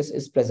process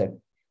is present.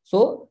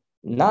 So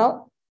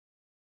now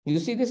you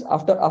see this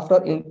after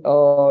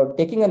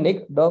taking a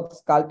nick, the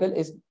scalpel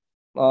is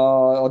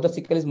or the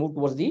sickle is moved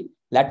towards the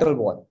lateral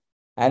wall,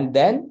 and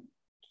then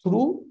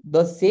through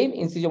the same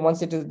incision. Once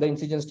the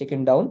incision is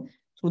taken down,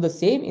 through the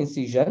same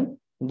incision,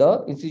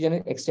 the incision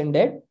is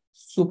extended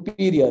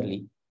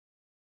superiorly,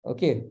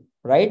 okay,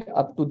 right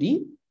up to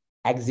the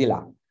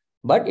axilla.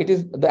 But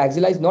the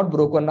axilla is not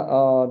broken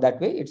that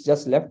way, it's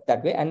just left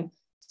that way. And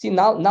see,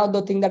 now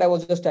the thing that I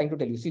was just trying to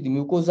tell you, see the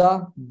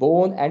mucosa,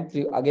 bone, and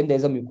again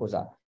there's a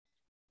mucosa.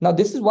 Now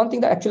this is one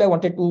thing that actually I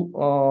wanted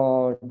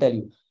to tell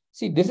you.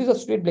 See, this is a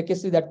straight black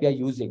that we are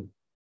using.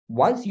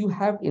 Once you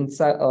have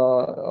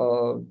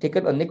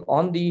taken a nick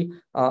on the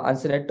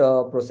uncinate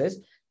process,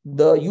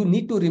 you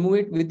need to remove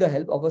it with the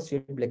help of a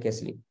straight black.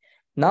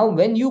 Now,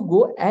 when you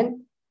go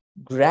and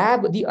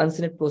grab the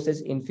uncinate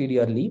process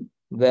inferiorly,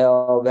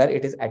 where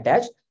it is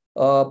attached,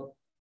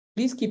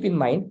 please keep in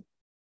mind,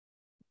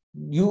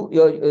 you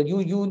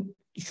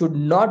should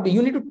not be,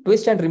 you need to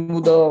twist and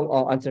remove the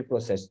uncinate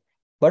process.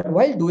 But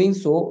while doing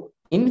so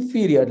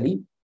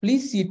inferiorly,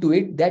 please see to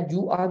it that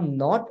you are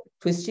not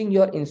twisting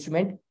your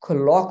instrument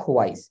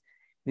clockwise.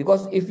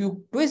 Because if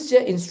you twist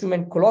your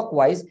instrument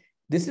clockwise,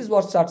 this is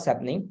what starts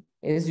happening,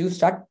 is you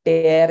start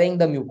tearing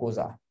the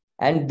mucosa.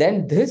 And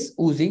then this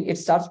oozing, it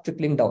starts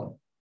trickling down.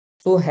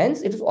 So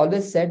hence, it is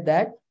always said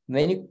that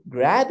when you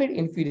grab it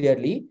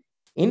inferiorly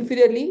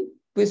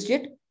twist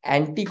it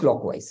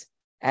anti-clockwise,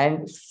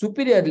 and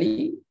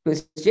superiorly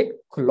twist it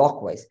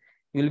clockwise.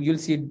 You'll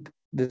see it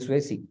this way.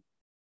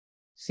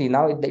 See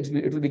now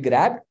it will be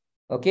grabbed,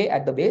 okay,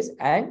 at the base,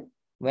 and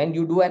when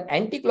you do an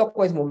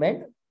anti-clockwise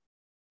movement,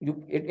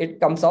 it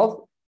comes off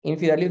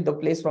inferiorly, the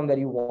place from where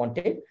you want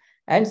it.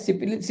 And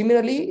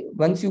similarly,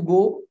 once you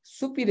go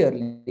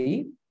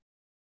superiorly,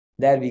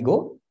 there we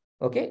go.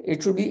 Okay,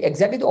 it should be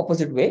exactly the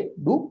opposite way,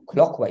 do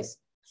clockwise,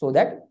 so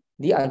that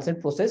the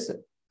uncinate process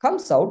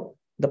comes out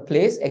the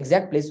place,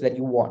 exact place where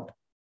you want.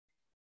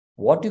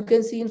 What you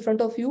can see in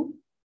front of you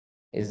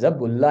is a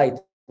bulla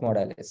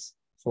ethmodalis.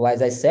 So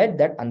as I said,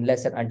 that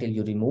unless and until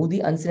you remove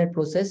the uncinate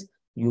process,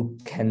 you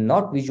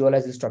cannot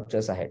visualize the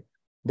structures ahead.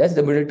 That's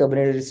the middle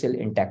turbinate is still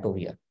intact over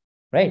here,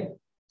 right?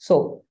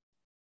 So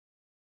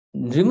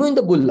removing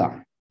the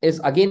bulla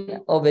is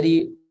again a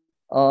very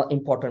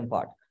important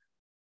part.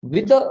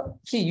 With the,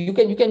 see, you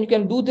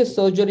can do this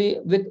surgery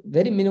with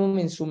very minimum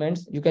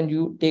instruments. You can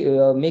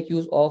make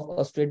use of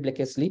a straight black,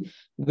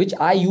 which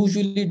I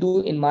usually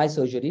do in my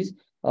surgeries.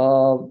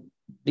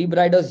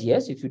 Debriders,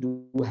 yes, if you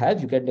do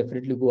have, you can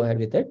definitely go ahead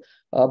with it.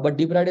 But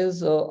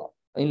debriders,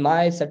 in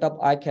my setup,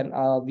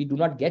 we do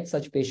not get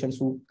such patients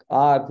who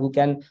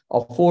can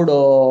afford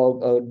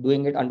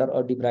doing it under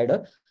a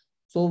debrider.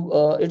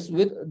 So it's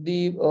with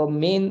the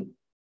main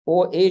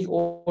or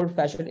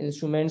age-old-fashioned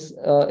instruments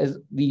is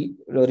we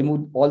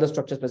remove all the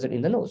structures present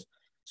in the nose.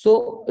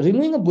 So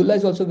removing a bulla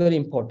is also very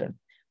important.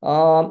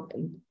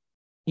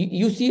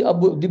 You see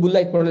the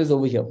bulla ethmodalis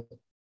over here.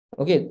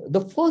 Okay,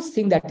 the first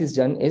thing that is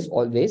done is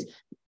always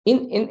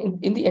in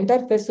the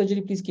entire Fess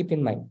surgery. Please keep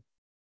in mind,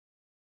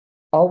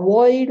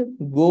 avoid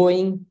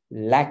going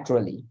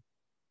laterally.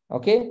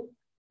 Okay,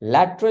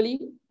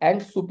 laterally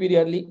and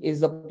superiorly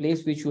is the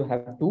place which you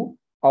have to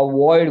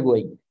avoid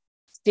going.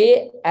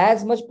 Stay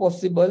as much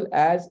possible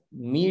as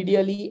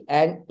medially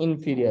and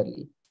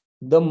inferiorly.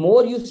 The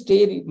more you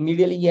stay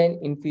medially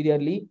and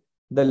inferiorly,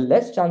 the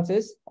less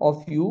chances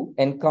of you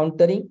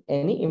encountering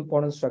any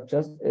important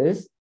structures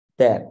is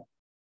there.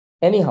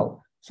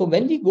 Anyhow, so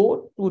when we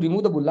go to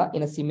remove the bulla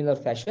in a similar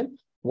fashion,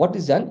 what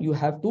is done? You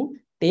have to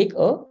take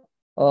a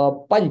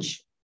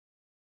punch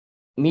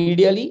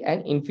medially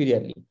and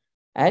inferiorly.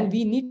 And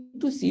we need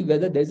to see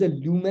whether there's a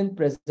lumen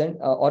present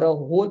or a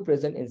hole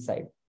present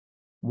inside.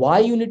 Why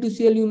you need to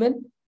see a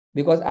lumen?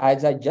 Because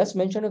as I just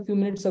mentioned a few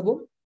minutes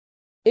ago,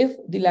 if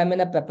the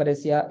lamina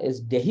papyracea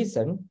is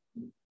dehiscent,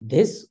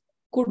 this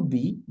could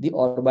be the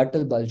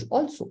orbital bulge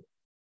also.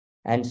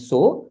 And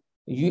so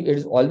it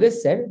is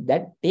always said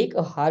that take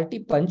a hearty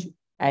punch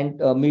and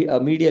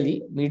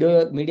medially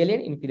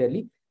and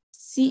inferiorly,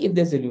 see if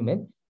there's a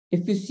lumen.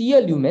 If you see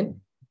a lumen,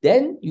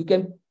 then you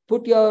can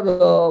put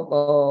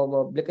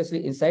your black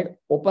inside,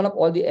 open up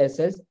all the air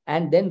cells,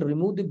 and then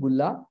remove the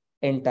bulla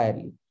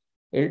entirely.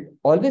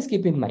 Always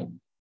keep in mind,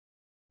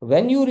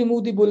 when you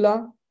remove the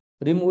bulla,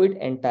 remove it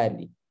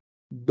entirely.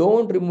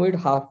 Don't remove it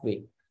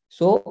halfway.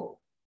 So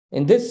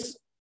in this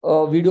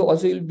video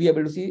also, you'll be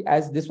able to see,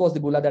 as this was the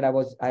bulla that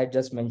I had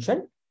just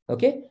mentioned.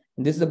 Okay,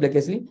 this is the black.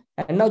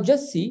 And now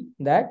just see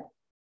that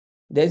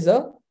there's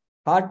a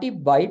hearty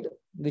bite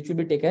which will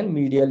be taken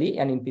medially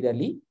and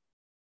inferiorly.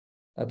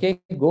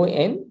 Okay, go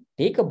in,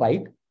 take a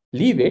bite,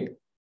 leave it,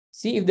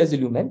 see if there's a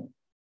lumen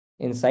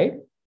inside.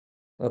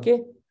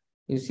 Okay,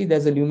 you see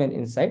there's a lumen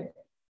inside,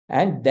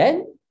 and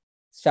then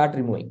start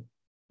removing.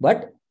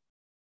 But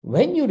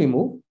when you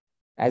remove,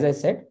 as I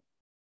said,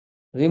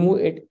 remove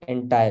it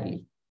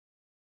entirely.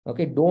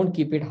 Okay, don't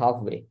keep it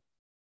halfway.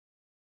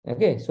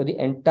 Okay, so the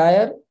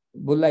entire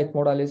bulla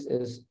ethmodalis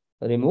is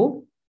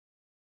removed.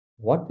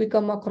 What we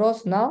come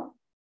across now?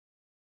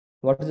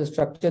 What is the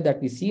structure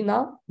that we see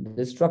now?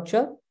 This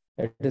structure,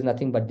 it is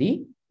nothing but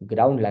the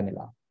ground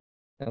lamella,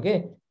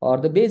 okay, or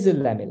the basal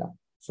lamella.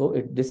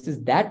 So this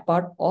is that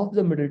part of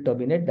the middle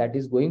turbinate that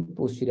is going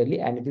posteriorly,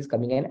 and it is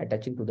coming and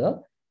attaching to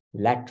the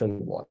lateral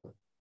wall.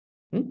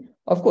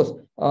 Of course,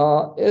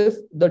 if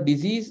the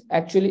disease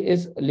actually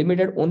is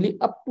limited only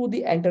up to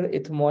the anterior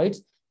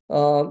ethmoids,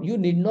 you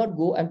need not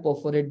go and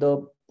perforate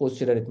the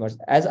posterior ethmoids.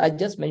 As I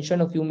just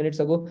mentioned a few minutes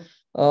ago,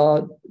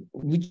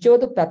 whichever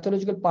the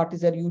pathological part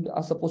is there, you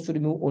are supposed to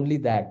remove only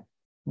that.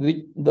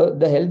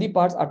 The healthy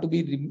parts are to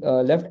be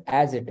left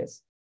as it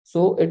is.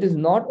 So it is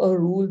not a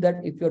rule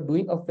that if you're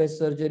doing a Fess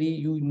surgery,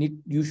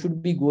 you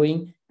should be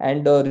going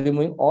and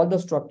removing all the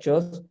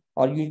structures,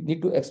 or you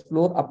need to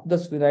explore up the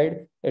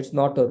sphenoid. It's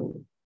not a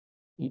rule.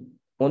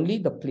 Only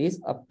the place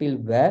up till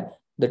where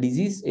the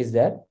disease is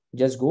there,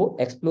 just go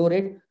explore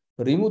it,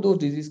 remove those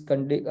disease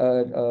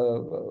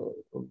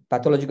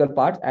pathological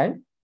parts,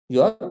 and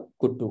you are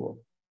good to go.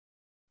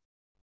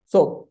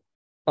 So,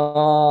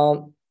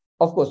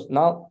 of course,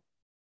 now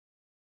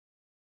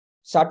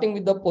starting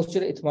with the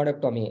posterior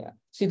ethmoidectomy.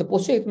 See, the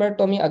posterior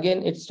ethmoidectomy,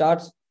 again, it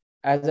starts,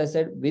 as I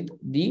said, with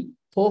the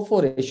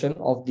perforation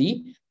of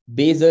the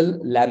basal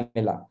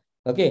lamella.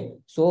 Okay,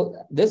 so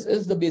this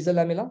is the basal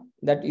lamella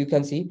that you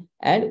can see,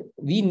 and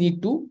we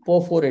need to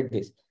perforate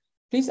this.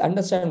 Please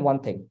understand one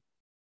thing.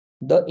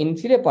 The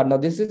inferior part, now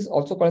this is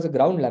also called as a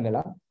ground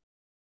lamella.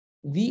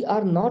 We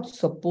are not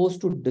supposed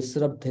to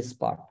disrupt this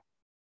part.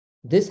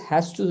 This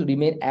has to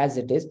remain as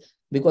it is,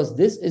 because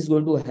this is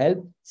going to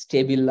help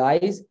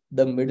stabilize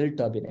the middle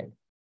turbinate.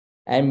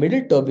 And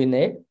middle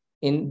turbinate,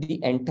 in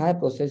the entire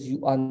process,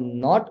 you are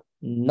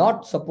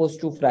not supposed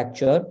to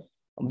fracture,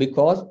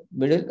 because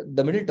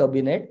the middle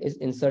turbinate is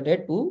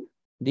inserted to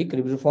the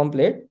cribriform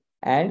plate,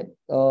 and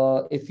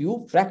if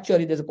you fracture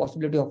it, there's a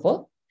possibility of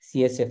a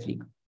CSF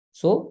leak.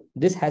 So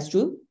this has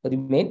to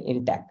remain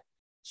intact.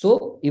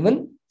 So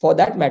even for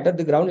that matter,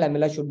 the ground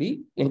lamella should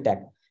be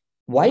intact.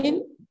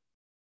 While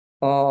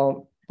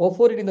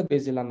perforating the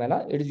basal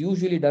lamella, it is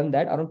usually done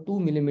that around 2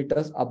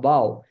 millimeters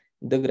above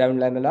the ground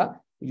lamella.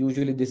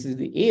 Usually this is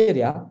the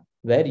area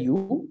where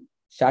you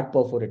start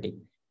perforating.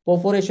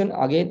 Perforation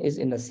again is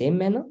in the same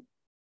manner.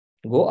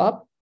 Go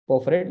up,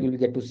 perforate, you will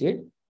get to see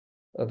it.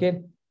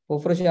 Okay,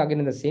 perforation again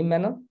in the same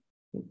manner.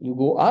 You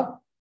go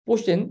up,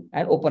 push in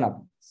and open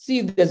up. See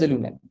if there's a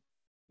lumen.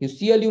 You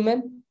see a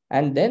lumen,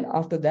 and then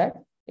after that,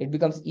 it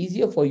becomes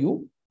easier for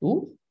you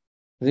to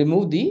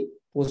remove the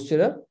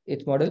posterior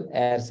ethmoidal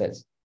air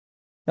cells.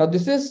 Now,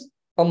 this is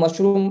a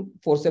mushroom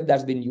forceps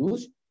that's been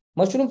used.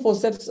 Mushroom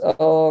forceps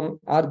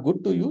are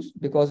good to use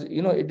because,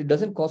 you know, it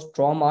doesn't cause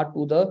trauma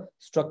to the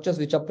structures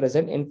which are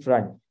present in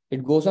front.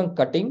 It goes on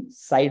cutting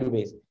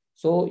sideways.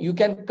 So you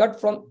can cut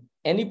from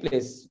any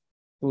place,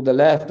 to the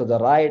left, to the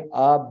right,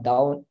 up,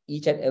 down,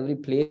 each and every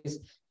place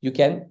you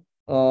can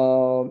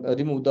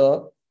remove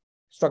the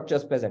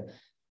structures present.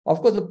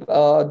 Of course,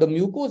 the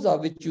mucosa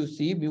which you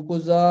see,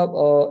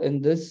 mucosa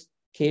in this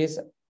case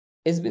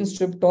has been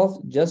stripped off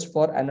just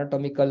for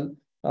anatomical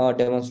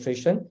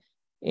demonstration.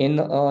 In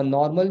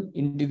normal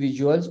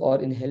individuals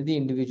or in healthy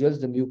individuals,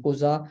 the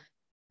mucosa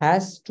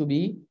has to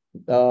be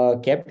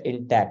kept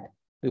intact,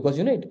 because,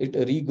 you know, it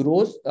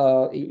regrows.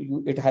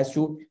 It has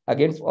to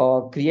again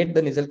create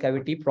the nasal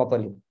cavity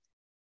properly.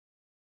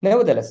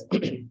 Nevertheless,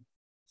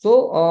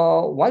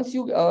 so once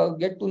you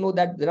get to know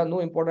that there are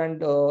no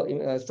important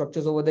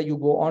structures over there, you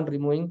go on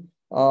removing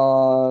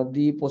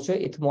the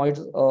posterior ethmoid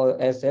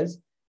air cells.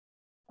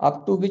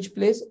 Up to which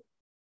place?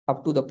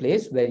 Up to the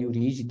place where you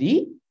reach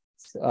the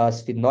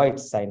sphenoid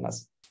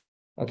sinus.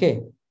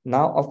 Okay.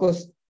 Now, of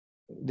course,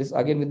 this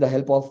again with the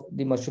help of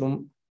the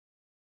mushroom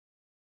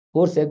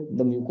forceps,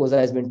 the mucosa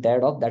has been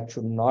teared off. That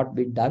should not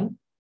be done.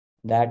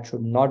 That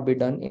should not be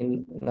done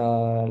in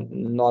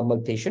normal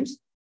patients.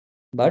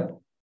 But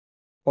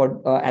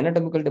for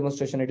anatomical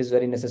demonstration, it is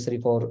very necessary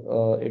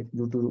for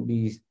you to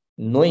be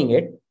knowing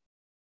it.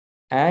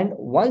 And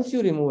once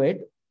you remove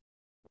it,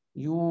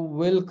 you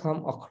will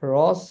come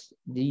across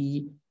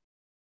the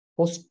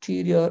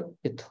posterior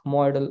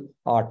ethmoidal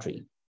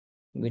artery,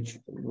 which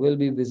will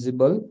be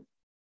visible.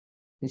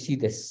 You see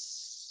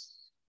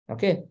this.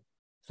 Okay.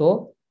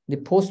 So the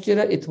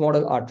posterior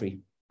ethmoidal artery.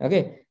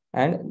 Okay.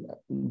 And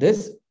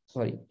this,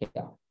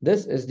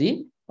 this is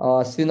the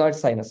sphenoid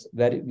sinus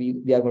where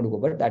we are going to go,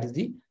 but that is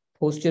the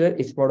posterior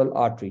ethmoidal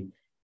artery.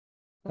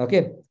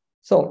 Okay.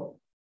 So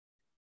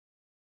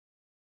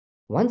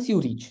once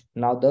you reach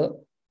now the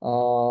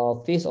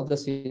face of the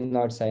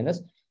sphenoid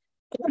sinus,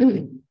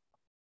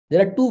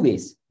 there are two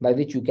ways by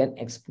which you can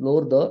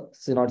explore the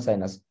sphenoid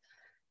sinus.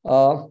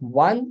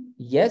 One,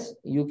 yes,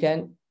 you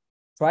can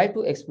try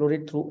to explore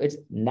it through its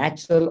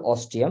natural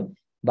ostium,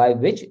 by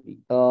which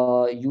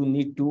you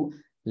need to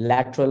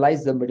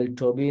lateralize the middle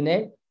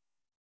turbinate,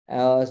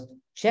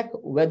 check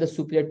where the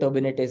superior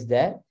turbinate is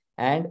there,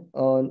 and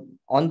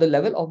on the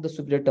level of the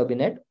superior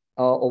turbinate,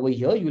 over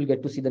here, you will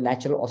get to see the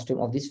natural ostium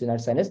of the sphenoid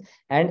sinus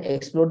and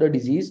explore the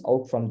disease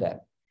out from there.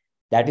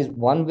 That is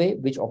one way,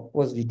 which of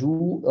course we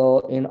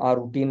do in our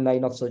routine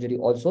line of surgery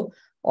also.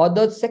 Or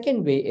the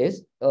second way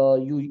is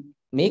you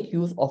make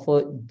use of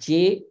a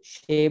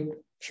J-shaped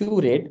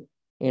curate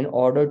in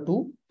order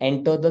to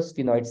enter the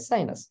sphenoid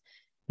sinus.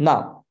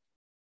 Now,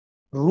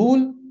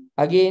 rule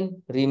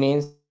again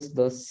remains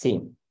the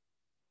same.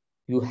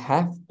 You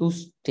have to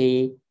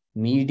stay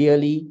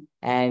medially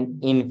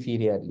and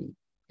inferiorly.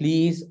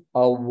 Please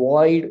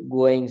avoid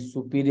going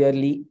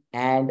superiorly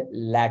and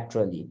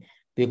laterally,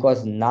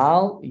 because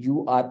now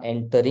you are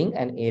entering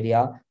an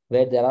area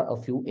where there are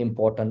a few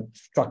important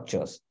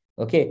structures.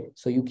 Okay,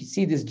 so you can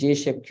see this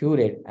J-shaped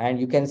curate, and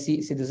you can see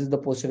this is the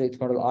posterior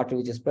ethmoidal artery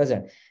which is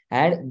present.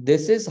 And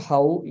this is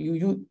how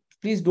you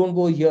please don't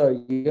go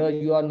here. Here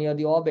you are near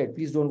the orbit.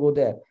 Please don't go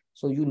there.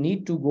 So you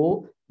need to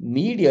go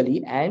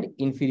medially and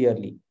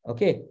inferiorly.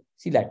 Okay,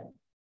 see that.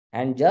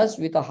 And just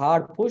with a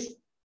hard push,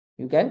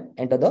 you can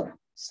enter the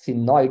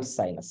sphenoid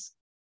sinus.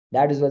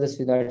 That is where the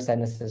sphenoid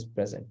sinus is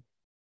present.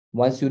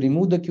 Once you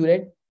remove the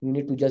curate, you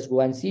need to just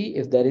go and see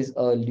if there is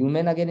a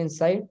lumen again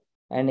inside.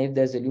 And if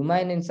there's a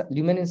lumen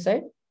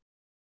inside,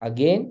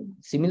 again,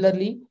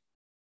 similarly,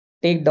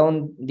 take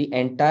down the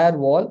entire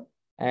wall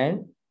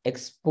and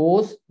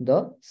expose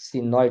the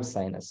sphenoid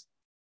sinus.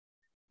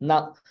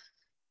 Now,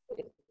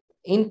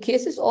 in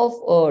cases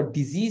of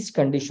disease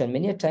condition,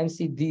 many times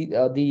see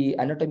the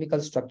anatomical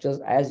structures,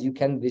 as you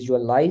can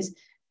visualize,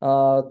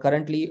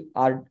 currently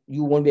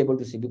you won't be able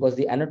to see because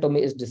the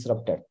anatomy is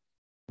disrupted.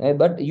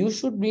 But you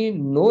should be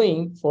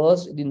knowing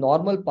first the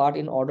normal part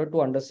in order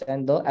to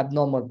understand the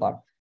abnormal part,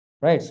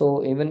 right?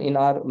 So even in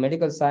our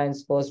medical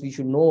science, first we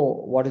should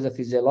know what is the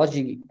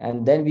physiology,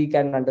 and then we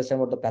can understand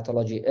what the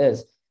pathology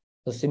is.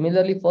 So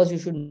similarly, first you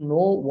should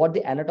know what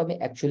the anatomy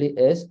actually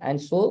is, and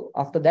so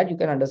after that you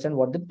can understand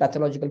what the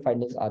pathological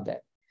findings are there.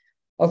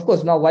 Of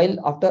course, now while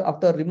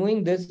after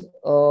removing this,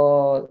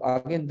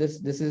 again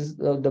this is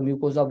the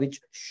mucosa which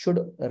should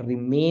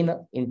remain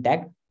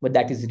intact, but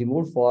that is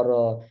removed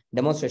for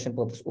demonstration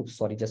purpose. Oops,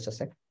 sorry, just a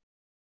sec.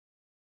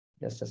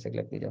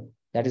 Let me just.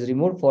 That is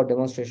removed for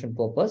demonstration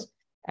purpose,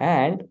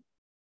 and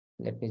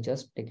let me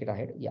just take it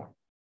ahead. Yeah.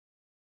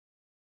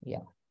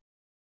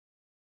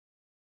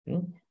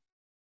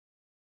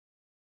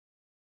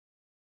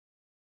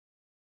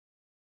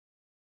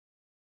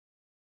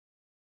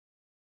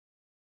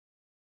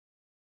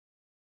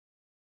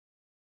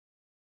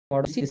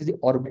 See, this is the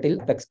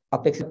orbital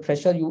apex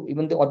pressure.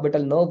 Even the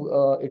orbital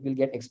nerve, it will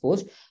get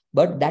exposed,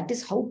 but that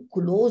is how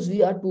close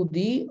we are to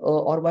the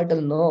orbital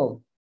nerve.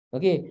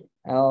 Okay,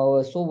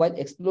 so while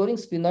exploring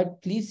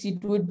sphenoid, please see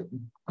to it.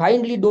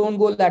 Kindly don't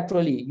go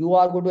laterally. You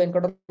are going to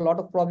encounter a lot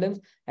of problems.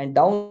 And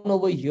down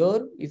over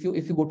here, if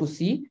you go to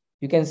see,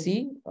 you can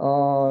see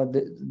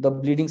the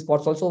bleeding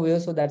spots also over here.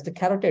 So that's the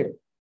carotid.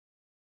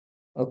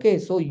 Okay,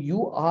 so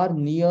you are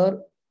near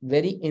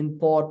very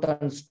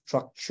important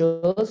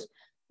structures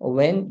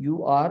when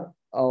you are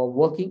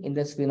working in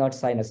the sphenoid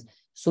sinus.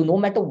 So no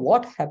matter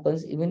what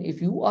happens, even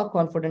if you are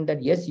confident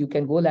that yes, you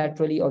can go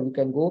laterally or you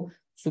can go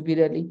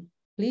superiorly,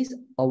 please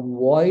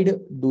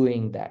avoid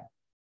doing that.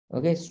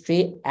 Okay,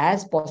 stay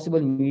as possible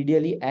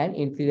medially and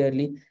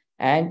inferiorly,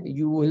 and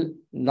you will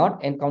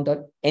not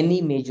encounter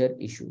any major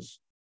issues.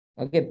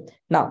 Okay,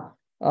 now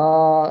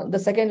the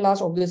second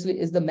last obviously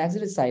is the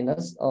maxillary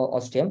sinus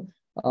ostium,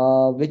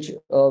 which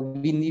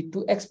we need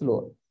to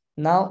explore.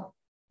 Now,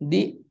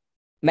 the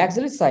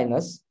maxillary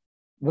sinus,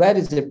 where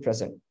is it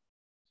present?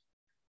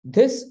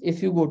 This,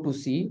 if you go to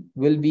see,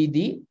 will be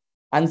the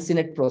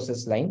uncinate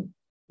process line.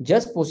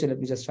 Just posterior,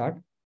 let me just start.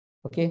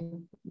 Okay,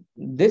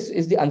 this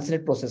is the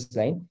uncinate process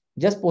line.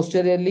 Just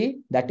posteriorly,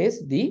 that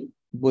is the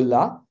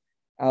bulla,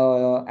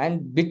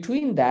 and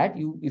between that,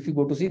 if you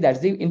go to see, that's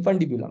the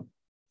infundibulum.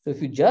 So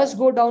if you just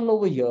go down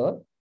over here,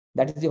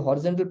 that is the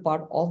horizontal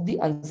part of the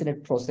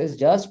uncinate process,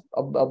 just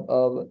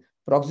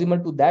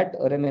proximal to that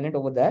remnant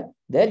over there.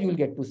 There you will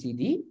get to see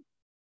the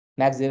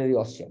maxillary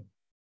ostium.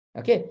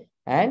 Okay,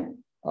 and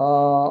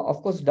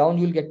of course down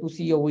you will get to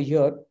see over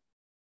here.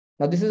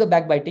 Now this is a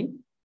backbiting.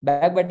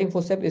 Backbiting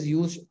forceps is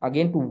used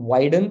again to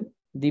widen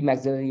the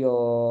maxillary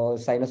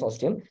sinus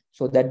ostium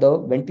so that the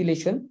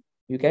ventilation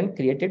you can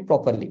create it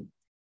properly.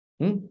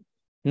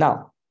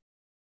 Now,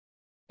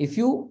 if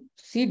you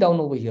see down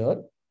over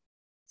here,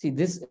 see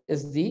this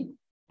is the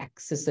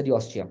accessory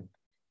ostium.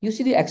 You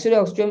see the accessory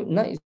ostium,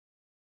 no,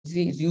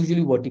 it's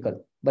usually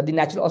vertical, but the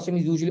natural ostium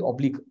is usually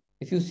oblique.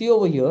 If you see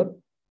over here,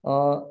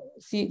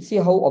 see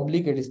how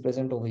oblique it is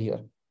present over here.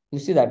 You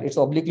see that it's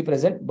obliquely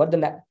present, but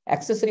the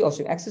accessory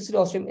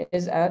ostium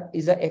is an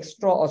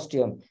extra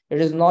ostium.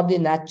 It is not the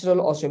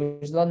natural ostium.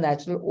 It is not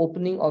natural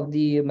opening of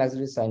the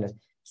maxillary sinus.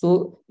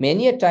 So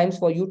many a times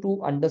for you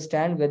to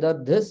understand whether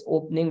this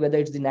opening, whether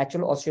it's the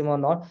natural ostium or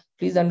not,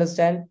 please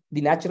understand the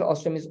natural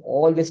ostium is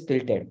always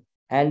tilted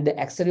and the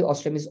accessory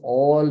ostium is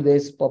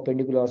always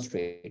perpendicular or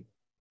straight.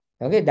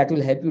 Okay, that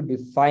will help you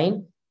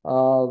define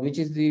which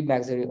is the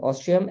maxillary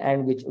ostium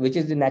and which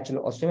is the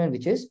natural ostium and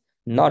which is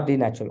not the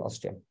natural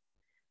ostium.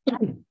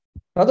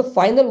 Now the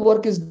final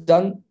work is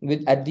done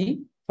at the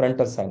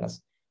frontal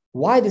sinus.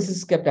 Why this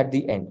is kept at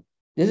the end?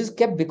 This is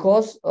kept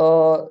because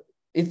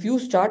if you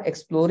start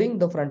exploring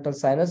the frontal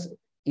sinus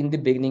in the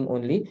beginning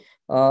only,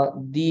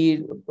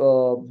 the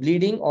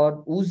bleeding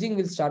or oozing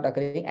will start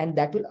occurring, and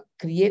that will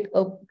create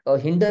a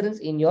hindrance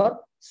in your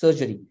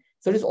surgery.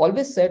 So it is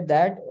always said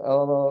that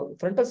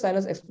frontal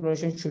sinus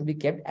exploration should be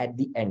kept at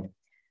the end.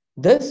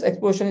 This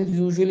exploration is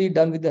usually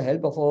done with the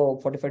help of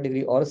a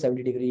 45-degree or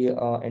 70-degree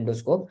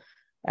endoscope.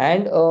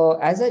 And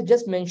as I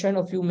just mentioned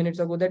a few minutes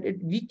ago, that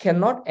we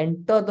cannot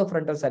enter the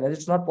frontal sinus.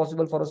 It's not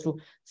possible for us to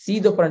see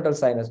the frontal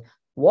sinus.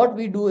 What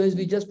we do is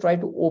we just try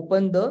to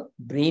open the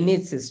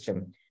drainage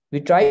system. We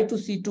try to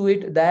see to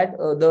it that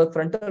the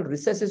frontal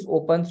recess is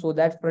open so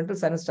that frontal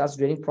sinus starts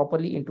draining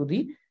properly into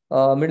the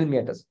middle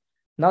meatus.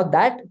 Now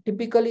that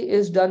typically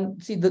is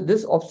done. See,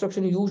 this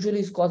obstruction usually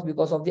is caused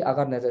because of the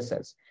agar nasal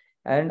cells.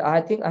 And I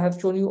think I have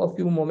shown you a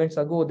few moments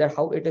ago that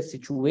how it is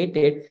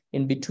situated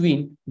in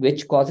between,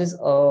 which causes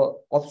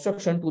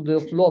obstruction to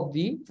the flow of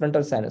the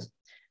frontal sinus.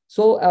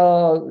 So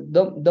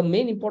the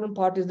main important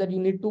part is that you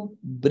need to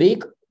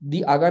break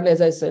the agar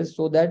nasal cells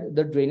so that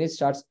the drainage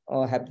starts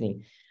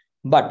happening.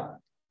 But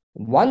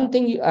one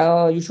thing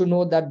you should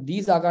know that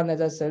these agar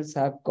nasal cells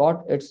have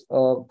got its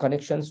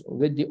connections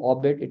with the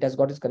orbit. It has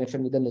got its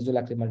connection with the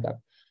nasolacrimal duct,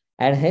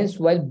 and hence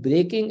while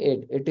breaking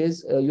it, it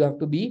is you have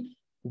to be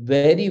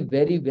very,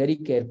 very, very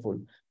careful.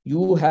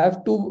 You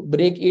have to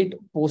break it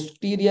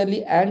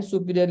posteriorly and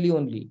superiorly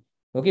only.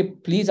 Okay,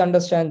 please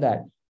understand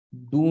that.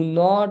 Do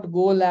not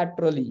go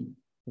laterally.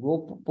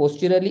 Go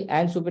posteriorly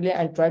and superiorly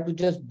and try to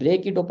just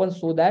break it open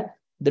so that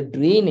the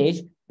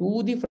drainage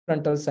to the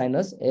frontal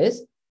sinus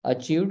is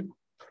achieved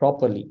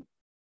properly.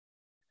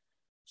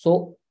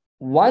 So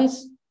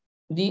once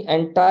the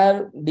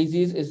entire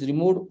disease is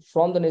removed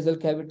from the nasal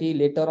cavity,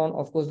 later on,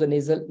 of course, the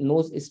nasal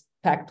nose is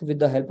packed with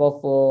the help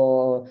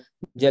of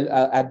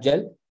ab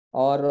gel,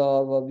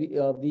 or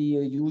we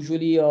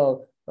usually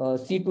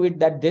see to it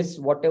that this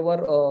whatever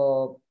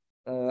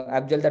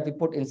ab gel that we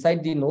put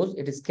inside the nose,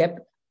 it is kept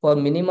for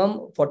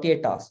minimum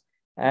 48 hours.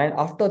 And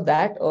after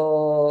that,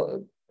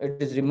 it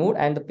is removed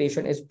and the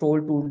patient is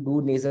told to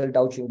do nasal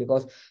douching,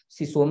 because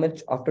see, so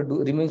much after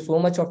removing so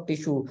much of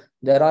tissue,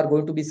 there are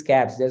going to be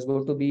scabs. There's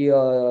going to be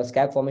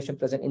scab formation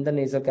present in the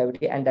nasal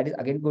cavity, and that is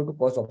again going to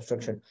cause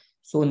obstruction.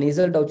 So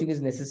nasal douching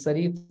is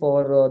necessary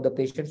for the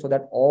patient so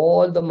that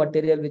all the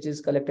material which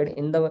is collected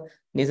in the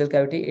nasal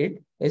cavity,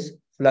 it is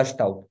flushed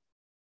out.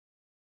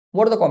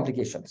 What are the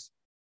complications?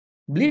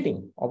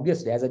 Bleeding,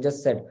 obviously, as I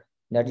just said,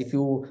 that if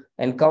you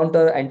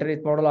encounter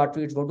anterethmoidal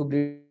artery, it's going to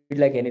bleed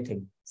like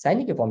anything.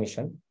 Sinus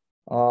formation,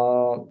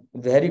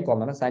 very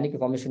common. Sinus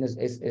formation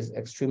is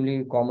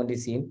extremely commonly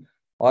seen.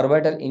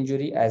 Orbital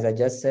injury, as I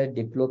just said,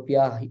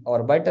 diplopia,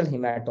 orbital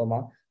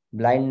hematoma,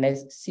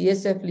 blindness,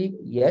 CSF leak,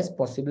 yes,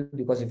 possible,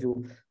 because if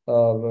you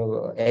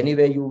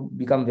anyway you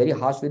become very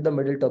harsh with the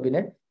middle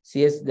turbinate,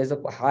 there's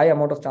a high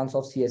amount of chance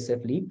of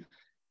CSF leak.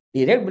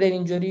 Direct brain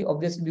injury,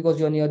 obviously, because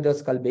you're near the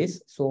skull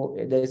base, so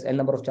there is a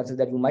number of chances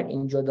that you might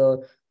injure the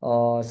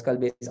skull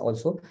base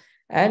also.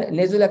 And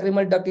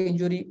nasolacrimal duct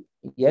injury,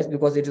 yes,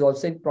 because it is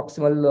also in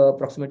proximal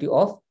proximity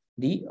of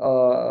the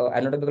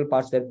anatomical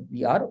parts where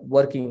we are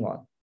working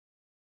on.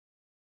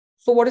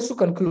 So what is to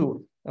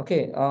conclude?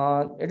 Okay,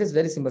 it is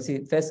very simple.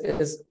 See, Fess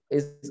is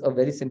a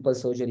very simple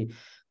surgery.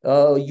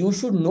 You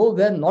should know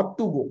where not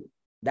to go.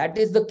 That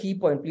is the key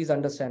point. Please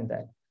understand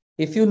that.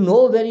 If you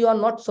know where you are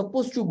not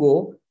supposed to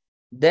go,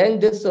 then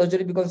this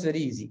surgery becomes very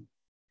easy.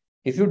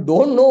 If you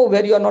don't know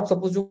where you are not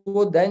supposed to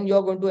go, then you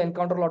are going to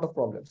encounter a lot of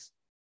problems,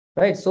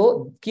 right?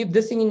 So keep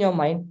this thing in your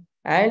mind.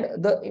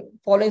 And the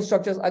following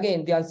structures,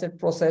 again, the onset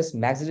process: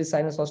 maxillary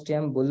sinus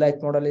ostium, bulla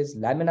ethmodalis,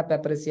 lamina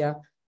papyracea,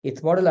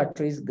 ethmoidal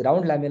arteries,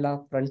 ground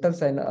lamella, frontal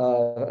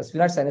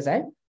sphenoid sinus,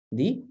 and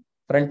the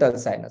frontal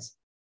sinus.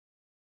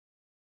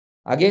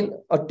 Again,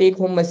 a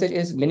take-home message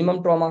is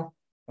minimum trauma,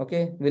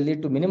 okay, will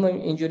lead to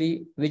minimum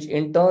injury, which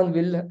in turn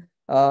will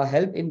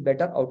help in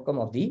better outcome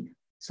of the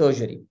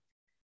surgery.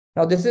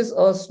 Now, this is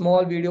a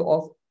small video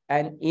of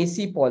an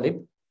AC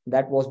polyp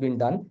that was being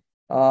done.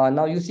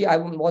 Now, you see, I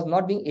was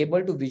not being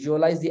able to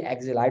visualize the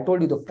axilla. I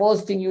told you the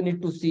first thing you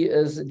need to see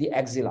is the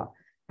axilla.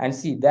 And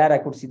see, there I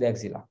could see the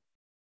axilla.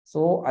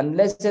 So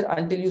unless and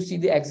until you see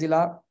the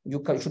axilla,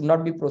 you should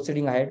not be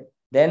proceeding ahead.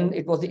 Then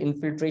it was the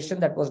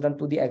infiltration that was done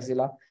to the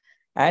axilla.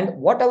 And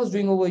what I was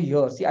doing over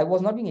here, see, I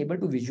was not being able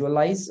to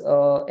visualize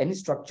any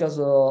structures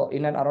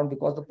in and around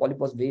because the polyp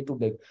was way too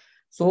big.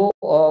 So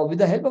with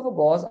the help of a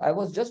gauze, I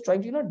was just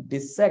trying to,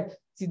 dissect.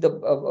 See,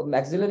 the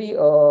maxillary,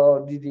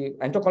 the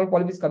enterocolon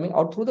polyp is coming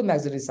out through the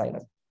maxillary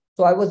sinus.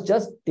 So I was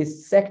just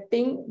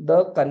dissecting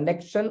the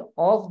connection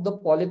of the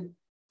polyp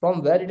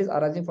from where it is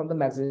arising from the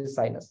maxillary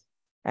sinus.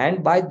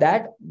 And by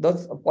that, the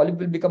polyp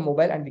will become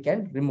mobile and we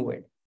can remove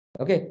it.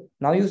 Okay.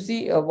 Now you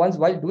see, once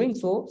while doing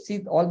so,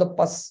 see all the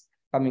pus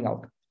coming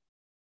out.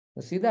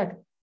 You see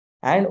that?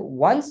 And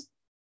once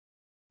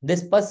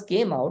this pus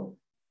came out,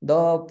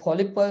 the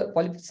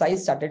polyp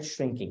size started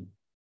shrinking,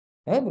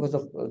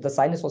 because the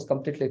sinus was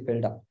completely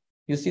filled up.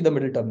 You see the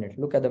middle turbinate.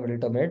 Look at the middle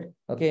turbinate.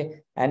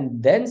 Okay.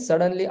 And then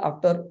suddenly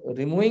after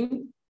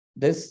removing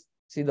this,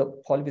 see the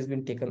polyp has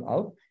been taken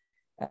out.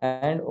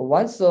 And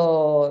once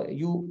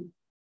you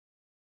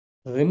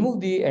remove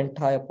the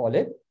entire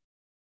polyp,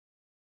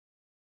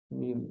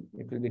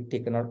 it will be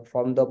taken out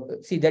from the,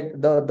 see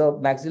that the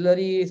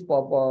maxillary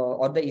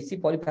or the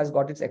EC polyp has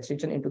got its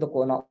extension into the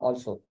corona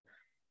also.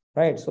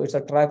 right? So it's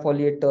a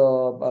trifoliate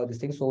this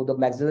thing. So the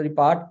maxillary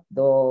part,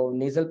 the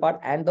nasal part,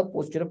 and the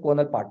posterior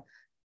coronal part,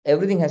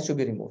 everything has to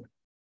be removed.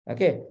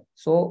 Okay.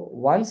 So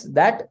once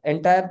that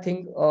entire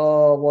thing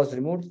was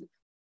removed,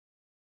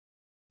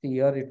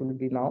 here it will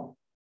be now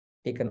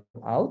taken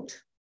out.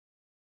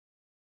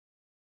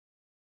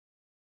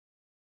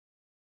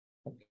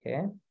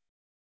 Okay.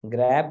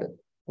 Grabbed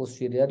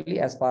posteriorly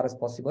as far as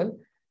possible,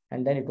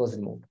 and then it was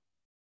removed.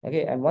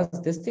 Okay. And once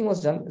this thing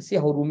was done, see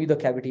how roomy the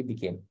cavity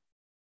became.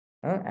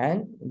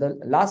 And the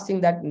last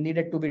thing that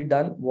needed to be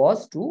done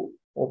was to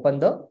open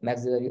the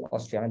maxillary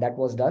ostium, and that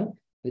was done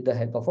with the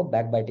help of a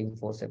backbiting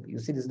forceps. You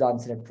see, this is the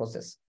uncinate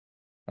process.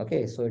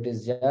 Okay, so it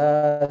is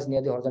just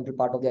near the horizontal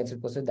part of the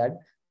uncinate process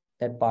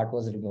that part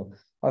was removed.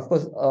 Of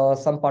course,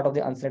 some part of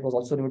the uncinate was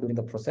also removed during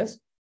the process.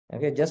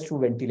 Okay, just to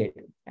ventilate.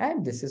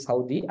 And this is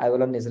how the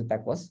alveolar nasal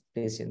pack was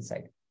placed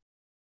inside.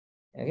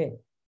 Okay,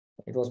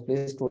 it was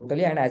placed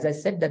totally, and as I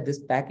said, that this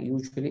pack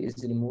usually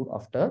is removed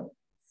after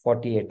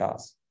 48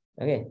 hours.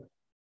 Okay.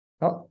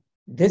 Now,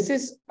 this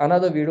is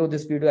another video.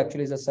 This video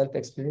actually is a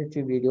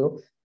self-explanatory video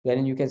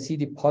wherein you can see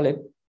the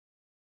polyp.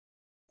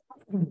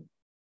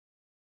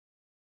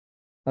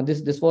 Now,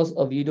 this was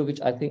a video which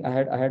I think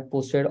I had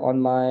posted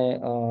on my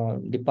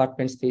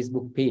department's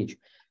Facebook page,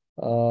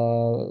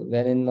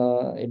 wherein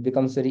it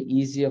becomes very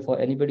easier for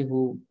anybody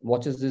who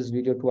watches this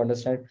video to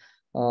understand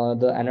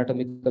the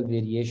anatomical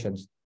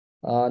variations.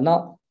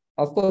 Now,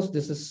 of course,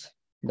 this is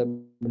the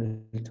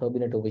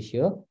turbinate over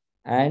here,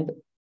 and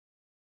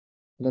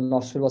the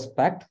nostril was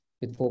packed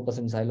with 4%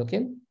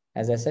 xylocaine.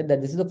 As I said, that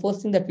this is the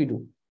first thing that we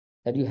do,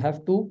 that you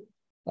have to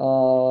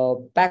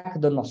pack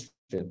the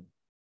nostril.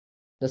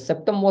 The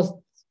septum was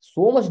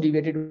so much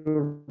deviated, it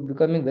was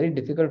becoming very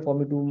difficult for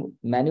me to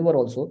maneuver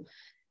also.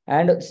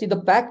 And see the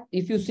pack,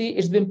 if you see,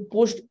 it's been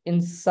pushed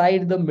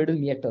inside the middle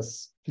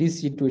meatus. Please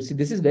see to it. See,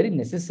 this is very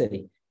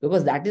necessary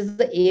because that is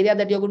the area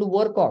that you're going to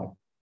work on.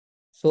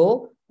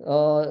 So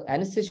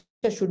anesthesia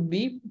should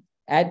be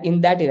in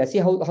that area. See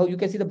how you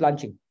can see the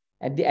blanching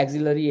at the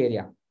axillary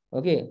area.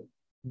 Okay.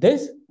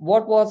 This,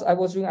 what was I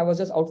was doing? I was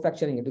just out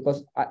fracturing it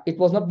because it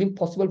was not being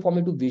possible for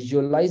me to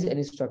visualize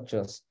any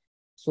structures.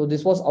 So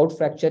this was out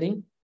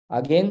fracturing.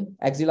 Again,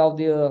 axilla of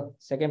the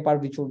second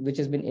part, which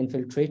has been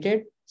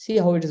infiltrated. See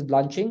how it is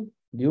blanching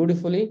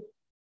beautifully.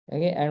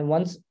 Okay. And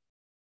once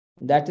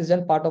that is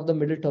done, part of the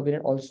middle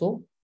turbinate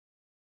also,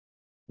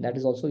 that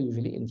is also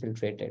usually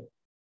infiltrated.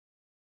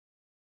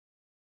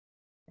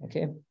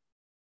 Okay.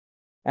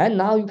 And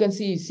now you can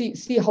see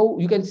how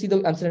you can see the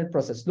uncinate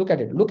process. Look at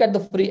it. Look at the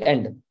free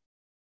end.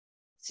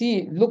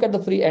 See, look at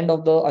the free end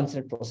of the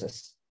uncinate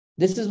process.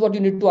 This is what you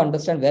need to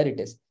understand where it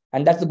is.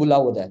 And that's the bulla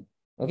over there.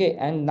 Okay.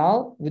 And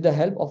now with the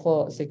help of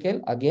a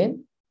sickle,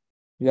 again,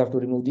 you have to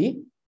remove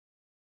the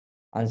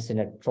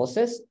uncinate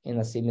process in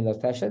a similar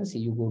fashion. See,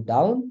 you go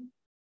down.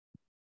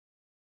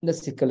 The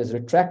sickle is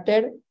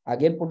retracted.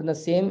 Again, put in the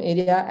same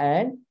area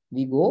and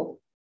we go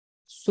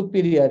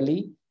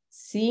superiorly,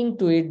 seeing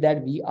to it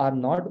that we are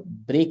not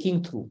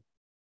breaking through.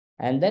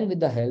 And then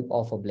with the help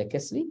of a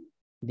Blakeslee,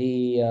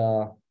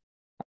 the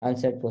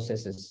uncinate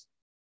process is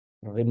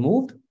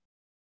removed.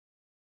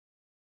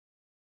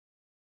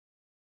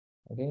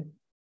 Okay.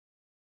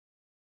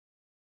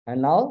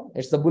 And now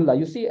it's the bulla.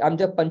 You see, I'm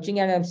just punching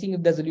and I'm seeing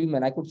if there's a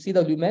lumen. I could see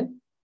the lumen.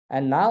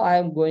 And now I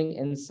am going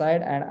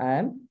inside and I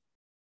am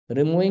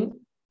removing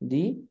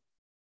the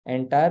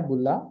entire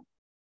bulla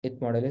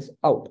ethmodalis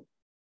out.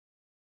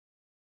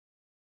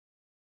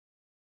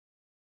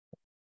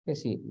 Okay,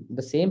 see,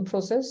 the same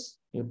process,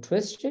 you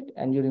twist it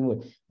and you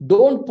remove it.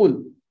 Don't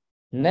pull.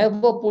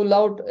 Never pull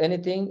out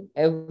anything.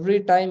 Every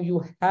time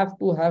you have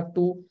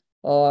to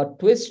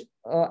twist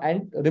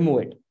and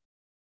remove it.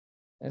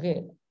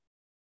 Okay.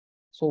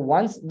 So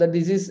once the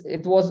disease,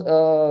 it was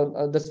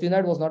the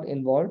sphenoid was not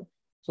involved.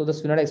 So the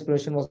sphenoid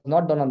exploration was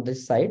not done on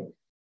this side.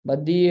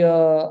 But the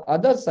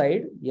other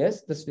side,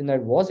 yes, the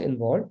sphenoid was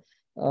involved.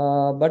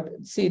 But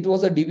see, it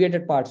was a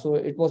deviated part. So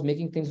it was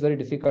making things very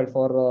difficult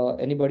for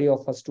anybody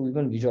of us to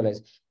even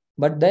visualize.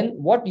 But then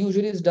what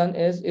usually is done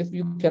is, if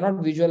you cannot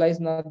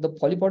visualize now the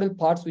polypodal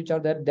parts which are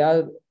there, they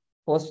are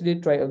firstly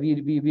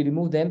we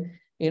remove them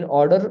in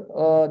order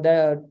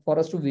for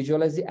us to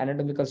visualize the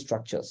anatomical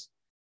structures.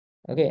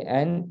 Okay.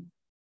 And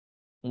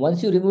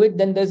once you remove it,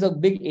 then there's a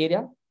big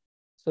area.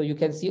 So you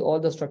can see all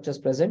the structures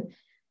present.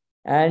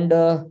 And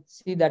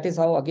see, that is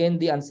how, again,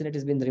 the uncinate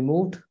has been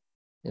removed.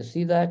 You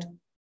see that?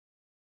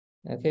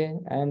 Okay.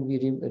 And we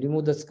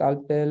remove the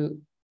scalpel,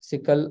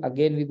 sickle.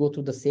 Again, we go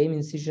through the same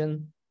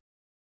incision.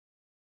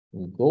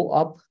 We go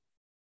up.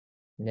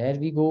 There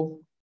we go.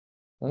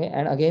 Okay.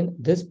 And again,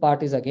 this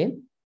part is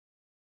again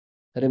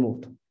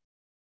removed.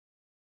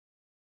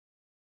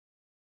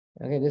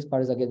 Okay. This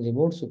part is again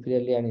removed.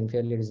 Superiorly and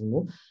inferiorly is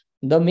removed.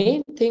 The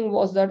main thing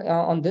was that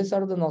on this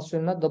side of the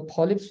nostril, the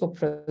polyps were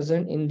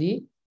present in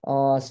the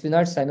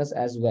sphenoid sinus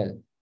as well.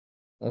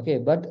 Okay,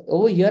 but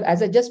over here,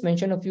 as I just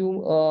mentioned a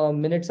few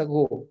minutes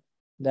ago,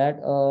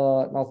 that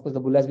now of course the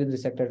bulla has been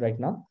resected right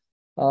now.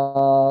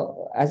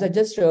 As I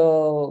just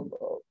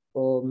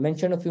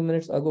mentioned a few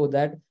minutes ago,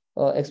 that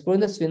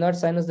exploring the sphenoid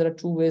sinus, there are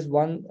two ways.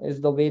 One is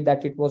the way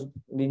that it was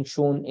being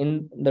shown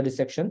in the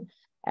dissection.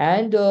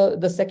 And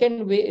the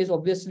second way is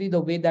obviously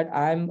the way that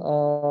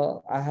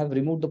I have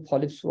removed the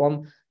polyps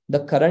from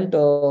the current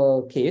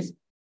case.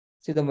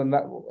 See,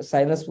 the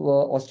sinus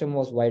ostium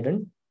was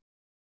widened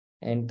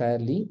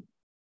entirely.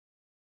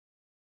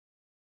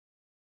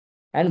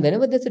 And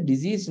whenever there's a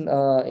disease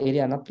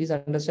area, now please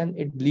understand,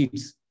 it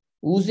bleeds.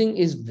 Oozing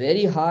is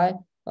very high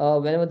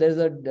whenever there's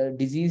a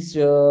diseased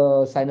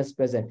sinus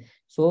present.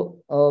 So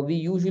we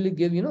usually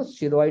give,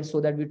 steroids so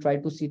that we try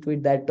to see to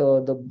it that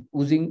the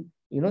oozing,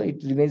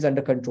 it remains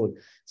under control.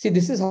 See,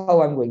 this is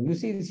how I'm going. You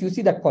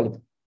see that polyp.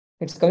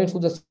 It's coming through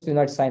the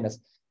sphenoid sinus.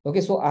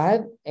 Okay, so I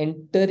am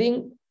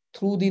entering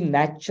through the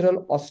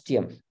natural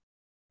ostium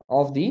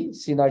of the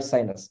sphenoid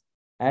sinus.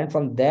 And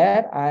from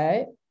there,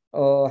 I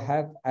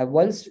have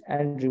avulsed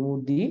and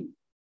removed the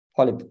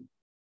polyp,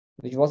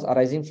 which was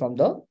arising from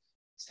the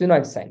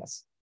sphenoid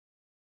sinus.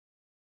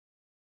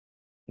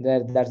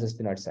 That's the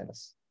sphenoid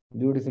sinus.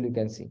 Beautifully, you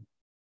can see.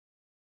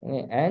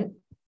 Okay, and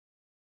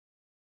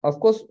of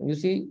course, you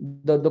see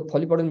the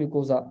polypoidal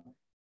mucosa,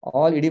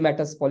 all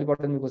edematous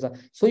polypoidal mucosa.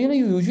 So, you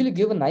usually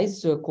give a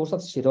nice course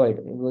of steroid.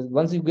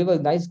 Once you give a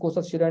nice course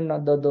of steroid,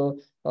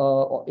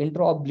 the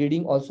intro of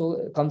bleeding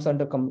also comes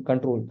under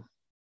control.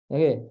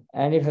 Okay,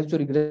 and it helps to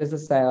regress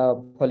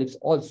the polyps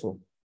also.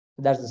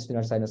 That's the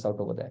sphenoid sinus out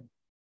over there.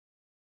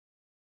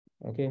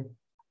 Okay,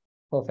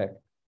 perfect.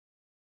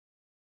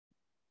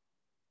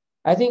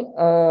 I think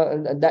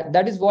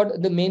that is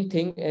what the main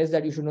thing is,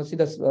 that you should not see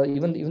this.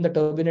 Even the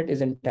turbinate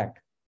is intact.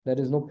 There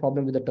is no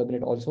problem with the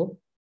turbinate also.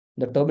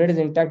 The turbinate is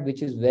intact,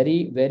 which is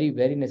very, very,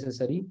 very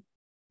necessary.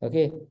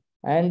 Okay,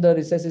 and the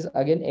recess is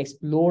again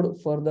explored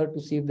further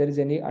to see if there is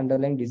any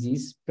underlying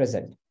disease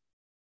present.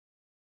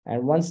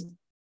 And once,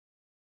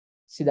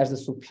 see, that's the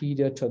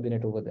superior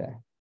turbinate over there.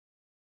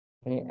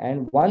 Okay,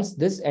 and once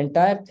this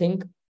entire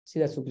thing, see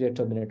that superior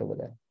turbinate over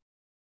there.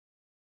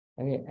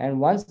 Okay, and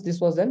once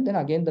this was done, then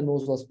again the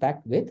nose was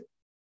packed with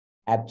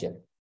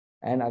Abgel.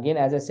 And again,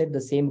 as I said,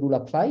 the same rule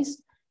applies.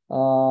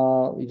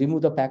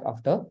 Remove the pack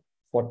after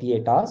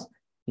 48 hours,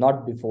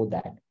 not before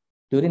that.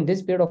 During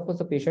this period, of course,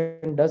 the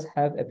patient does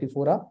have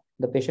epiphora.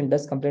 The patient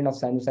does complain of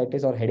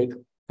sinusitis or headache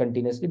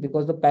continuously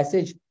because the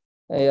passage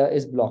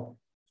is blocked.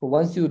 So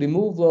once you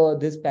remove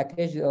this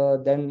package,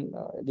 then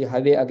the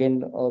highway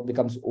again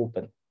becomes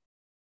open.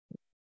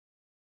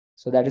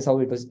 So that is how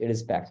it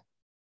is packed.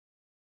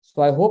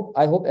 So I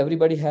hope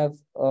everybody have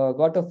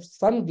got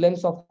some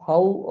glimpse of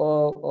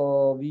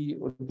how we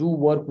do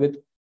work with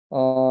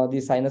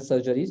the sinus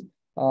surgeries.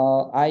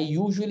 I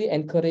usually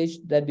encourage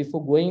that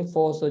before going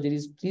for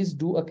surgeries, please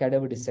do a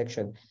cadaver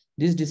dissection.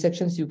 These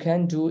dissections you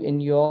can do in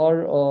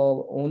your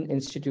own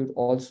institute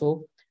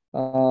also.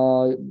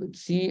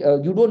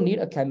 You don't need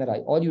a camera.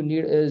 All you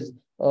need is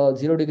a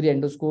 0-degree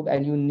endoscope,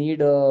 and you need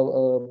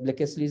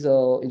Blakeslee's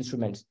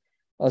instruments.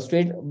 A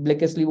straight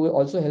Blakeslee will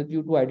also help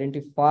you to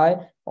identify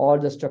all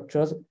the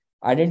structures,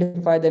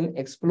 identify them,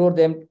 explore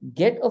them,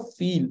 get a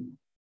feel.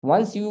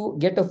 Once you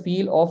get a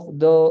feel of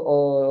the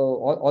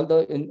all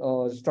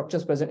the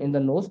structures present in the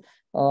nose,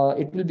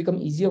 it will become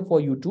easier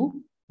for you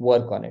to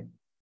work on it.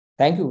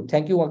 Thank you.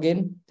 Thank you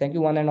again. Thank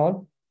you one and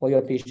all for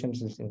your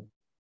patience listening.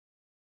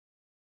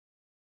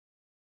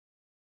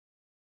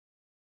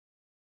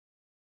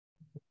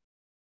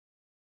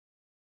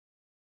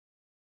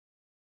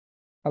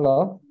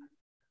 Hello.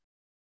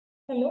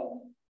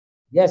 Hello.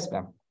 Yes,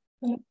 ma'am.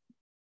 Thank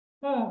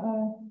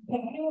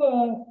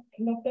you,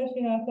 Dr.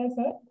 Shalakya,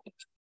 sir.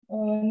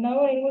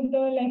 Now I would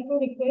like to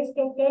request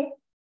Dr.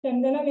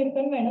 Chandana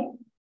Nirkan, madam,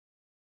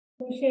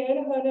 to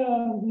share her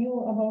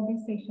view about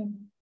this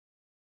session.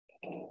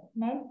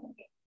 Ma'am?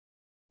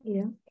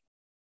 Yeah.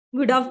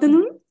 Good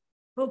afternoon.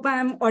 Hope I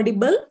am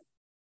audible.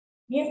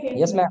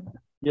 Yes, ma'am.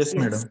 Yes,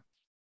 madam.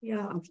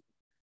 Yeah.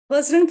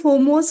 First and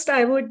foremost,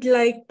 I would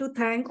like to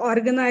thank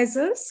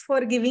organizers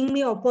for giving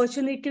me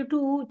opportunity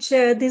to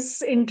share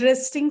this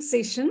interesting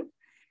session.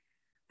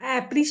 I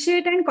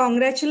appreciate and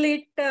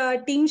congratulate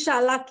Team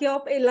Shalakya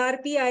of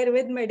L.R.P.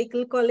 Ayurvedic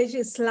Medical College,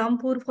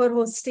 Islampur, for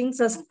hosting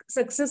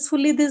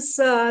successfully this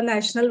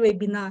national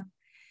webinar.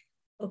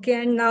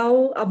 Okay, and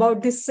now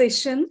about this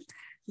session,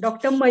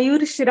 Dr. Mayur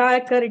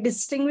Shirayakar,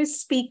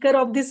 distinguished speaker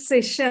of this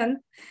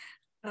session,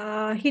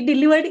 he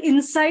delivered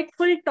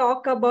insightful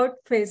talk about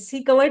Fess.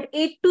 He covered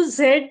A to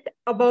Z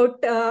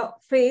about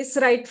Fess,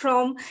 right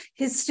from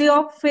history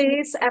of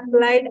Fess,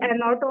 applied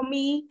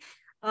anatomy,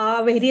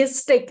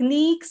 various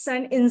techniques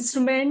and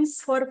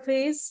instruments for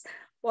Fess,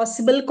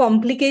 possible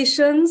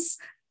complications,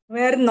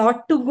 where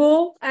not to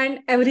go,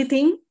 and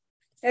everything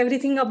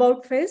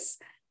about Fess.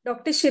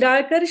 Dr.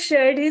 Shirayakar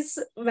shared his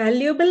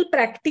valuable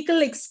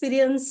practical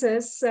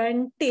experiences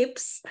and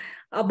tips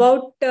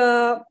about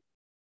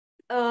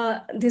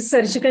this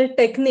surgical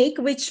technique,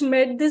 which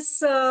made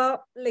this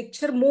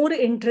lecture more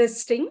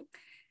interesting.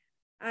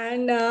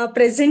 And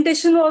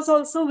presentation was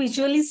also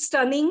visually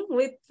stunning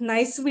with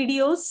nice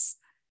videos.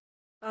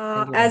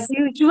 As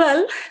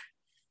usual,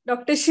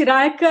 Dr.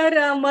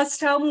 Shiralkar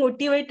must have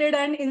motivated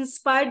and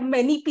inspired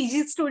many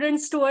PG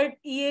students toward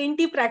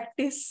ENT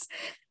practice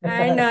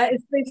and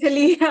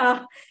especially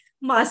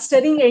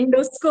mastering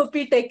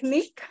endoscopy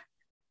technique.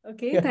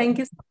 Okay, thank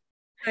you.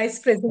 Nice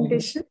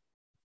presentation.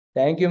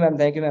 Thank you, ma'am.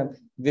 Thank you, ma'am.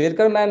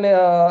 Virkar ma'am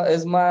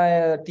is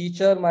my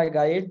teacher, my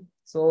guide.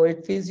 So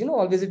it feels,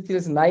 always it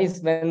feels nice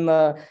when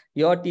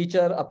your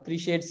teacher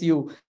appreciates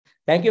you.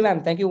 Thank you,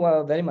 ma'am. Thank you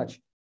very much.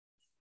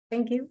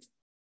 Thank you.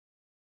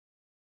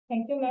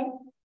 Thank you, ma'am.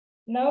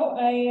 Now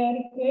I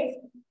request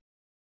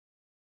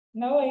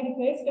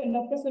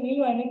Dr. Sunil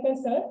Wanekar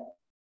sir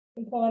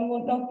for a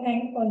vote of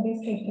thanks for this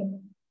session.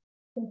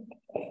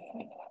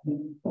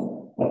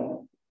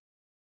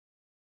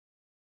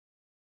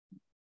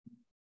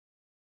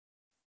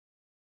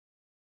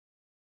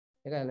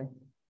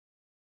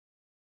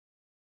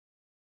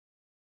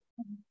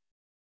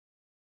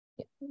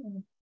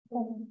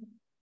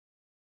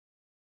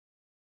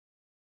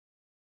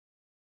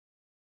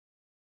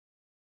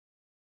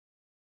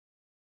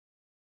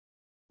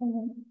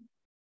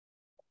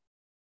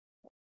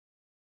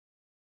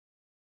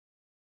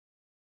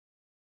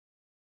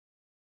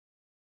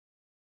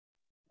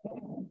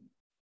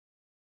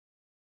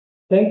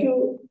 Thank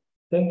you,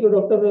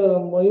 Dr.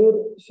 Mayur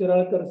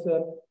Shiralkar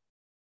sir,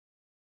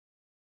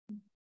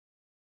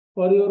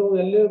 for your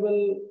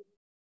valuable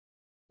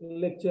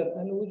lecture,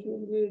 and which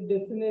will be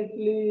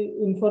definitely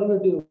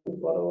informative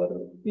for our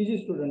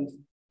PG students.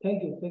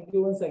 Thank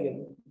you once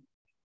again.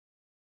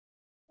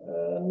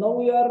 Now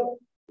we are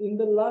in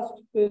the last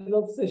phase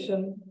of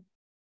session.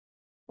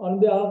 On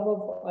behalf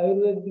of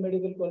Ayurvedic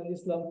Medical College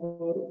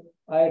Islampur,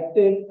 I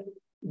take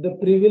the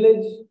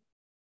privilege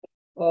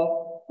of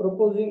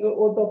proposing a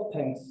vote of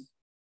thanks.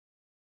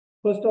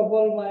 First of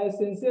all, my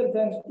sincere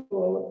thanks to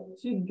our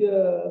chief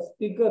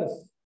speakers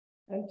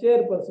and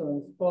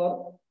chairpersons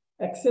for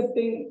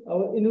accepting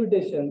our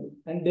invitation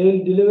and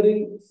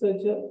delivering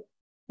such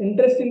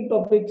interesting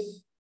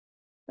topics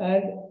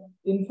and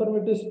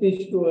informative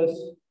speech to us.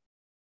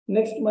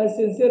 Next, my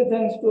sincere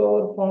thanks to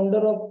our founder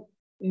of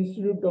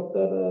Institute,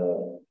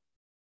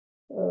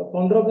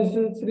 founder of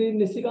Institute, Sri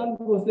Nishikant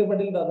Bhosle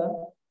Patil Dada.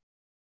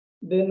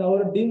 Then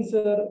our Dean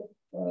Sir,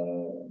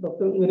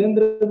 Dr.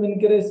 Virendra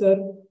Minkere Sir,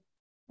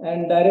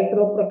 and Director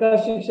of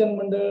Prakash Shikshan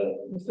Mandal,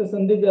 Mr.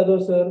 Sandeep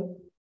Yadav Sir,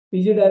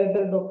 PG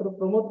Director, Dr.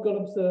 Pramod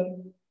Kalab Sir,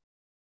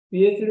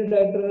 PhD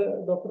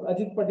Director, Dr.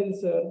 Ajit Patil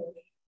Sir.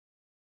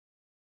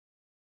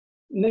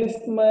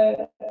 Next,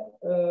 my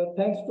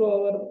thanks to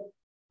our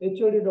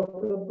HOD,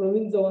 Dr.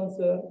 Praveen Zawan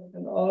Sir,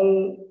 and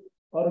all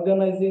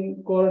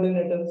organizing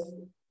coordinators,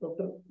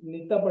 Dr.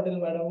 Neeta Patil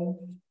Madam,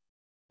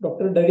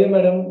 Dr. Dage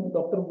Madam,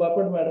 Dr.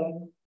 Bapat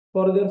Madam,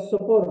 for their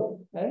support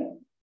and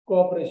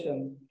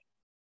cooperation.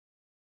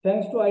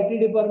 Thanks to IT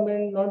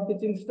department,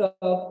 non-teaching staff,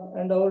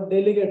 and our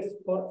delegates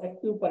for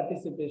active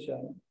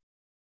participation.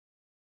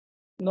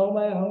 Now,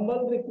 my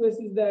humble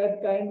request is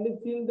that kindly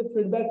fill the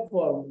feedback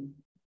form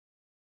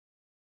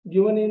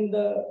given in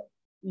the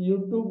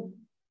YouTube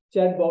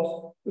chat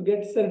box to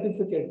get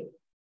certificate.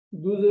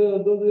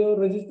 Those who have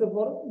registered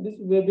for this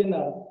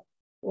webinar,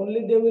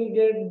 only they will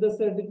get the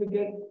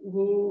certificate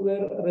who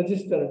were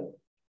registered.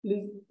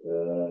 Please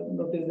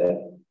notice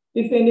that.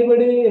 If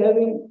anybody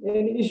having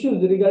any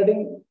issues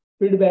regarding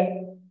feedback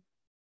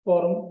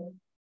form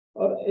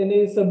or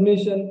any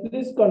submission,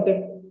 please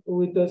contact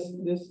with us,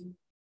 this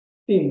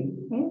team.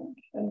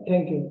 And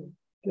thank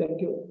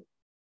you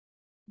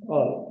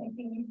all.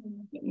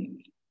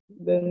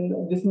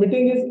 Then this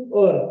meeting is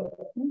over.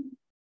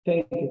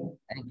 Thank you.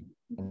 Thank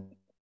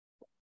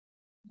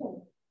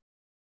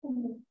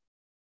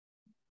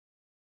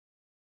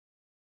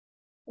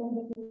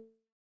you.